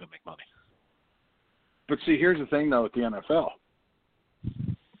year, they're still gonna make money. But see, here's the thing though with the NFL.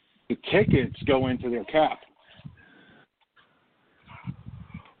 The tickets go into their cap.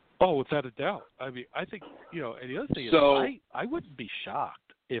 Oh, without a doubt. I think and the other thing is I wouldn't be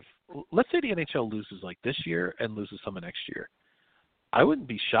shocked if let's say the NHL loses like this year and loses some of next year. I wouldn't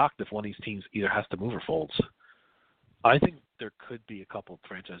be shocked if one of these teams either has to move or folds. I think there could be a couple of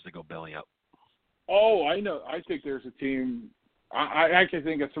franchises that go belly up. Oh, I know. I think there's a team. I can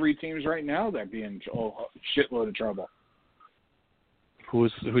think of 3 teams right now that be in shitload of trouble.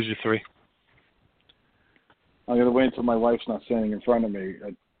 Who's your 3? I'm gonna wait until my wife's not standing in front of me.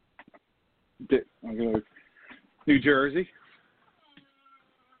 I'm gonna New Jersey.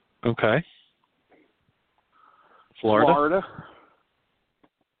 Okay. Florida.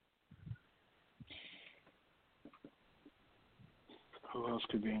 Who else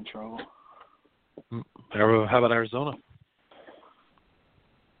could be in trouble? How about Arizona?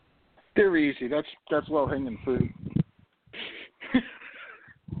 They're easy. That's low-hanging fruit.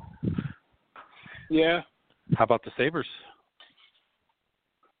 Yeah. How about the Sabres?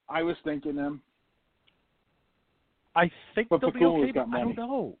 I was thinking them. I think but they'll be Pakula's okay. got money. I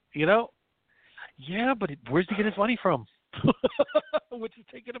don't know. Yeah, but where's he getting his money from? Which is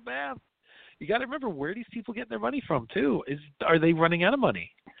taking a bath. You got to remember where these people get their money from too. Are they running out of money?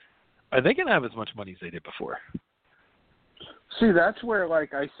 Are they going to have as much money as they did before? See, that's where,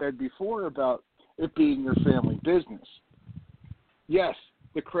 like I said before, about it being your family business. Yes,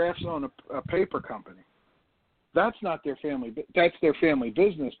 the Crafts own a paper company. That's not their family. That's their family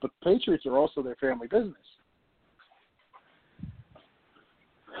business. But the Patriots are also their family business.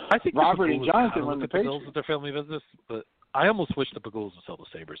 I think Robert and Jonathan run the Bills Patriots with their family business, but I almost wish the Bills would sell the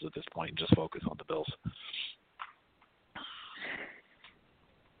Sabres at this point and just focus on the Bills.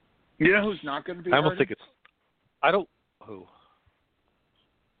 You know who's not going to be? I almost think it's. I don't. Who?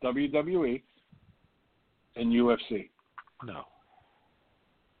 WWE and UFC. No.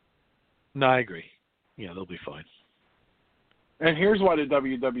 No, I agree. Yeah, they'll be fine. And here's why the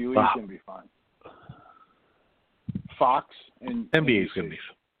WWE is going to be fine. Fox and NBA is NBC. going to be.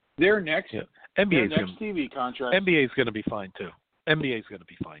 Their next. Yeah. Their NBA's next TV contract. NBA is going to be fine too. NBA is going to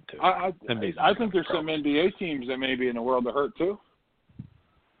be fine too. I think there's some NBA teams that may be in a world of hurt too.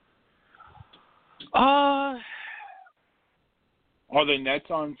 Are the Nets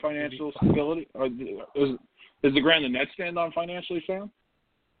on financial stability? Is the ground the Nets stand on financially sound?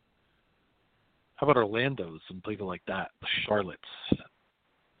 How about Orlando's and people like that? The Charlottes.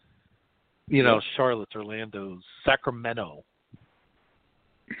 Charlotte's, Orlando's, Sacramento.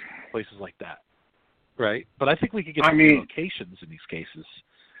 Places like that. Right? But I think we could get some locations in these cases.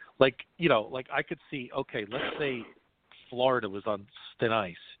 Like I could see, okay, let's say Florida was on thin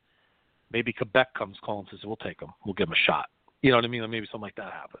ice. Maybe Quebec comes calling and says, we'll take them. We'll give them a shot. You know what I mean? Maybe something like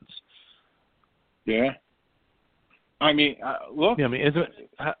that happens. Yeah. Look. Yeah, is it,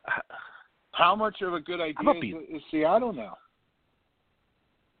 how much of a good idea is Seattle now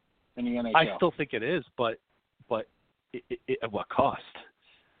in the NHL? I still think it is, but at what cost?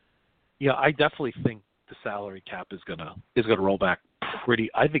 Yeah, I definitely think the salary cap is gonna roll back pretty.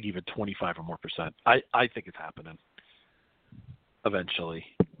 I think even 25 or more %. I think it's happening eventually.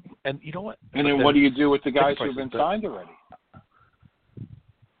 And you know what? And then what do you do with the guys who've been signed already?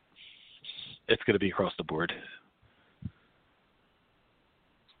 It's going to be across the board.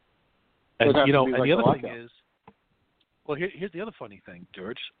 And and the other thing is, well, here's the other funny thing,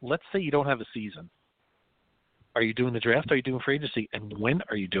 George. Let's say you don't have a season. Are you doing the draft? Are you doing free agency? And when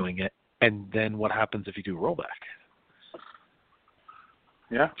are you doing it? And then what happens if you do a rollback?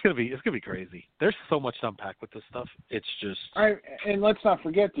 Yeah, it's gonna be crazy. There's so much to unpack with this stuff. It's just. And let's not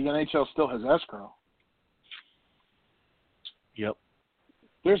forget the NHL still has escrow. Yep.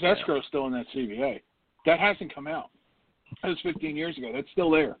 There's escrow still in that CBA. That hasn't come out. That was 15 years ago. That's still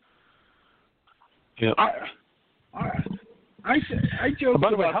there. Yeah. I joked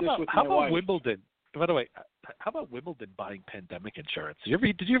about this with my wife. How about Wimbledon? By the way, how about Wimbledon buying pandemic insurance?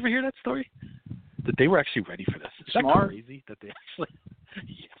 Did you ever hear that story? That they were actually ready for this. Is that crazy? That they actually,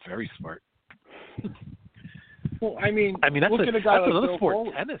 very smart. Well, that's look at a guy like another Bill sport.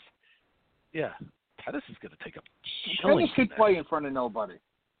 Foley. Tennis. Yeah, tennis is going to take a. Tennis could play in front of nobody.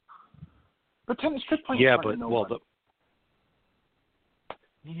 But tennis could play in front of nobody.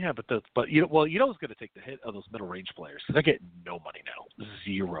 But you know who's going to take the hit of those middle range players? They're getting no money now,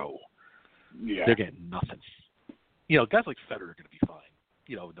 zero. Yeah, they're getting nothing. Guys like Federer are going to be fine.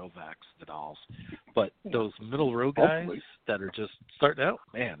 Novak's, Nadal's, but those middle row guys that are just starting out,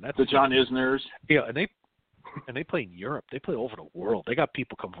 man, that's the John Isners. Yeah, and they play in Europe. They play over the world. They got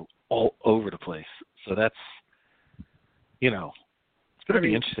people coming from all over the place. So that's, it's going to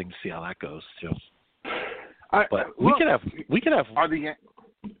be interesting to see how that goes too. We could have. Are the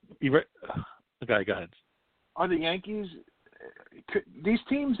okay, go ahead. Are the Yankees? These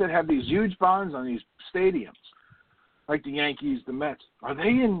teams that have these huge bonds on these stadiums, like the Yankees, the Mets, are they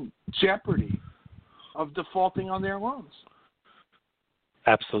in jeopardy of defaulting on their loans?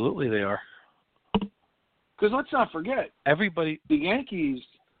 Absolutely, they are. Because let's not forget, everybody. the Yankees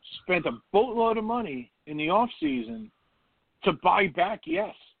spent a boatload of money in the off season to buy back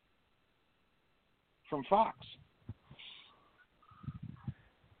Yes from Fox.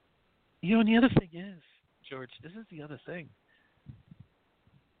 You know, and the other thing is, George, this is the other thing.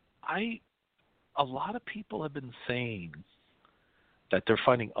 A lot of people have been saying that they're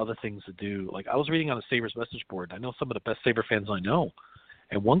finding other things to do. Like, I was reading on a Sabres message board. I know some of the best Sabre fans I know.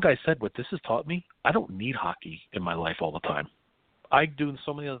 And one guy said, what this has taught me, I don't need hockey in my life all the time. I'm doing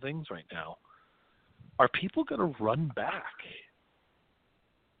so many other things right now. Are people going to run back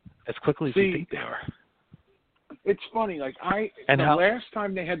as quickly as we think they are? It's funny. Like, last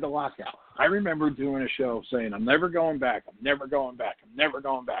time they had the lockout, I remember doing a show saying, I'm never going back. I'm never going back. I'm never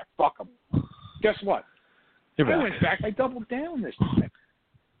going back. Fuck them. Guess what? I went back. I doubled down this time.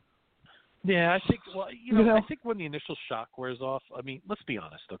 Yeah, I think, I think when the initial shock wears off, I mean, let's be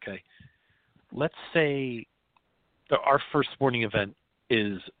honest, okay? Let's say our first sporting event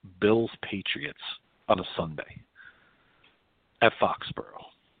is Bills-Patriots on a Sunday at Foxborough,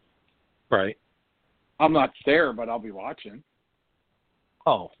 right? I'm not there, but I'll be watching.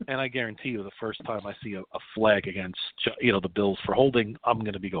 Oh, and I guarantee you the first time I see a flag against, the Bills for holding, I'm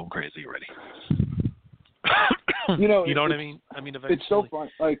going to be going crazy already. You know what I mean? I mean, eventually. It's so fun.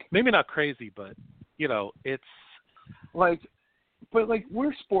 Like, maybe not crazy, but, it's. Like, but, like,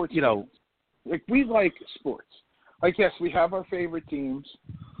 we're sports fans. Like, we like sports. Like, yes, we have our favorite teams.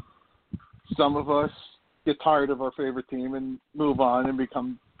 Some of us get tired of our favorite team and move on and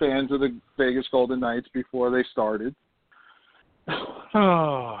become fans of the Vegas Golden Knights before they started. This. Hey,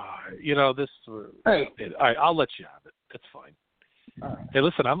 all right, I'll let you have it. It's fine. All right. Hey,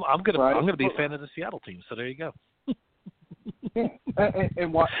 listen, I'm gonna be a fan of the Seattle team. So there you go. Yeah,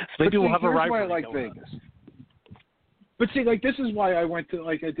 and what? So maybe we'll have a rivalry. rivalry. Why I like Vegas. But see, like, this is why I went to,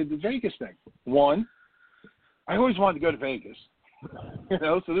 like, I did the Vegas thing. One, I always wanted to go to Vegas.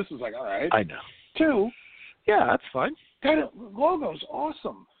 So this was like, all right. I know. Two, yeah, that's fine. That logo's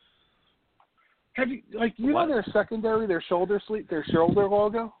awesome. Have you, like, know their secondary, their shoulder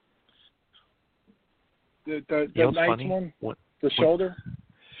logo? The Knights funny? one? The shoulder?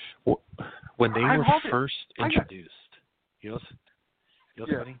 When they were first introduced, Yeah.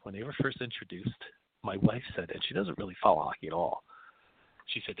 funny? When they were first introduced, my wife said, and she doesn't really follow hockey at all,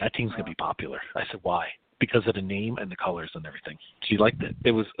 she said, that team's going to be popular. I said, why? Because of the name and the colors and everything. She liked it.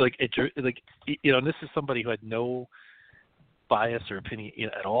 It was like, and this is somebody who had no bias or opinion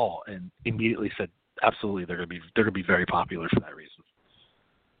at all, and immediately said, absolutely, they're going to be very popular for that reason.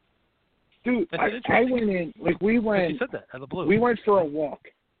 Dude, I went in, like, we went. She said that out of the blue. We went for a walk.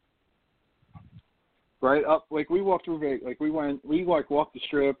 Right up, like, we walked through Vegas. Like, we walked the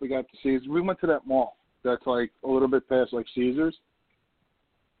strip. We got to Caesars. We went to that mall that's like a little bit past like Caesars.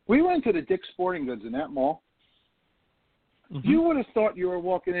 We went to the Dick's Sporting Goods in that mall. Mm-hmm. You would have thought you were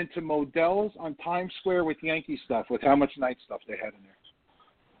walking into Modell's on Times Square with Yankee stuff, with how much night stuff they had in there.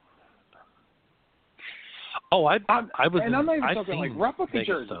 Oh, I was. And I'm not even talking like replica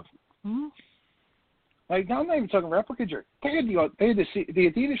jerseys. Mm-hmm. Like, I'm not even talking replica jerseys. They had the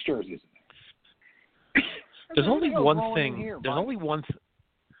Adidas jerseys in there. There's only one thing.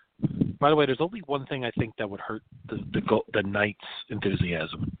 By the way, there's only one thing I think that would hurt the Knights'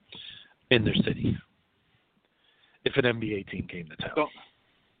 enthusiasm in their city. If an NBA team came to town.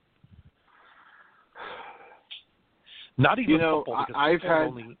 Not even football,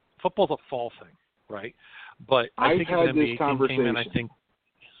 because football's a fall thing, right? But I think if an NBA team came in, I think,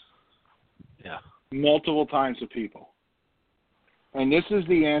 yeah. Multiple times with people. And this is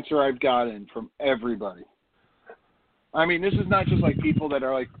the answer I've gotten from everybody. I mean, this is not just like people that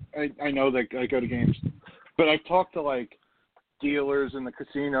are like, I know that I go to games, but I've talked to like dealers in the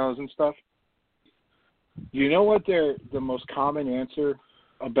casinos and stuff. You know what the most common answer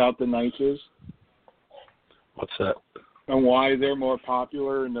about the Knights is? What's that? And why they're more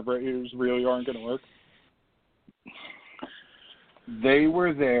popular and the Raiders really aren't going to work? They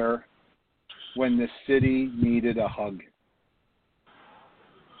were there when the city needed a hug.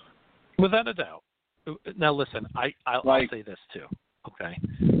 Without a doubt. Now, listen, I'll say this, too, okay?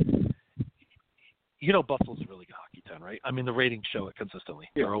 Buffalo's a really good hockey town, right? I mean, the ratings show it consistently.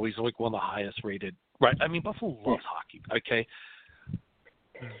 Yeah. They're always like one of the highest rated, right? I mean, Buffalo loves hockey, okay?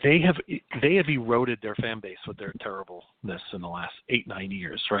 They have eroded their fan base with their terribleness in the last 8-9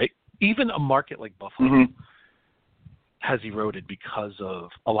 years, right? Even a market like Buffalo has eroded because of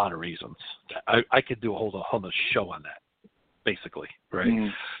a lot of reasons. I could do a whole show on that, basically, right? Mm-hmm.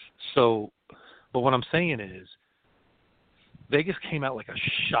 So, but what I'm saying is, Vegas came out like a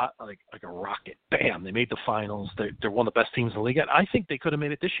shot, like a rocket. Bam! They made the finals. They're one of the best teams in the league. And I think they could have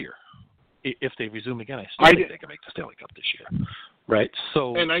made it this year. if they resume again, I still think they can make the Stanley Cup this year. Right?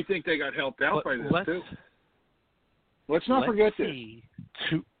 So, and I think they got helped out by this, too. Let's not Let's forget this. see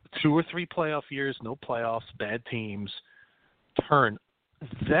 2 or 3 playoff years, no playoffs, bad teams, turn.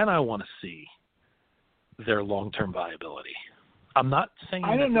 Then I want to see their long-term viability. I'm not saying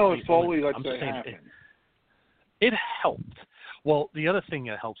I don't know if Foley lets that happen. It helped. Well, the other thing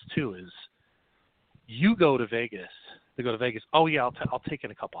that helps, too, is you go to Vegas. They go to Vegas. Oh, yeah, I'll take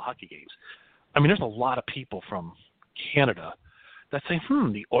in a couple hockey games. I mean, there's a lot of people from Canada that say,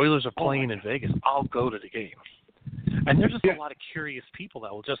 the Oilers are playing in Vegas. I'll go to the game. And there's just a lot of curious people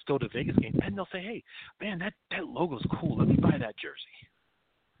that will just go to Vegas game, and they'll say, hey, man, that logo's cool. Let me buy that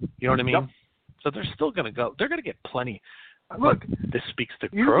jersey. You know what I mean? Yep. So they're still going to go. They're going to get plenty. Look, this speaks to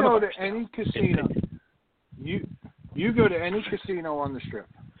you coronavirus. Go to any casino. You go to any casino on the Strip,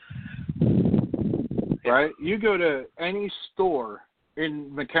 right? You go to any store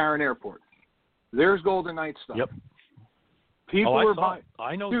in McCarran Airport. There's Golden Knights stuff. Yep. People are buying.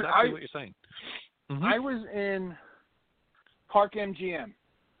 I know exactly what you're saying. Mm-hmm. I was in Park MGM,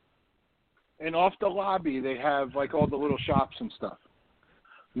 and off the lobby they have like all the little shops and stuff.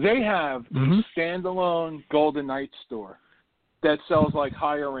 They have a standalone Golden Knights store that sells like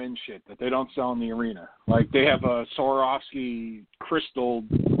higher end shit that they don't sell in the arena. Like they have a Swarovski crystal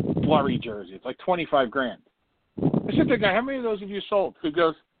Flurry jersey. It's like $25,000. I said to the guy, how many of those have you sold? He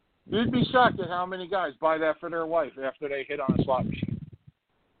goes, you'd be shocked at how many guys buy that for their wife after they hit on a slot machine.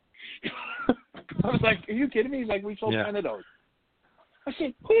 I was like, are you kidding me? He's like, we sold 10 of those. I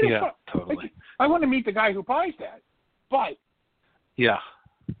said, who the fuck? Totally. Like, I want to meet the guy who buys that. But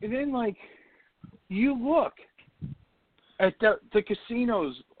and then like you look at the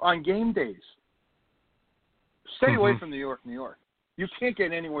casinos on game days. Stay away from New York. You can't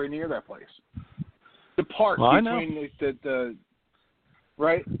get anywhere near that place. The park between the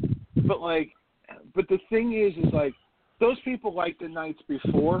right, but the thing is like those people like the Knights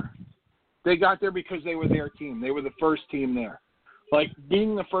before they got there because they were their team. They were the first team there. Like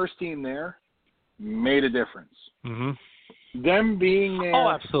being the first team there made a difference. Mm-hmm. Them being there,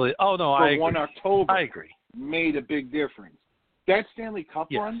 absolutely. Oh no, for I agree. 1 October, I agree. Made a big difference. That Stanley Cup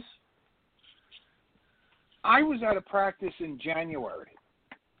run, I was at a practice in January,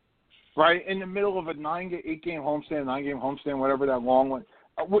 right in the middle of a 8-game homestand, 9-game homestand, whatever that long one.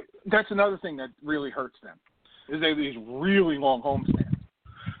 That's another thing that really hurts them, is they have these really long homestands.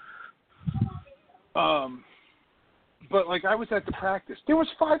 But like I was at the practice, there was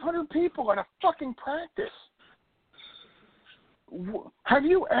 500 people at a fucking practice. Have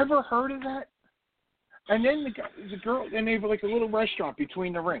you ever heard of that? And then the girl, and they have like a little restaurant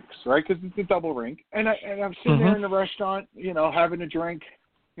between the rinks, right? Because it's a double rink. And I'm sitting there in the restaurant, having a drink,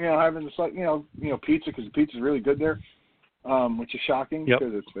 having the pizza, because the pizza's really good there, which is shocking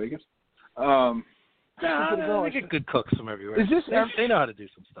because it's Vegas. They get good cooks from everywhere. They know how to do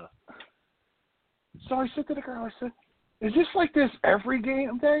some stuff. So I said to the girl, I said, is this like this every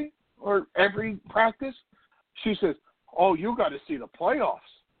game day or every practice? She says, oh, you got to see the playoffs.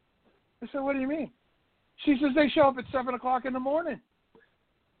 I said, what do you mean? She says, they show up at 7 o'clock in the morning.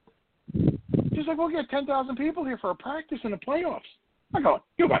 She's like, we'll get 10,000 people here for a practice in the playoffs. I go,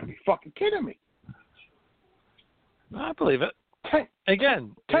 you got to be fucking kidding me. I believe it.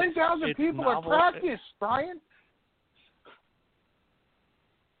 10,000 people at practice, Brian.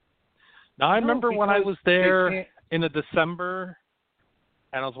 Now, I remember when I was there in the December,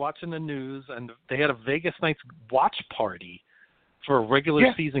 and I was watching the news, and they had a Vegas Knights watch party for a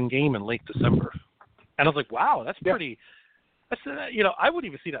regular season game in late December. And I was like, wow, that's pretty – I wouldn't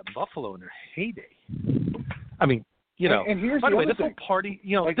even see that in Buffalo in their heyday. I mean, and here's by the way, other this whole party,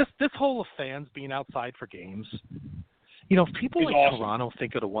 this whole of fans being outside for games, if people like Toronto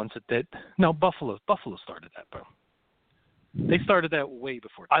think of the ones that did – no, Buffalo started that, bro. They started that way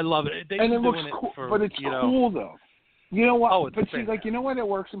before. I love it. And it looks cool, but it's cool, though. You know what? Oh, but see, you know why that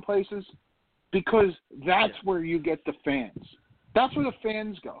works in places? Because that's where you get the fans. That's where the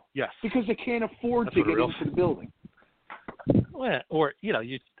fans go. Yes. Because they can't afford to get into the building. Well, or,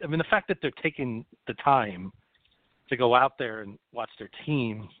 the fact that they're taking the time to go out there and watch their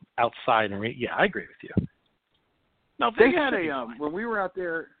team outside and I agree with you. No, they had when we were out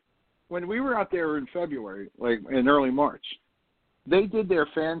there in February, like in early March, they did their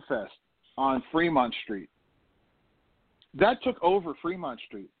fan fest on Fremont Street. That took over Fremont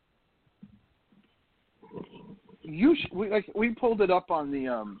Street. We pulled it up on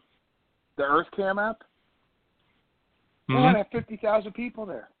the EarthCam app. We had 50,000 people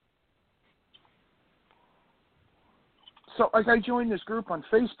there. So I joined this group on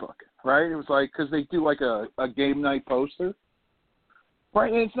Facebook, right? It was like because they do like a game night poster.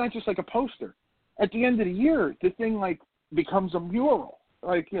 Right, and it's not just like a poster. At the end of the year, the thing like becomes a mural.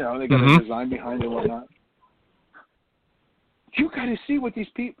 Like, you know, they got a design behind it and whatnot. You got to see what these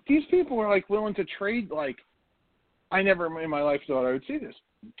people are like willing to trade. Like, I never in my life thought I would see this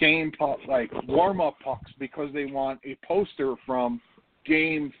game puck, like warm-up pucks, because they want a poster from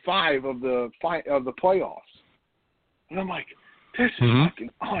Game 5 of the playoffs. And I'm like, this is fucking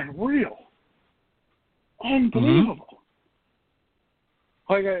unreal, unbelievable.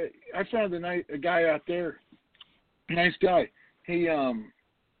 Like I found a guy out there, nice guy. He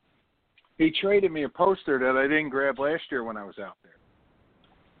traded me a poster that I didn't grab last year when I was out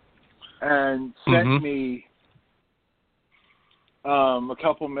there, and sent me a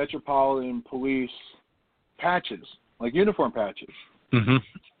couple Metropolitan Police patches, like uniform patches.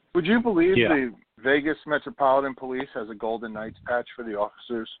 Would you believe the Vegas Metropolitan Police has a Golden Knights patch for the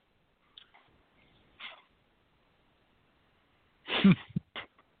officers?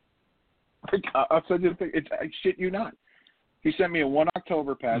 I'll send you the picture. I shit you not. He sent me a 1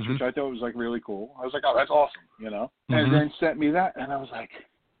 October patch, which I thought was like really cool. I was like, oh, that's awesome, you know? And then sent me that, and I was like,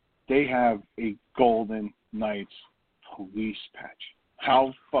 they have a Golden Knights Police patch.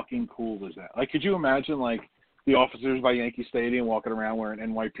 How fucking cool is that? Like, could you imagine, like, the officers by Yankee Stadium walking around wearing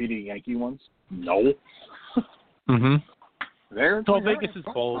NYPD Yankee ones? No. So Vegas is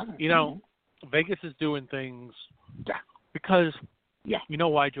bold. You know, Vegas is doing things because, you know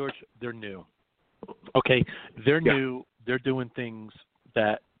why, George? They're new. Okay? They're new. They're doing things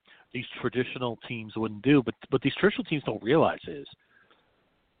that these traditional teams wouldn't do. But these traditional teams don't realize is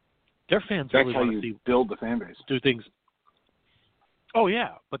their fans really want to see build the fan base. Do things. Oh, yeah.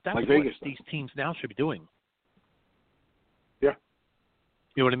 But that's like what Vegas these teams now should be doing. Yeah.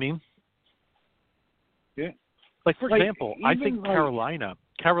 You know what I mean? Yeah. Like, for example, I think like,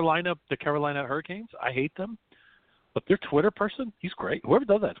 the Carolina Hurricanes, I hate them. But their Twitter person, he's great. Whoever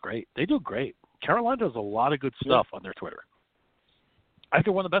does that's great. They do great. Carolina does a lot of good stuff on their Twitter. I think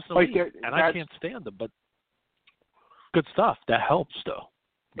they're one of the best in the league, and I can't stand them, but good stuff. That helps, though.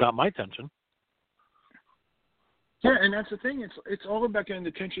 Got my attention. Yeah, and that's the thing. It's all about getting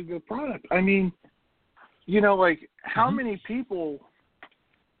attention to the product. I mean, you know, like, how many people,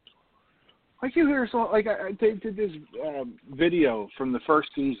 like, you hear, so, like, they did this video from the first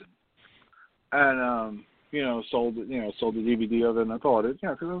season, and, you know, sold the DVD of it, and I thought it,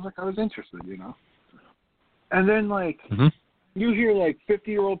 because I was interested, you know. And then, like, you hear, like,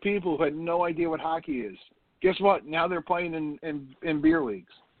 50-year-old people who had no idea what hockey is. Guess what? Now they're playing in beer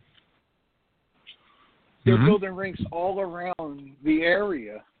leagues. They're building rinks all around the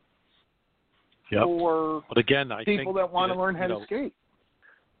area for but again, I people think that want to learn how to skate.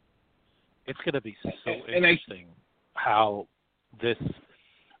 It's going to be so interesting how this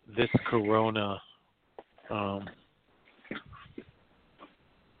Corona. I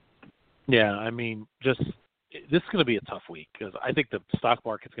mean, this is going to be a tough week because I think the stock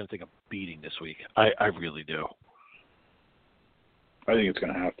market's going to take a beating this week. I really do. I think it's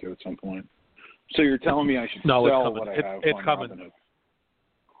going to have to at some point. So you're telling me I should sell what I have? It's coming.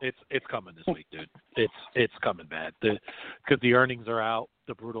 It's coming this week, dude. It's coming bad. Because the earnings are out.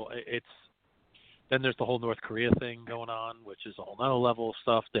 The brutal. Then there's the whole North Korea thing going on, which is a whole nother level of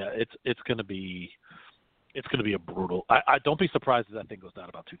stuff. That it's going to be a brutal. I don't be surprised if that thing goes down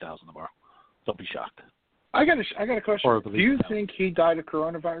about 2,000 tomorrow. Don't be shocked. I got a question. Do you think he died of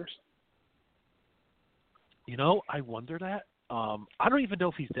coronavirus? You know, I wonder that. I don't even know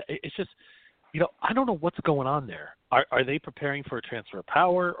if he's dead. It's just, you know, I don't know what's going on there. Are they preparing for a transfer of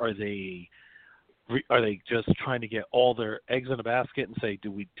power? Are they just trying to get all their eggs in a basket and say,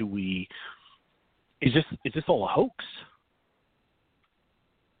 do we? Is this all a hoax?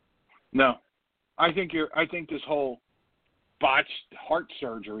 No, I think this whole botched heart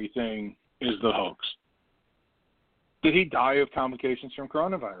surgery thing is the hoax. Did he die of complications from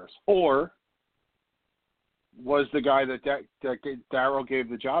coronavirus, or was the guy that Darryl gave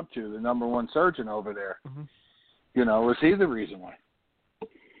the job to, the number one surgeon over there? You know, was he the reason why?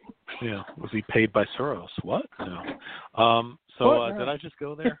 Yeah, was he paid by Soros? What? No. Did I just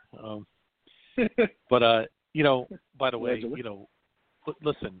go there? But you know, by the way, you know,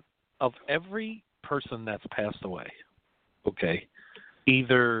 listen, of every person that's passed away, okay,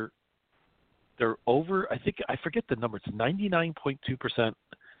 either they're over, I forget the number, it's 99.2%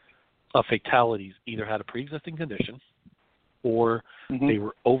 of fatalities either had a pre-existing condition or they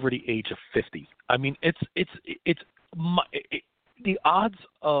were over the age of 50. I mean, the odds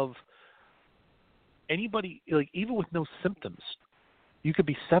of anybody, like, even with no symptoms, you could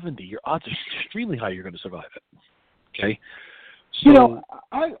be 70. Your odds are extremely high you're going to survive it. Okay? So, you know,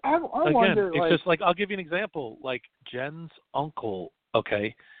 I again, wonder, it's just like, I'll give you an example. Like, Jen's uncle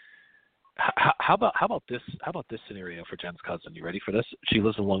Okay. How about this? How about this scenario for Jen's cousin? You ready for this? She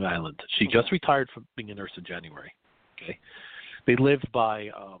lives in Long Island. She just retired from being a nurse in January. Okay. They live by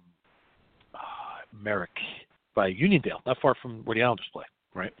Merrick, by Uniondale, not far from where the Islanders play,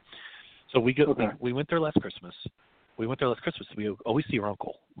 right? So we went there last Christmas. We always see her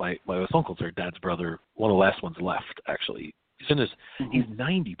uncle. My wife's uncle's her dad's brother, one of the last ones left, actually. He's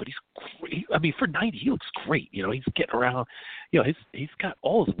 90, but he's great. I mean, for 90, he looks great. You know, he's getting around. You know, he's got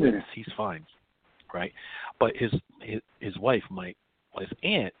all his wits. He's fine, right? But his wife, my wife's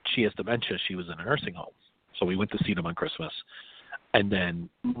aunt, she has dementia. She was in a nursing home, so we went to see them on Christmas. And then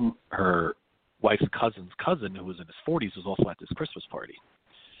her wife's cousin's cousin, who was in his 40s, was also at this Christmas party.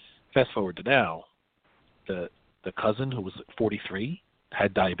 Fast forward to now, the cousin who was 43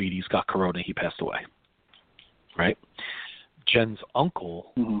 had diabetes, got corona, he passed away. Right? Jen's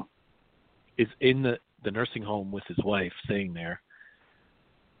uncle is in the nursing home with his wife, staying there.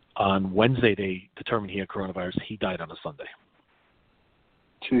 On Wednesday, they determined he had coronavirus. He died on a Sunday.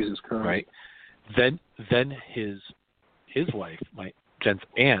 Jesus Christ! Right. Then his wife, Jen's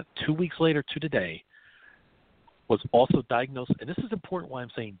aunt, 2 weeks later to today, was also diagnosed. And this is important. Why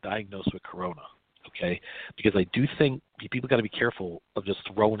I'm saying diagnosed with corona. Okay, because I do think people got to be careful of just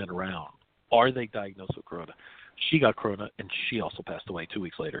throwing it around. Are they diagnosed with corona? She got corona, and she also passed away 2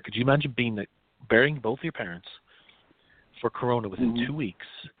 weeks later. Could you imagine burying both your parents for corona within 2 weeks,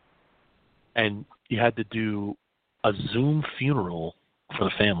 and you had to do a Zoom funeral for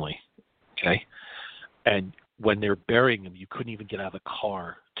the family, okay? And when they're burying them, you couldn't even get out of the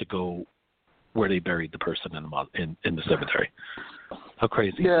car to go where they buried the person in the cemetery. How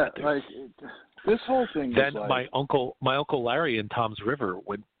crazy is that, dude? Like this whole thing. Then like... my uncle Larry in Tom's River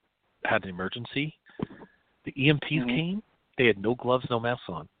had an emergency. The EMTs came. They had no gloves, no masks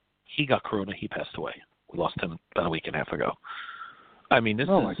on. He got corona. He passed away. We lost him about a week and a half ago. I mean, my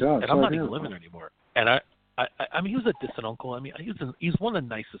God, and I'm not even living there anymore. And I mean, he was a distant uncle. I mean, he's one of the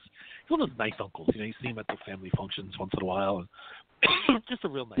nicest. He's one of those nice uncles. You know, you see him at the family functions once in a while, and just a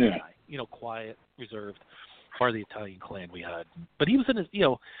real nice guy. You know, quiet, reserved. Part of the Italian clan we had, but he was in his. You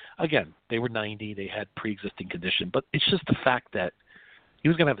know, again, they were 90. They had pre-existing condition, but it's just the fact that he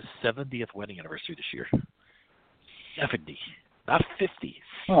was going to have his 70th wedding anniversary this year. 70, not 50.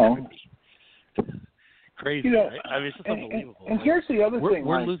 70. Crazy, you know, right? I mean, it's just unbelievable. And here's the other thing.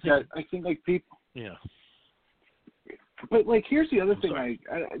 We're like, losing. That I think like people. Yeah. But like, here's the other thing.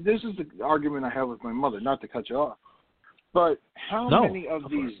 This is the argument I have with my mother. Not to cut you off, but how many of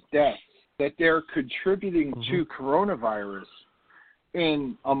these deaths that they're contributing to coronavirus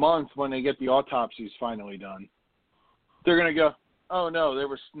in a month when they get the autopsies finally done, they're going to go, oh no, there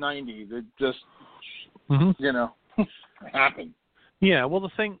was 90. They just, you know, happened. Yeah, well the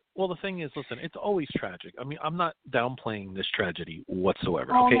thing is, listen, it's always tragic. I mean, I'm not downplaying this tragedy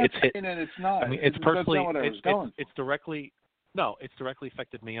whatsoever. Oh, okay, I'm it's hit. And it's not. I mean, it's personally, it's directly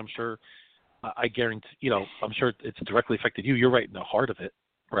affected me. I'm sure. I guarantee, you know, I'm sure it's directly affected you. You're right in the heart of it,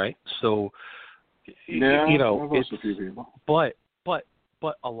 right? So, yeah, you know, I've lost a few people. But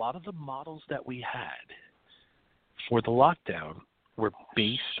a lot of the models that we had for the lockdown were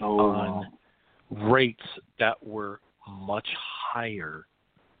based on rates that were much higher.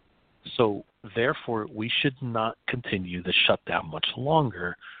 So therefore, we should not continue the shutdown much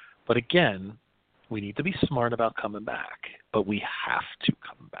longer. But again, we need to be smart about coming back. But we have to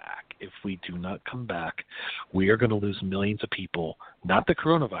come back. If we do not come back, we are going to lose millions of people, not to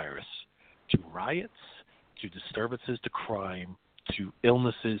coronavirus, to riots, to disturbances, to crime, to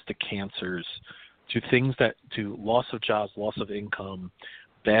illnesses, to cancers, to loss of jobs, loss of income,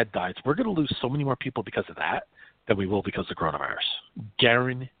 bad diets. We're going to lose so many more people because of that than we will because of coronavirus.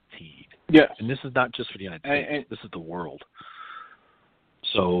 Guaranteed. Yes. And this is not just for the United States. This is the world.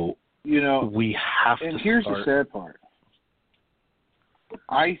 So, you know, we have to. And here's start. the sad part.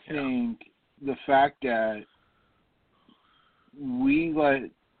 I think the fact that we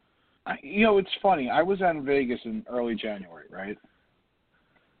you know, it's funny. I was out in Vegas in early January, right?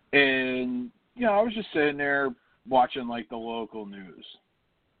 And, you know, I was just sitting there watching, like, the local news.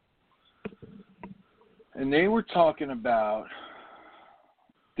 And they were talking about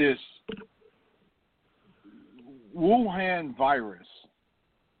this Wuhan virus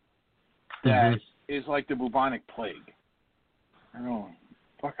that is like the bubonic plague. I go,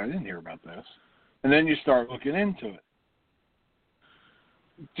 fuck, I didn't hear about this. And then you start looking into it.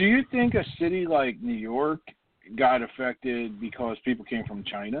 Do you think a city like New York got affected because people came from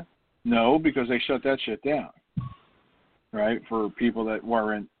China? No, because they shut that shit down, right, for people that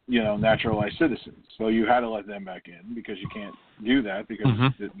weren't, you know, naturalized citizens. So you had to let them back in because you can't do that because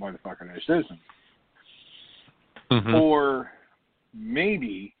why the fuck are they citizens? Or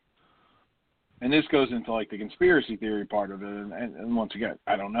maybe, and this goes into like the conspiracy theory part of it, and once again,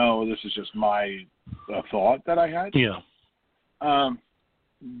 I don't know. This is just my thought that I had. Yeah.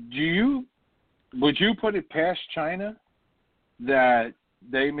 Would you put it past China that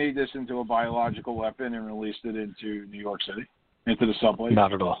they made this into a biological weapon and released it into New York City, into the subway?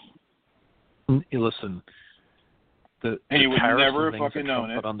 Not at all. Listen, and you would never have fucking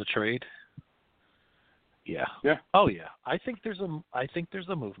known it. Put on the trade. Yeah. Yeah. Oh yeah. I think there's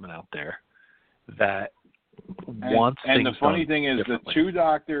a movement out there that wants things. And the funny thing is, the 2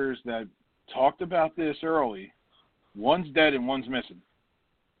 doctors that talked about this early, one's dead and one's missing.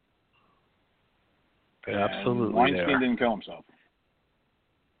 Absolutely. And Weinstein didn't kill himself.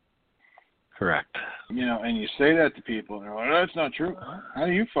 Correct. You know, and you say that to people, and they're like, "That's not true." How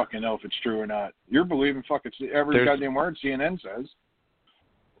do you fucking know if it's true or not? You're believing fucking every goddamn word CNN says.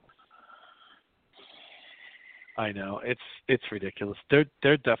 I know, it's ridiculous. There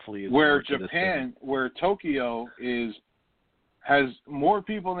definitely is. Where Japan, where Tokyo has more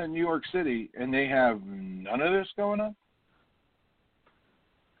people than New York City, and they have none of this going on.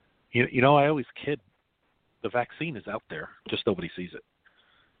 You know, I always kid. The vaccine is out there, just nobody sees it.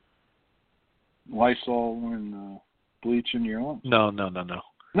 Lysol and bleach in your lungs. No.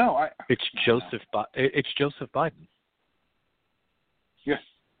 No, it's Joseph. It's Joseph Biden. Yes.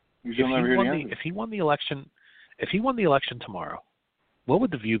 If he won the election tomorrow, what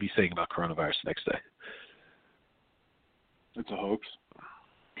would the View be saying about coronavirus the next day? It's a hoax.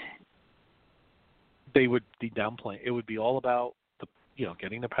 They would be downplaying. It would be all about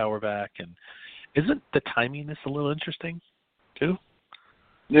getting the power back. And isn't the timiness a little interesting too?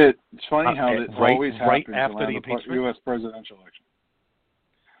 Yeah, it's funny how it always happens right after the U.S. presidential election.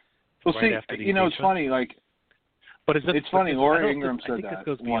 Well, right see, it's funny. Like, but it's funny. Laura Ingraham said I think that this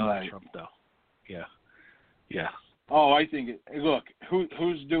goes one beyond night. Trump, though. Yeah. Oh, I think it. Look,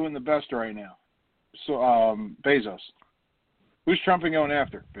 who's doing the best right now? So, Bezos. Who's Trump going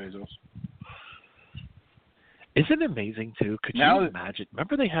after? Bezos. Isn't it amazing too? Could you imagine?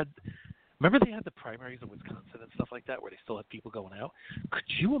 Remember they had the primaries in Wisconsin and stuff like that, where they still had people going out. Could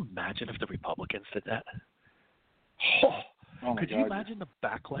you imagine if the Republicans did that? Could you imagine the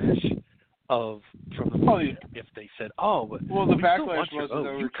backlash from the media if they said, "Oh, well, the backlash was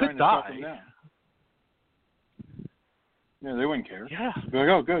that you could die." Yeah, they wouldn't care. Yeah. They'd be like,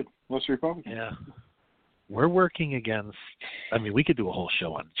 "Oh, good. Let's Republican." Yeah. We're working against. I mean, we could do a whole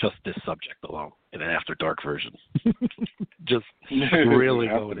show on just this subject alone in an After Dark version. Just really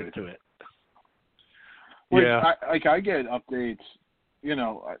going into it. Yeah. I get updates,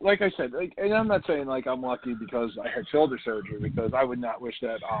 like I said, and I'm not saying like I'm lucky because I had shoulder surgery, because I would not wish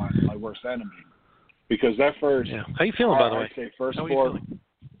that on my worst enemy. Because that first, How you feeling, by the way? I'd say first How are four. you feeling?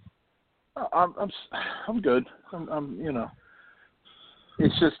 I'm good. I'm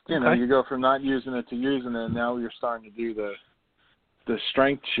it's just you go from not using it to using it, and now you're starting to do the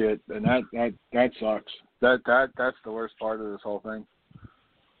strength shit, and that sucks. That's the worst part of this whole thing.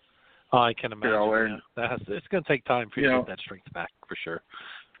 Oh, I can imagine. It's going to take time for you to get that strength back, for sure.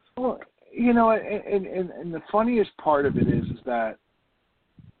 Well, and the funniest part of it is that,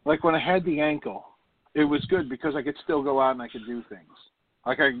 like when I had the ankle, it was good because I could still go out and I could do things.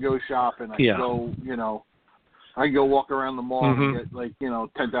 Like I could go shopping, I could go, I could go walk around the mall and get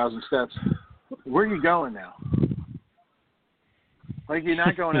 10,000 steps. Where are you going now? Like you're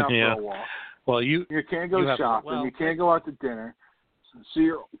not going out for a walk. Well, you can't go shopping. You can't go out to dinner. So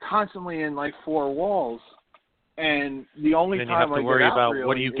you're constantly in like 4 walls, and the only then time you have to I worry get out about really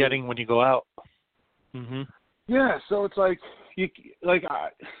what are you getting when you go out. Mhm. Yeah, so it's like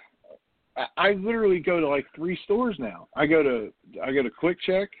I literally go to like 3 stores now. I go to Quick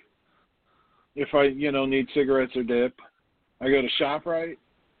Check if I need cigarettes or dip. I go to ShopRite.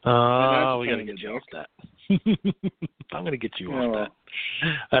 Oh, we got to get you off that. I'm going to get you off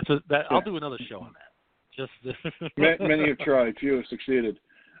that. I'll do another show on that. Just many have tried, few have succeeded.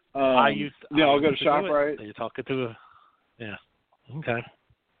 I'll go to ShopRite. You're talking to okay.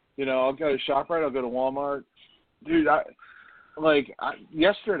 I'll go to ShopRite. I'll go to Walmart. Dude,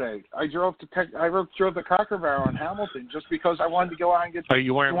 yesterday I drove the Cracker Barrel in Hamilton just because I wanted to go out and get. Are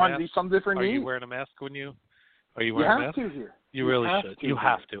you wearing a mask? Do some different. Are you wearing a mask when you? Are you wearing a mask? You have to here. You really should. You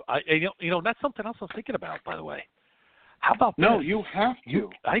have to. That's something else I was thinking about, by the way. How about no? this? You have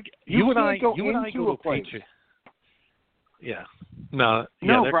to. You and I go to a Patriot. Yeah. No,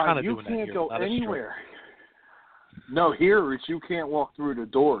 they're kind of doing that here. You can't go anywhere. No, here you can't walk through the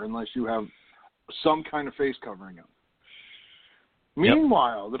door unless you have some kind of face covering up.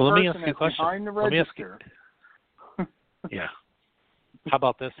 Meanwhile, the person that's behind the register. Yeah. How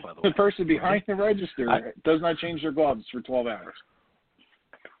about this, by the way? The person behind the register does not change their gloves for 12 hours.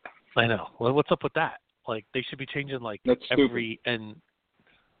 I know. Well, what's up with that? Like, they should be changing, like, That's every – and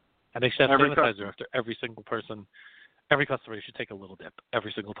they should have sanitizer after every single person. Every customer should take a little dip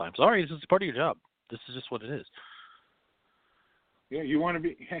every single time. Sorry, this is part of your job. This is just what it is. Yeah, you want to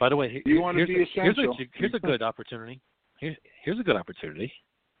be. By the way, you want to be essential. Here's a good opportunity. Here's a good opportunity.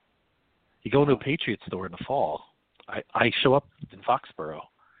 You go into a Patriot store in the fall. I show up in Foxborough.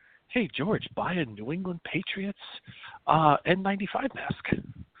 Hey, George, buy a New England Patriots N95 mask.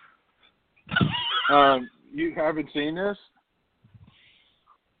 You haven't seen this?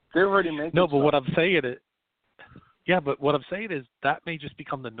 They're already making. No, but stuff. what I'm saying is. Yeah, but what I'm saying is that may just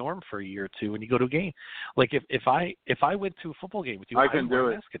become the norm for a year or two when you go to a game. Like if I went to a football game with you, I can do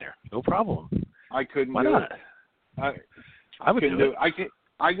it. Mask in there, no problem. I couldn't Why do not? it. I would do it.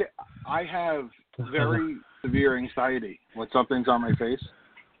 I have very severe anxiety when something's on my face.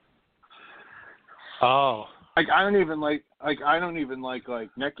 Oh. Like I don't even like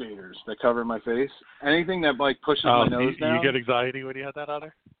neck gaiters that cover my face. Anything that like pushes my nose down. You get anxiety when you have that on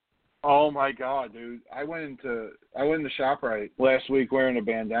there? Oh my god, dude! I went into ShopRite last week wearing a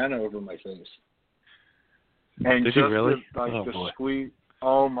bandana over my face. And did you really? The boy. squeeze.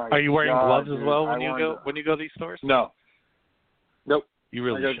 Oh my god! Are you wearing gloves dude, as well when you go to these stores? No. Nope. You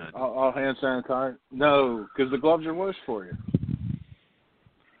really should. I'll hand sanitize. No, because the gloves are worse for you.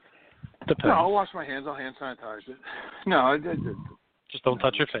 Depends. No, I'll wash my hands. I'll hand sanitize it. No, I did. Just don't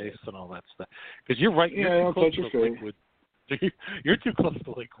touch your face and all that stuff. Because you're right. Yeah, don't touch your face. Liquid. You're too close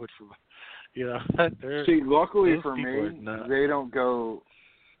to liquid for, See, luckily for me, they don't go.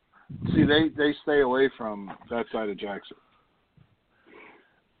 See, they stay away from that side of Jackson.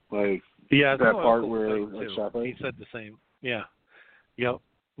 Like that part where ShopRite. He said the same. Yeah. Yep.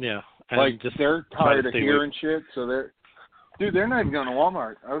 Yeah. And like just they're tired of hearing shit, so they're not even going to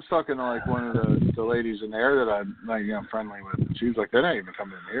Walmart. I was talking to like one of the ladies in there that I'm friendly with. And she was like, they're not even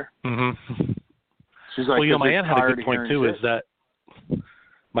coming in here. Mm-hmm. She's like, well, my aunt had a good point too. Shit. Is that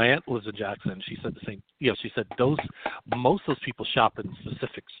my aunt lives in Jackson? She said the same. She said most of those people shop in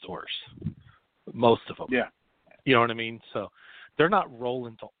specific stores. Most of them. Yeah. You know what I mean? So they're not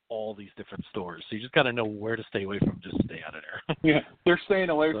rolling to all these different stores. So you just got to know where to stay away from. Just stay out of there. Yeah, they're staying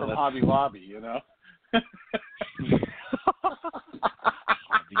away from Hobby Lobby. You know.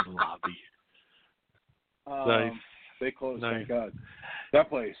 Hobby Lobby. Nice. They closed. Nice. Thank God. That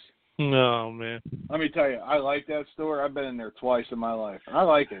place. No, man. Let me tell you, I like that store. I've been in there twice in my life. I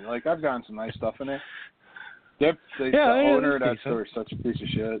like it. Like, I've gotten some nice stuff in there. The owner of that store is such a piece of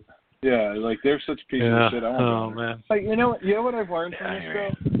shit. Yeah, like, they're such a piece of shit. Man. Like, you know what I've learned from this,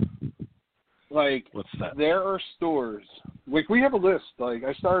 though? Like, what's that? There are stores. Like, we have a list. Like,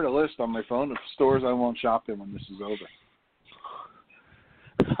 I started a list on my phone of stores I won't shop in when this is over.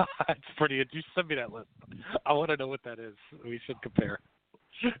 That's pretty. You send me that list. I want to know what that is. We should compare.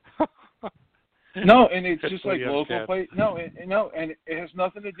 No, and it's just like local place. No, and it has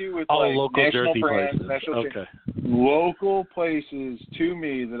nothing to do with like local national dirty brands, places. national Okay. Local places to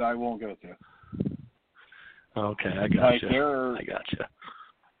me that I won't go to. Okay, I got you. I got you.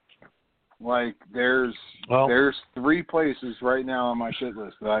 Like there's 3 places right now on my shit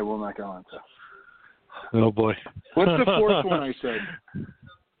list that I will not go into. Oh boy. What's the 4th one I said?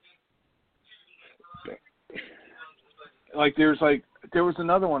 Like there was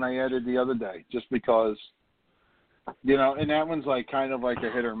another one I added the other day just because, and that one's like kind of like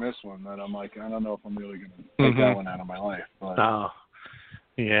a hit or miss one that I'm like, I don't know if I'm really going to take that one out of my life. But,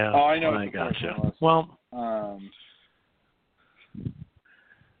 yeah. Oh, I know. I gotcha. Well,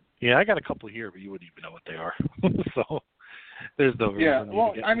 yeah, I got a couple here, but you wouldn't even know what they are. So there's no reason. Yeah,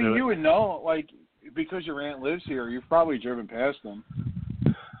 well, I mean, you would know, like, because your aunt lives here, you've probably driven past them.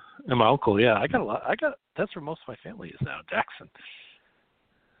 And my uncle, yeah, I got a lot. That's where most of my family is now, Jackson.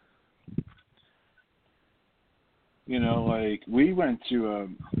 Like we went to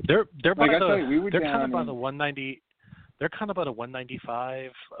They're by like the, I tell you, we were they're down kind of by the 190. They're kind of by the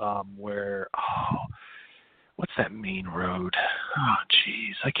 195. Where what's that main road? Oh,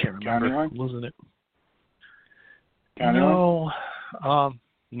 jeez, I can't remember. County line? Wasn't it? County no, line?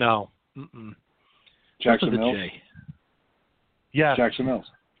 No. Mm-mm. Jackson Mills. Yeah. Jackson Mills.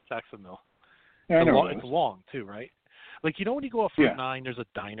 Jackson Mill. Yeah, I know it's long too, right? Like when you go off Route 9, there's a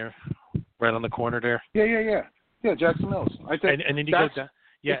diner right on the corner there. Yeah, Jackson Mills. I think. And then you go down.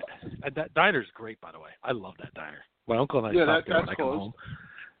 Yeah, that diner's great, by the way. I love that diner. My uncle and I stop there when I come home.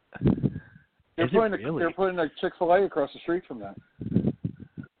 They're putting a Chick-fil-A across the street from that.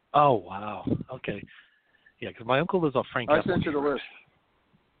 Oh wow. Okay. Yeah, because my uncle lives off Frank. I sent you the list.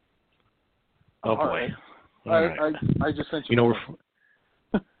 Oh boy. Right. I just sent you.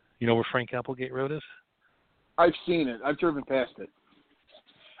 You know where Frank Applegate Road is? I've seen it. I've driven past it.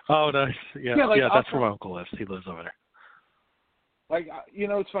 Oh, nice. Yeah, Yeah, like, that's where my uncle lives. He lives over there. Like,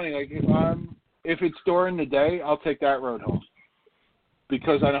 it's funny. Like, if it's during the day, I'll take that road home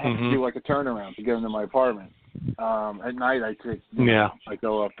because I don't have to do like a turnaround to get into my apartment. At night, I take. I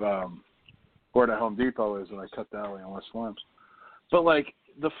go up where the Home Depot is, and I cut the alley on West Farms. But like,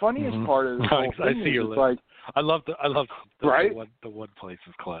 the funniest part of this whole thing I see your is list. like, I love the right? the one place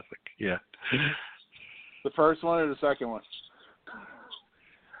is classic. Yeah. The first one or the second one?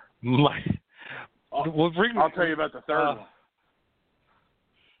 I'll tell you about the third one.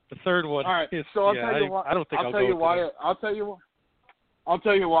 The third one. All right. Is, so I'll tell you why. I don't think I'll tell you why. I'll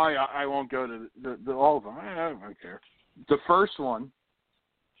tell you why I won't go to the all of them. I don't care. The first one,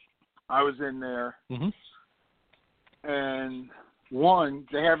 I was in there, and one,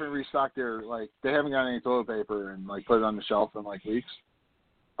 they haven't restocked their they haven't got any toilet paper and put it on the shelf in weeks.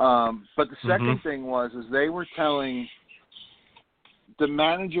 But the second thing is they were telling the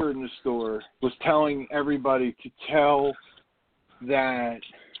manager in the store was telling everybody to tell that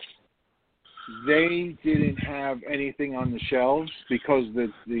they didn't have anything on the shelves because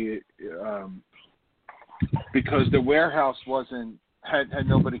the warehouse had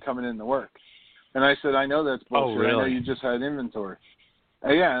nobody coming in to work. And I said, I know that's bullshit. Oh, really? I know you just had inventory.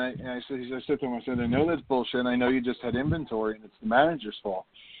 Yeah, and I said to him, I know that's bullshit. I know you just had inventory, and it's the manager's fault.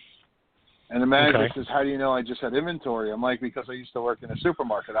 And the manager says, how do you know I just had inventory? I'm like, because I used to work in a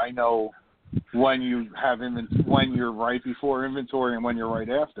supermarket. I know when you have when you're right before inventory and when you're right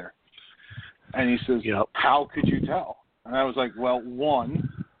after. And he says, how could you tell? And I was like, well, one,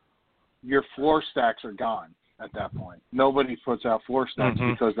 your floor stacks are gone at that point. Nobody puts out floor stacks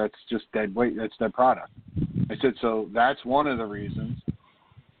because that's just dead weight. That's dead product. I said, so that's one of the reasons.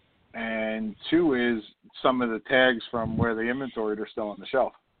 And two is some of the tags from where they inventoried are still on the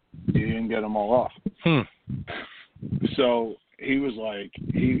shelf. You didn't get them all off. So he was like,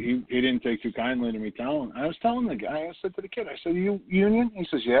 he didn't take too kindly to me telling. I was telling the guy, I said to the kid, I said, you union? He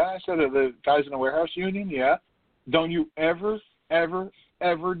says, yeah. I said, are the guys in the warehouse union? Yeah. Don't you ever, ever,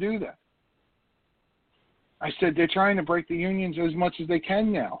 ever do that. I said, they're trying to break the unions as much as they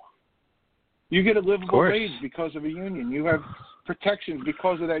can now. You get a livable wage because of a union. You have protections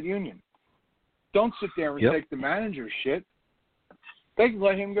because of that union. Don't sit there and take the manager's shit. They can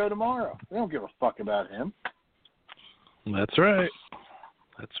let him go tomorrow. They don't give a fuck about him. That's right.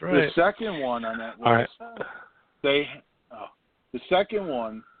 That's right. The second one on that list, the second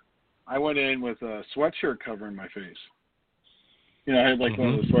one, I went in with a sweatshirt covering my face. I had one of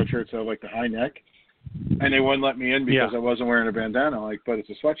those sweatshirts that had the high neck, and they wouldn't let me in because I wasn't wearing a bandana. But it's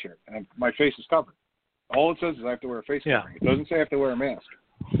a sweatshirt, and my face is covered. All it says is I have to wear a face covering. It doesn't say I have to wear a mask.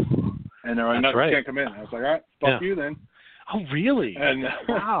 And they're like, no, you can't come in. I was like, all right, fuck you then. Oh, really? And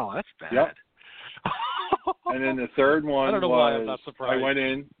wow, that's bad. Yep. And then the third one I don't know why I'm not surprised. I went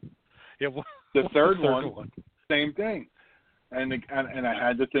in. Yeah, the third one, same thing. And I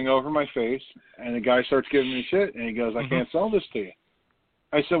had the thing over my face, and the guy starts giving me shit, and he goes, I can't sell this to you.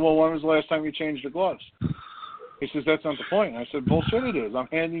 I said, well, when was the last time you changed the gloves? He says, that's not the point. I said, bullshit it is. I'm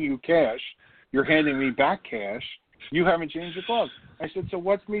handing you cash. You're handing me back cash. You haven't changed your gloves. I said, so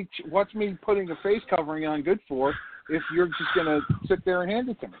what's me putting a face covering on good for if you're just going to sit there and hand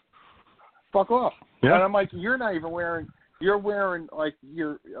it to me? Fuck off. Yeah. And I'm like, you're wearing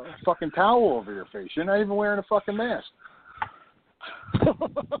your fucking towel over your face. You're not even wearing a fucking mask.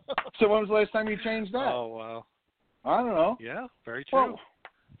 So when was the last time you changed that? Oh, wow. I don't know. Yeah, very true. Well,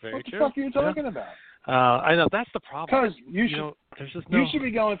 what the fuck are you talking about? I know, that's the problem. Because you should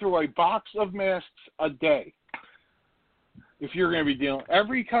be going through a box of masks a day. If you're going to be dealing,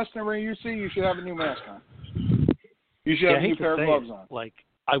 every customer you see, you should have a new mask on. You should have a new pair of gloves on.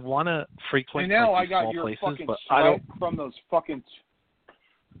 I want to frequent and now I got small your places, fucking but sweat I don't. From those fucking.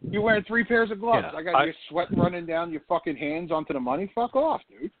 You're wearing 3 pairs of gloves. Yeah, I got your sweat running down your fucking hands onto the money. Fuck off,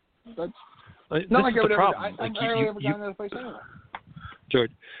 dude. That's not like I would ever. I rarely ever got into the place anyway.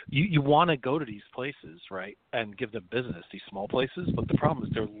 George, you want to go to these places, right, and give them business, these small places, but the problem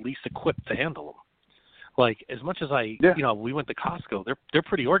is they're least equipped to handle them. As much as we went to Costco, they're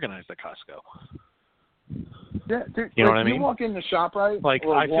pretty organized at Costco. Yeah, dude, you know what I mean? You walk in the shop, right?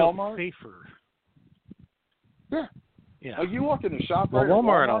 Or I Walmart, feel safer. Yeah. Yeah. You walk in the shop, well, right?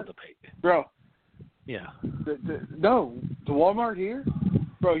 Walmart, I'll debate. Bro. Yeah. The Walmart here,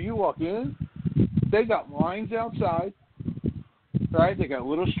 bro, you walk in, they got lines outside, right? They got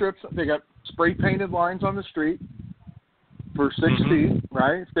little strips. They got spray painted lines on the street for 6 feet,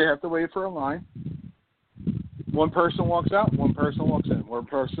 right? If they have to wait for a line. One person walks out, one person walks in. One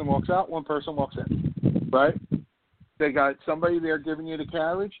person walks out, one person walks in. Right? They got somebody there giving you the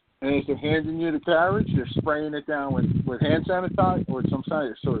carriage. And as they're handing you the carriage, they're spraying it down with hand sanitizer or some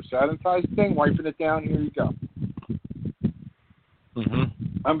sort of sanitizer thing, wiping it down. Here you go.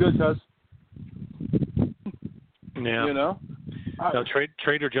 I'm good, cuz. Yeah. You know? Now,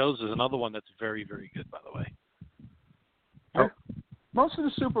 Trader Joe's is another one that's very, very good, by the way. Most of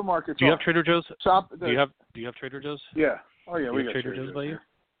the supermarkets. Do you have Trader Joe's? Do you have Trader Joe's? Yeah. Oh yeah, we got got Trader Joe's by you.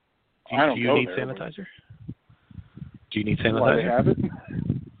 Do you need sanitizer? Do you need sanitizer? Why they have it?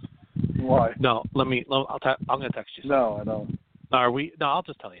 Why? No, I'm gonna text you. No, I don't. Are we? No, I'll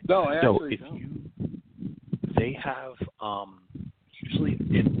just tell you. No, I actually don't. They have usually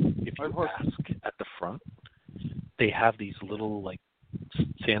if you ask at the front, they have these little like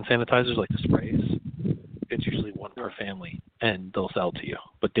hand sanitizers, like the sprays. It's usually one per family, and they'll sell to you,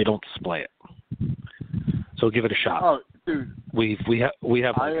 but they don't display it. So give it a shot. Oh, dude, we have like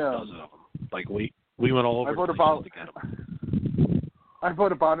a dozen of them. Like we went all over. I bought a bottle to get them. I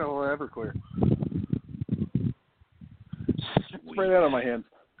bought a bottle of Everclear. Spray that on my hands.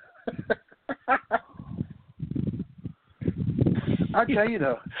 I'll tell you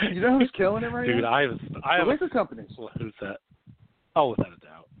though. You know who's killing it right now? Dude, I have the liquor companies. Who's that? Oh, without a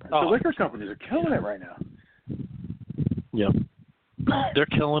doubt. The liquor companies are killing it right now. Yep. They're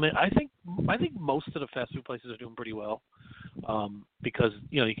killing it. I think most of the fast food places are doing pretty well. Because,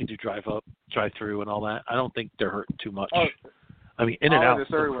 you can do drive up, drive through and all that. I don't think they're hurting too much. Oh, I mean, in and out. The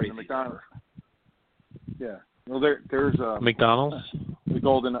third one, the McDonald's. Yeah. Well, there's McDonald's.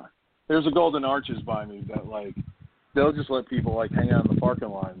 There's a Golden Arches by me that like they'll just let people like hang out in the parking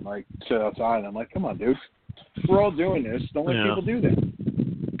lot and like sit outside. And I'm like, come on, dude, we're all doing this. Don't let people do that.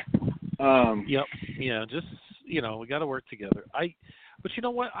 Yep. Yeah. Just we got to work together. But you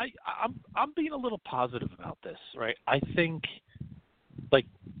know what? I'm being a little positive about this, right? I think, like,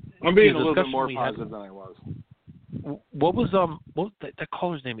 I'm being a little bit more positive than I was. What was that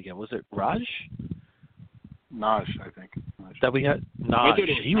caller's name again? Was it Raj? Naj, I think. That we had Naj.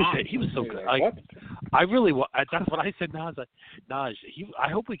 He was so good. I really that's what I said. Naj. I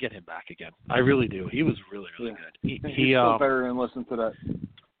hope we get him back again. I really do. He was really good. He's still better than listen to that.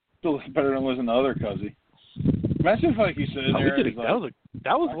 Still better than listen to other Cuzzy. Imagine if like you said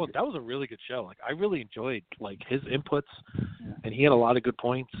that was a really good show. Like I really enjoyed like his inputs, and he had a lot of good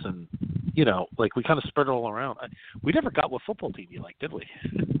points, and like we kind of spread it all around. We never got what football team you like, did we?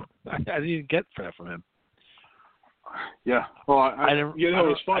 I didn't even get that from him. Yeah. Well,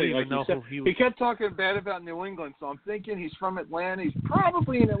 it's funny. Like know said, he kept talking bad about New England, so I'm thinking he's from Atlanta. He's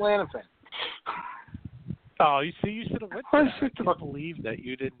probably an Atlanta fan. Oh, you should have went there. I can't believe that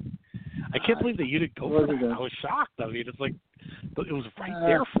you didn't. I can't believe that you didn't go for that. I was shocked. I mean, it's like it was right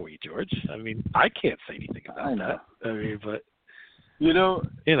there for you, George. I mean, I can't say anything about that. I mean, but you know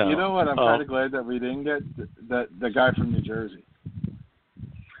what? I'm kind of glad that we didn't get the guy from New Jersey.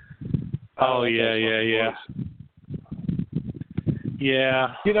 Oh yeah. Yeah.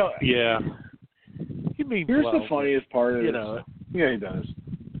 Yeah. You mean here's the funniest part of this. Yeah, he does.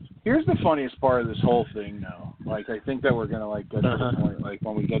 Here's the funniest part of this whole thing, though. Like, I think that we're gonna like get to the point, like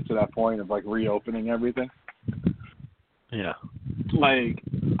when we get to that point of like reopening everything. Yeah. Like,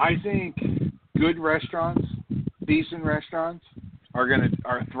 I think good restaurants, decent restaurants, are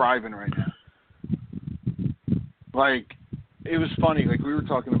thriving right now. Like, it was funny. Like we were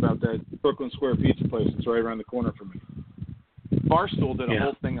talking about that Brooklyn Square pizza place that's right around the corner from me. Barstool did a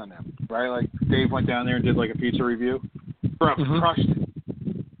whole thing on them, right? Like Dave went down there and did like a pizza review. Bro, crushed it.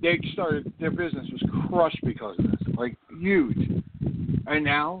 Their business was crushed because of this, like huge. And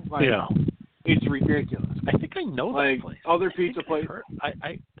now, like, it's ridiculous. I think I know that place. Other pizza places.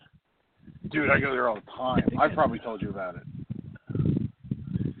 Dude, I go there all the time. I probably told you about it.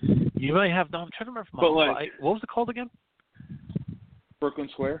 You may have. No, I'm trying to remember. What was it called again? Brooklyn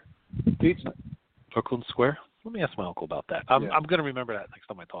Square Pizza. Brooklyn Square. Let me ask my uncle about that. I'm going to remember that next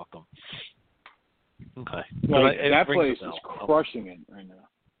time I talk to him. Okay. Like, that place is crushing it right now.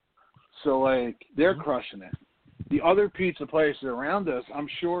 So, like, they're crushing it. The other pizza places around us, I'm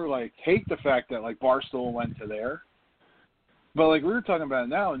sure, like, hate the fact that, like, Barstool went to there. But, like, we were talking about it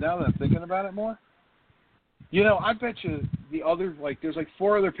now, and now that I'm thinking about it more, I bet you the other, like, there's, like,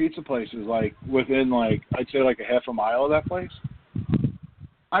 4 other pizza places, like, within, like, I'd say, like, a half a mile of that place.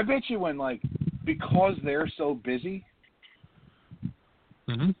 I bet you when, like, because they're so busy,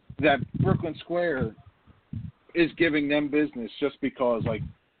 that Brooklyn Square is giving them business just because, like,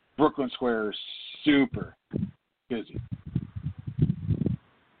 Brooklyn Square is super busy.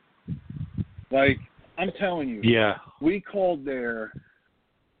 Like, I'm telling you. Yeah. We called there,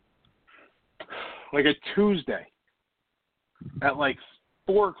 like, a Tuesday at, like,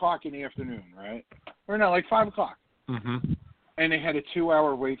 4 o'clock in the afternoon, right? Or no, like 5 o'clock. Mm-hmm. and they had a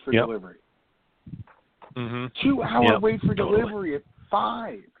 2-hour wait for delivery. Mm-hmm. 2-hour wait for delivery at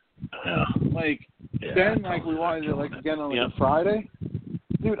 5. Yeah. Then we wanted it again on a Friday.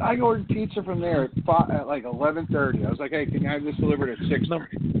 Dude, I ordered pizza from there at 11:30. I was like, hey, can you have this delivered at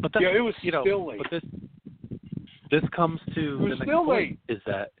 6:30? But it was still late. But this comes to the next point, is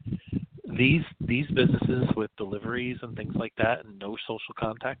that these businesses with deliveries and things like that and no social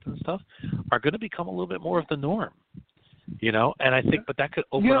contact and stuff are going to become a little bit more of the norm. And I think, but that could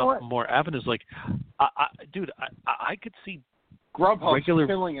open up more avenues. I could see Grubhub's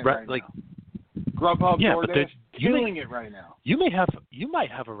killing it right now. Grubhub, DoorDash, killing it right now. You might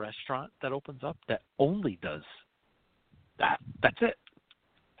have a restaurant that opens up that only does that. That's it.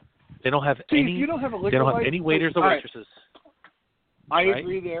 They don't have any. You don't have a liquor they don't have license, any waiters or waitresses. I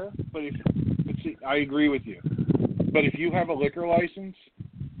agree there, but I agree with you. But if you have a liquor license,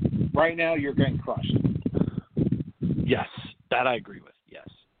 right now you're getting crushed. Yes, that I agree with. Yes,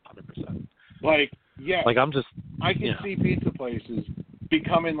 100%. I can see pizza places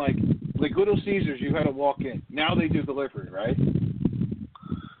becoming like Little Caesars. You had to walk in. Now they do delivery, right?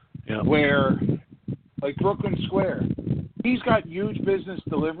 Yeah. Where, Brooklyn Square, he's got huge business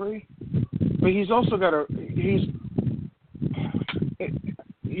delivery, but he's also got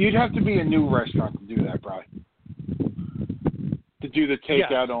you'd have to be a new restaurant to do that, probably. To do the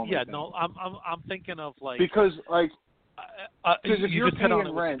takeout only. Yeah, thing. no, I'm thinking of because if you you're just hit on paying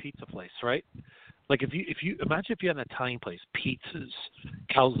it with rent, a pizza place, right? If you imagine if you had an Italian place, pizzas,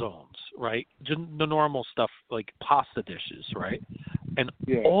 calzones, right? Just the normal stuff like pasta dishes, right? And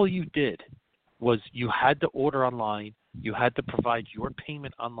all you did was you had to order online, you had to provide your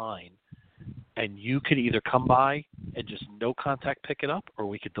payment online, and you could either come by and just no contact pick it up, or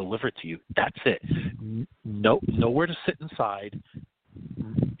we could deliver it to you. That's it. Nowhere to sit inside.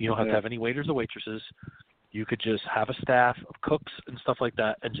 You don't have to have any waiters or waitresses. You could just have a staff of cooks and stuff like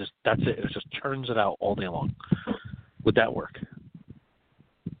that, and that's it. It just churns it out all day long. Would that work?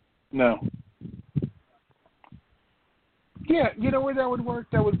 No. Yeah, you know where that would work?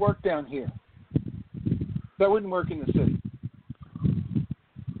 That would work down here. That wouldn't work in the city.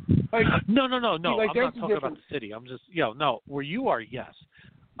 No. See, I'm not talking about the city. I'm just, where you are, yes.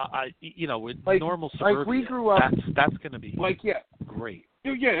 With normal suburbia, we grew up, that's going to be great.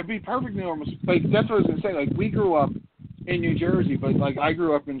 Yeah, it'd be perfect normal. That's what I was going to say. We grew up in New Jersey, but, I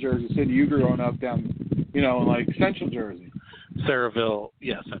grew up in Jersey City. You grew up down, in, Central Jersey. Saraville,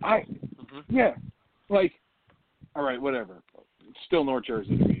 yes. Yeah. All right, whatever. It's still North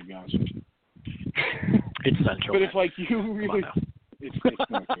Jersey to me, to be honest with you. It's Central. But if, you really... It's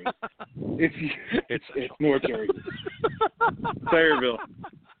North Jersey. It's North Jersey. Saraville.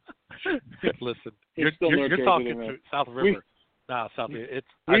 Listen, you're talking to South River.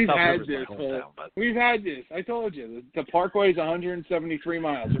 We've had this. I told you. The Parkway is 173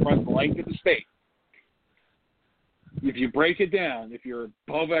 miles across the length of the state. If you break it down, if you're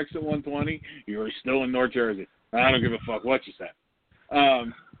above exit 120, you're still in North Jersey. I don't give a fuck what you said.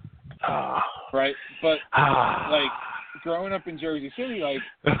 Right? But, growing up in Jersey City, I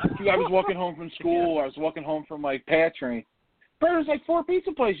was walking home from school, I was walking home from, Patrick. Bro, there's 4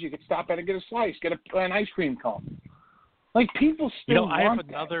 pizza places you could stop at and get a slice, get an ice cream cone. People still want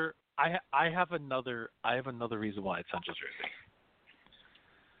that. I have another reason why it's Central Jersey.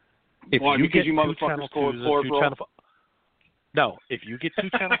 Because you motherfuckers call it floor. No, if you get 2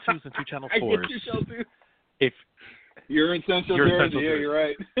 Channel 2s and 2 Channel 4s. If you're in Central Jersey, you're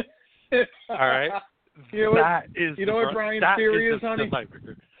right. All right. You know what Brian's theory is, honey?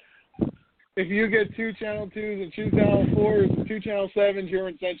 If you get 2 Channel 2s and 2 Channel 4s and 2 Channel 7s, you're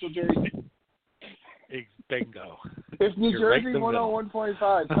in Central Jersey. Bingo. If New Jersey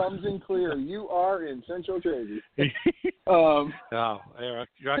 101.5 comes in clear, you are in Central Jersey. No,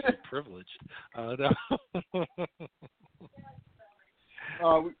 you're actually privileged.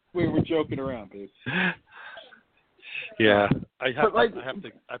 No. We were joking around, dude. Yeah, I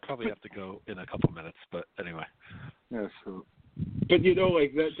probably have to go in a couple minutes, but anyway. Yeah, so. But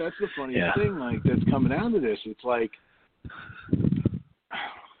that's the funniest thing, that's coming out of this. It's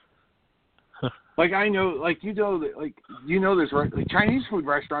I know, there's Chinese food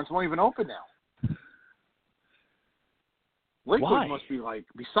restaurants won't even open now. Lakewood must be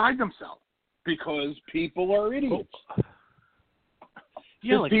beside themselves because people are idiots.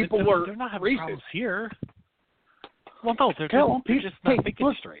 Yeah, people they're not having problems here. Well, no, they're just not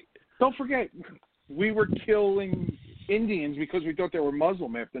thinking straight. Don't forget, we were killing Indians because we thought they were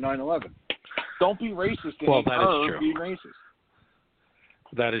Muslim after 9/11. Don't be racist. Well, that is true. Be racist.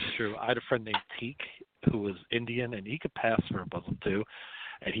 That is true. I had a friend named Teek who was Indian, and he could pass for a Muslim too.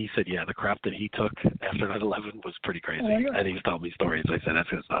 And he said, yeah, the crap that he took after 9/11 was pretty crazy. Oh, yeah. And he was telling me stories. I said, that's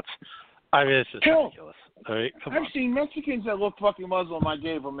just nuts. I mean, it's just ridiculous. All right, come on. I've seen Mexicans that look fucking Muslim. I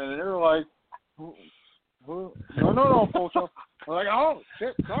gave them, and they were like, no, Pocho. I'm like, oh,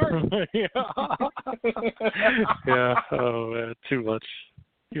 shit, sorry. Yeah. Yeah. Oh, man, too much.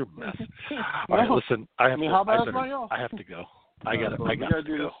 You're a mess. All right, listen. I have to go. I gotta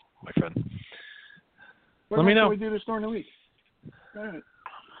go, my friend. Let me know. What can we do this during the week? All right.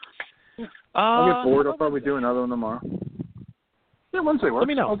 I'll get bored. I'll probably do another one tomorrow. Yeah, Wednesday works. Let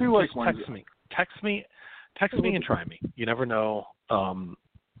me know. I'll do like Just Wednesday. Text me and try me. You never know. You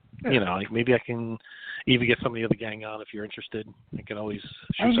know, like maybe I can even get some of the other gang on if you're interested. I can always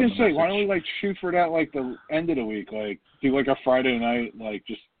shoot. I was gonna say, why don't we like shoot for that like the end of the week, like do like a Friday night, like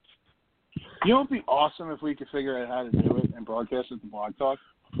just. You know, it'd be awesome if we could figure out how to do it and broadcast it to Blog Talk.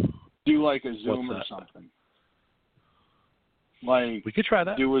 Do like a Zoom or something. Like we could try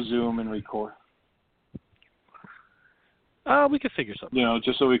that. Do a Zoom and record. We could figure something. You know,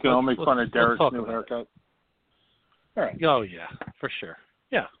 just so we can all make fun of Derek's new haircut. All right. Oh yeah, for sure.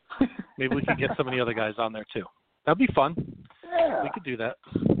 Yeah. Maybe we can get some of the other guys on there too. That'd be fun. Yeah. We could do that.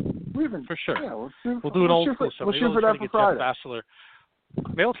 For sure. Yeah, we'll do an old school show. We'll shoot for that for Friday.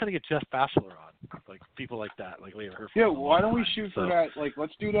 Maybe I'll try to get Jeff Bachelor on, like people like that, like we haven't heard from. Yeah, why don't we shoot for that? Like,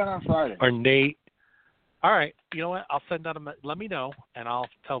 let's do that on Friday. Or Nate. All right, you know what? I'll send out let me know, and I'll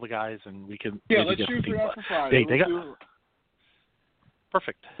tell the guys, and we can. Yeah, maybe let's get shoot for people. that for Friday.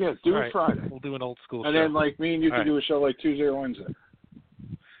 Perfect. Yeah, do it right. Friday. We'll do an old school and show. And then, like, me and you can do a show like Tuesday or Wednesday.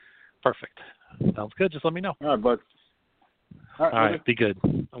 Perfect. Sounds good. Just let me know. All right, bud. All right, be good.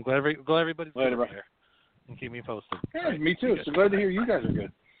 I'm glad everybody's later, bro. Here. And keep me posted. Yeah, me too. So glad to hear you guys are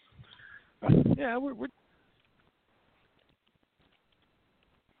good. Yeah, we're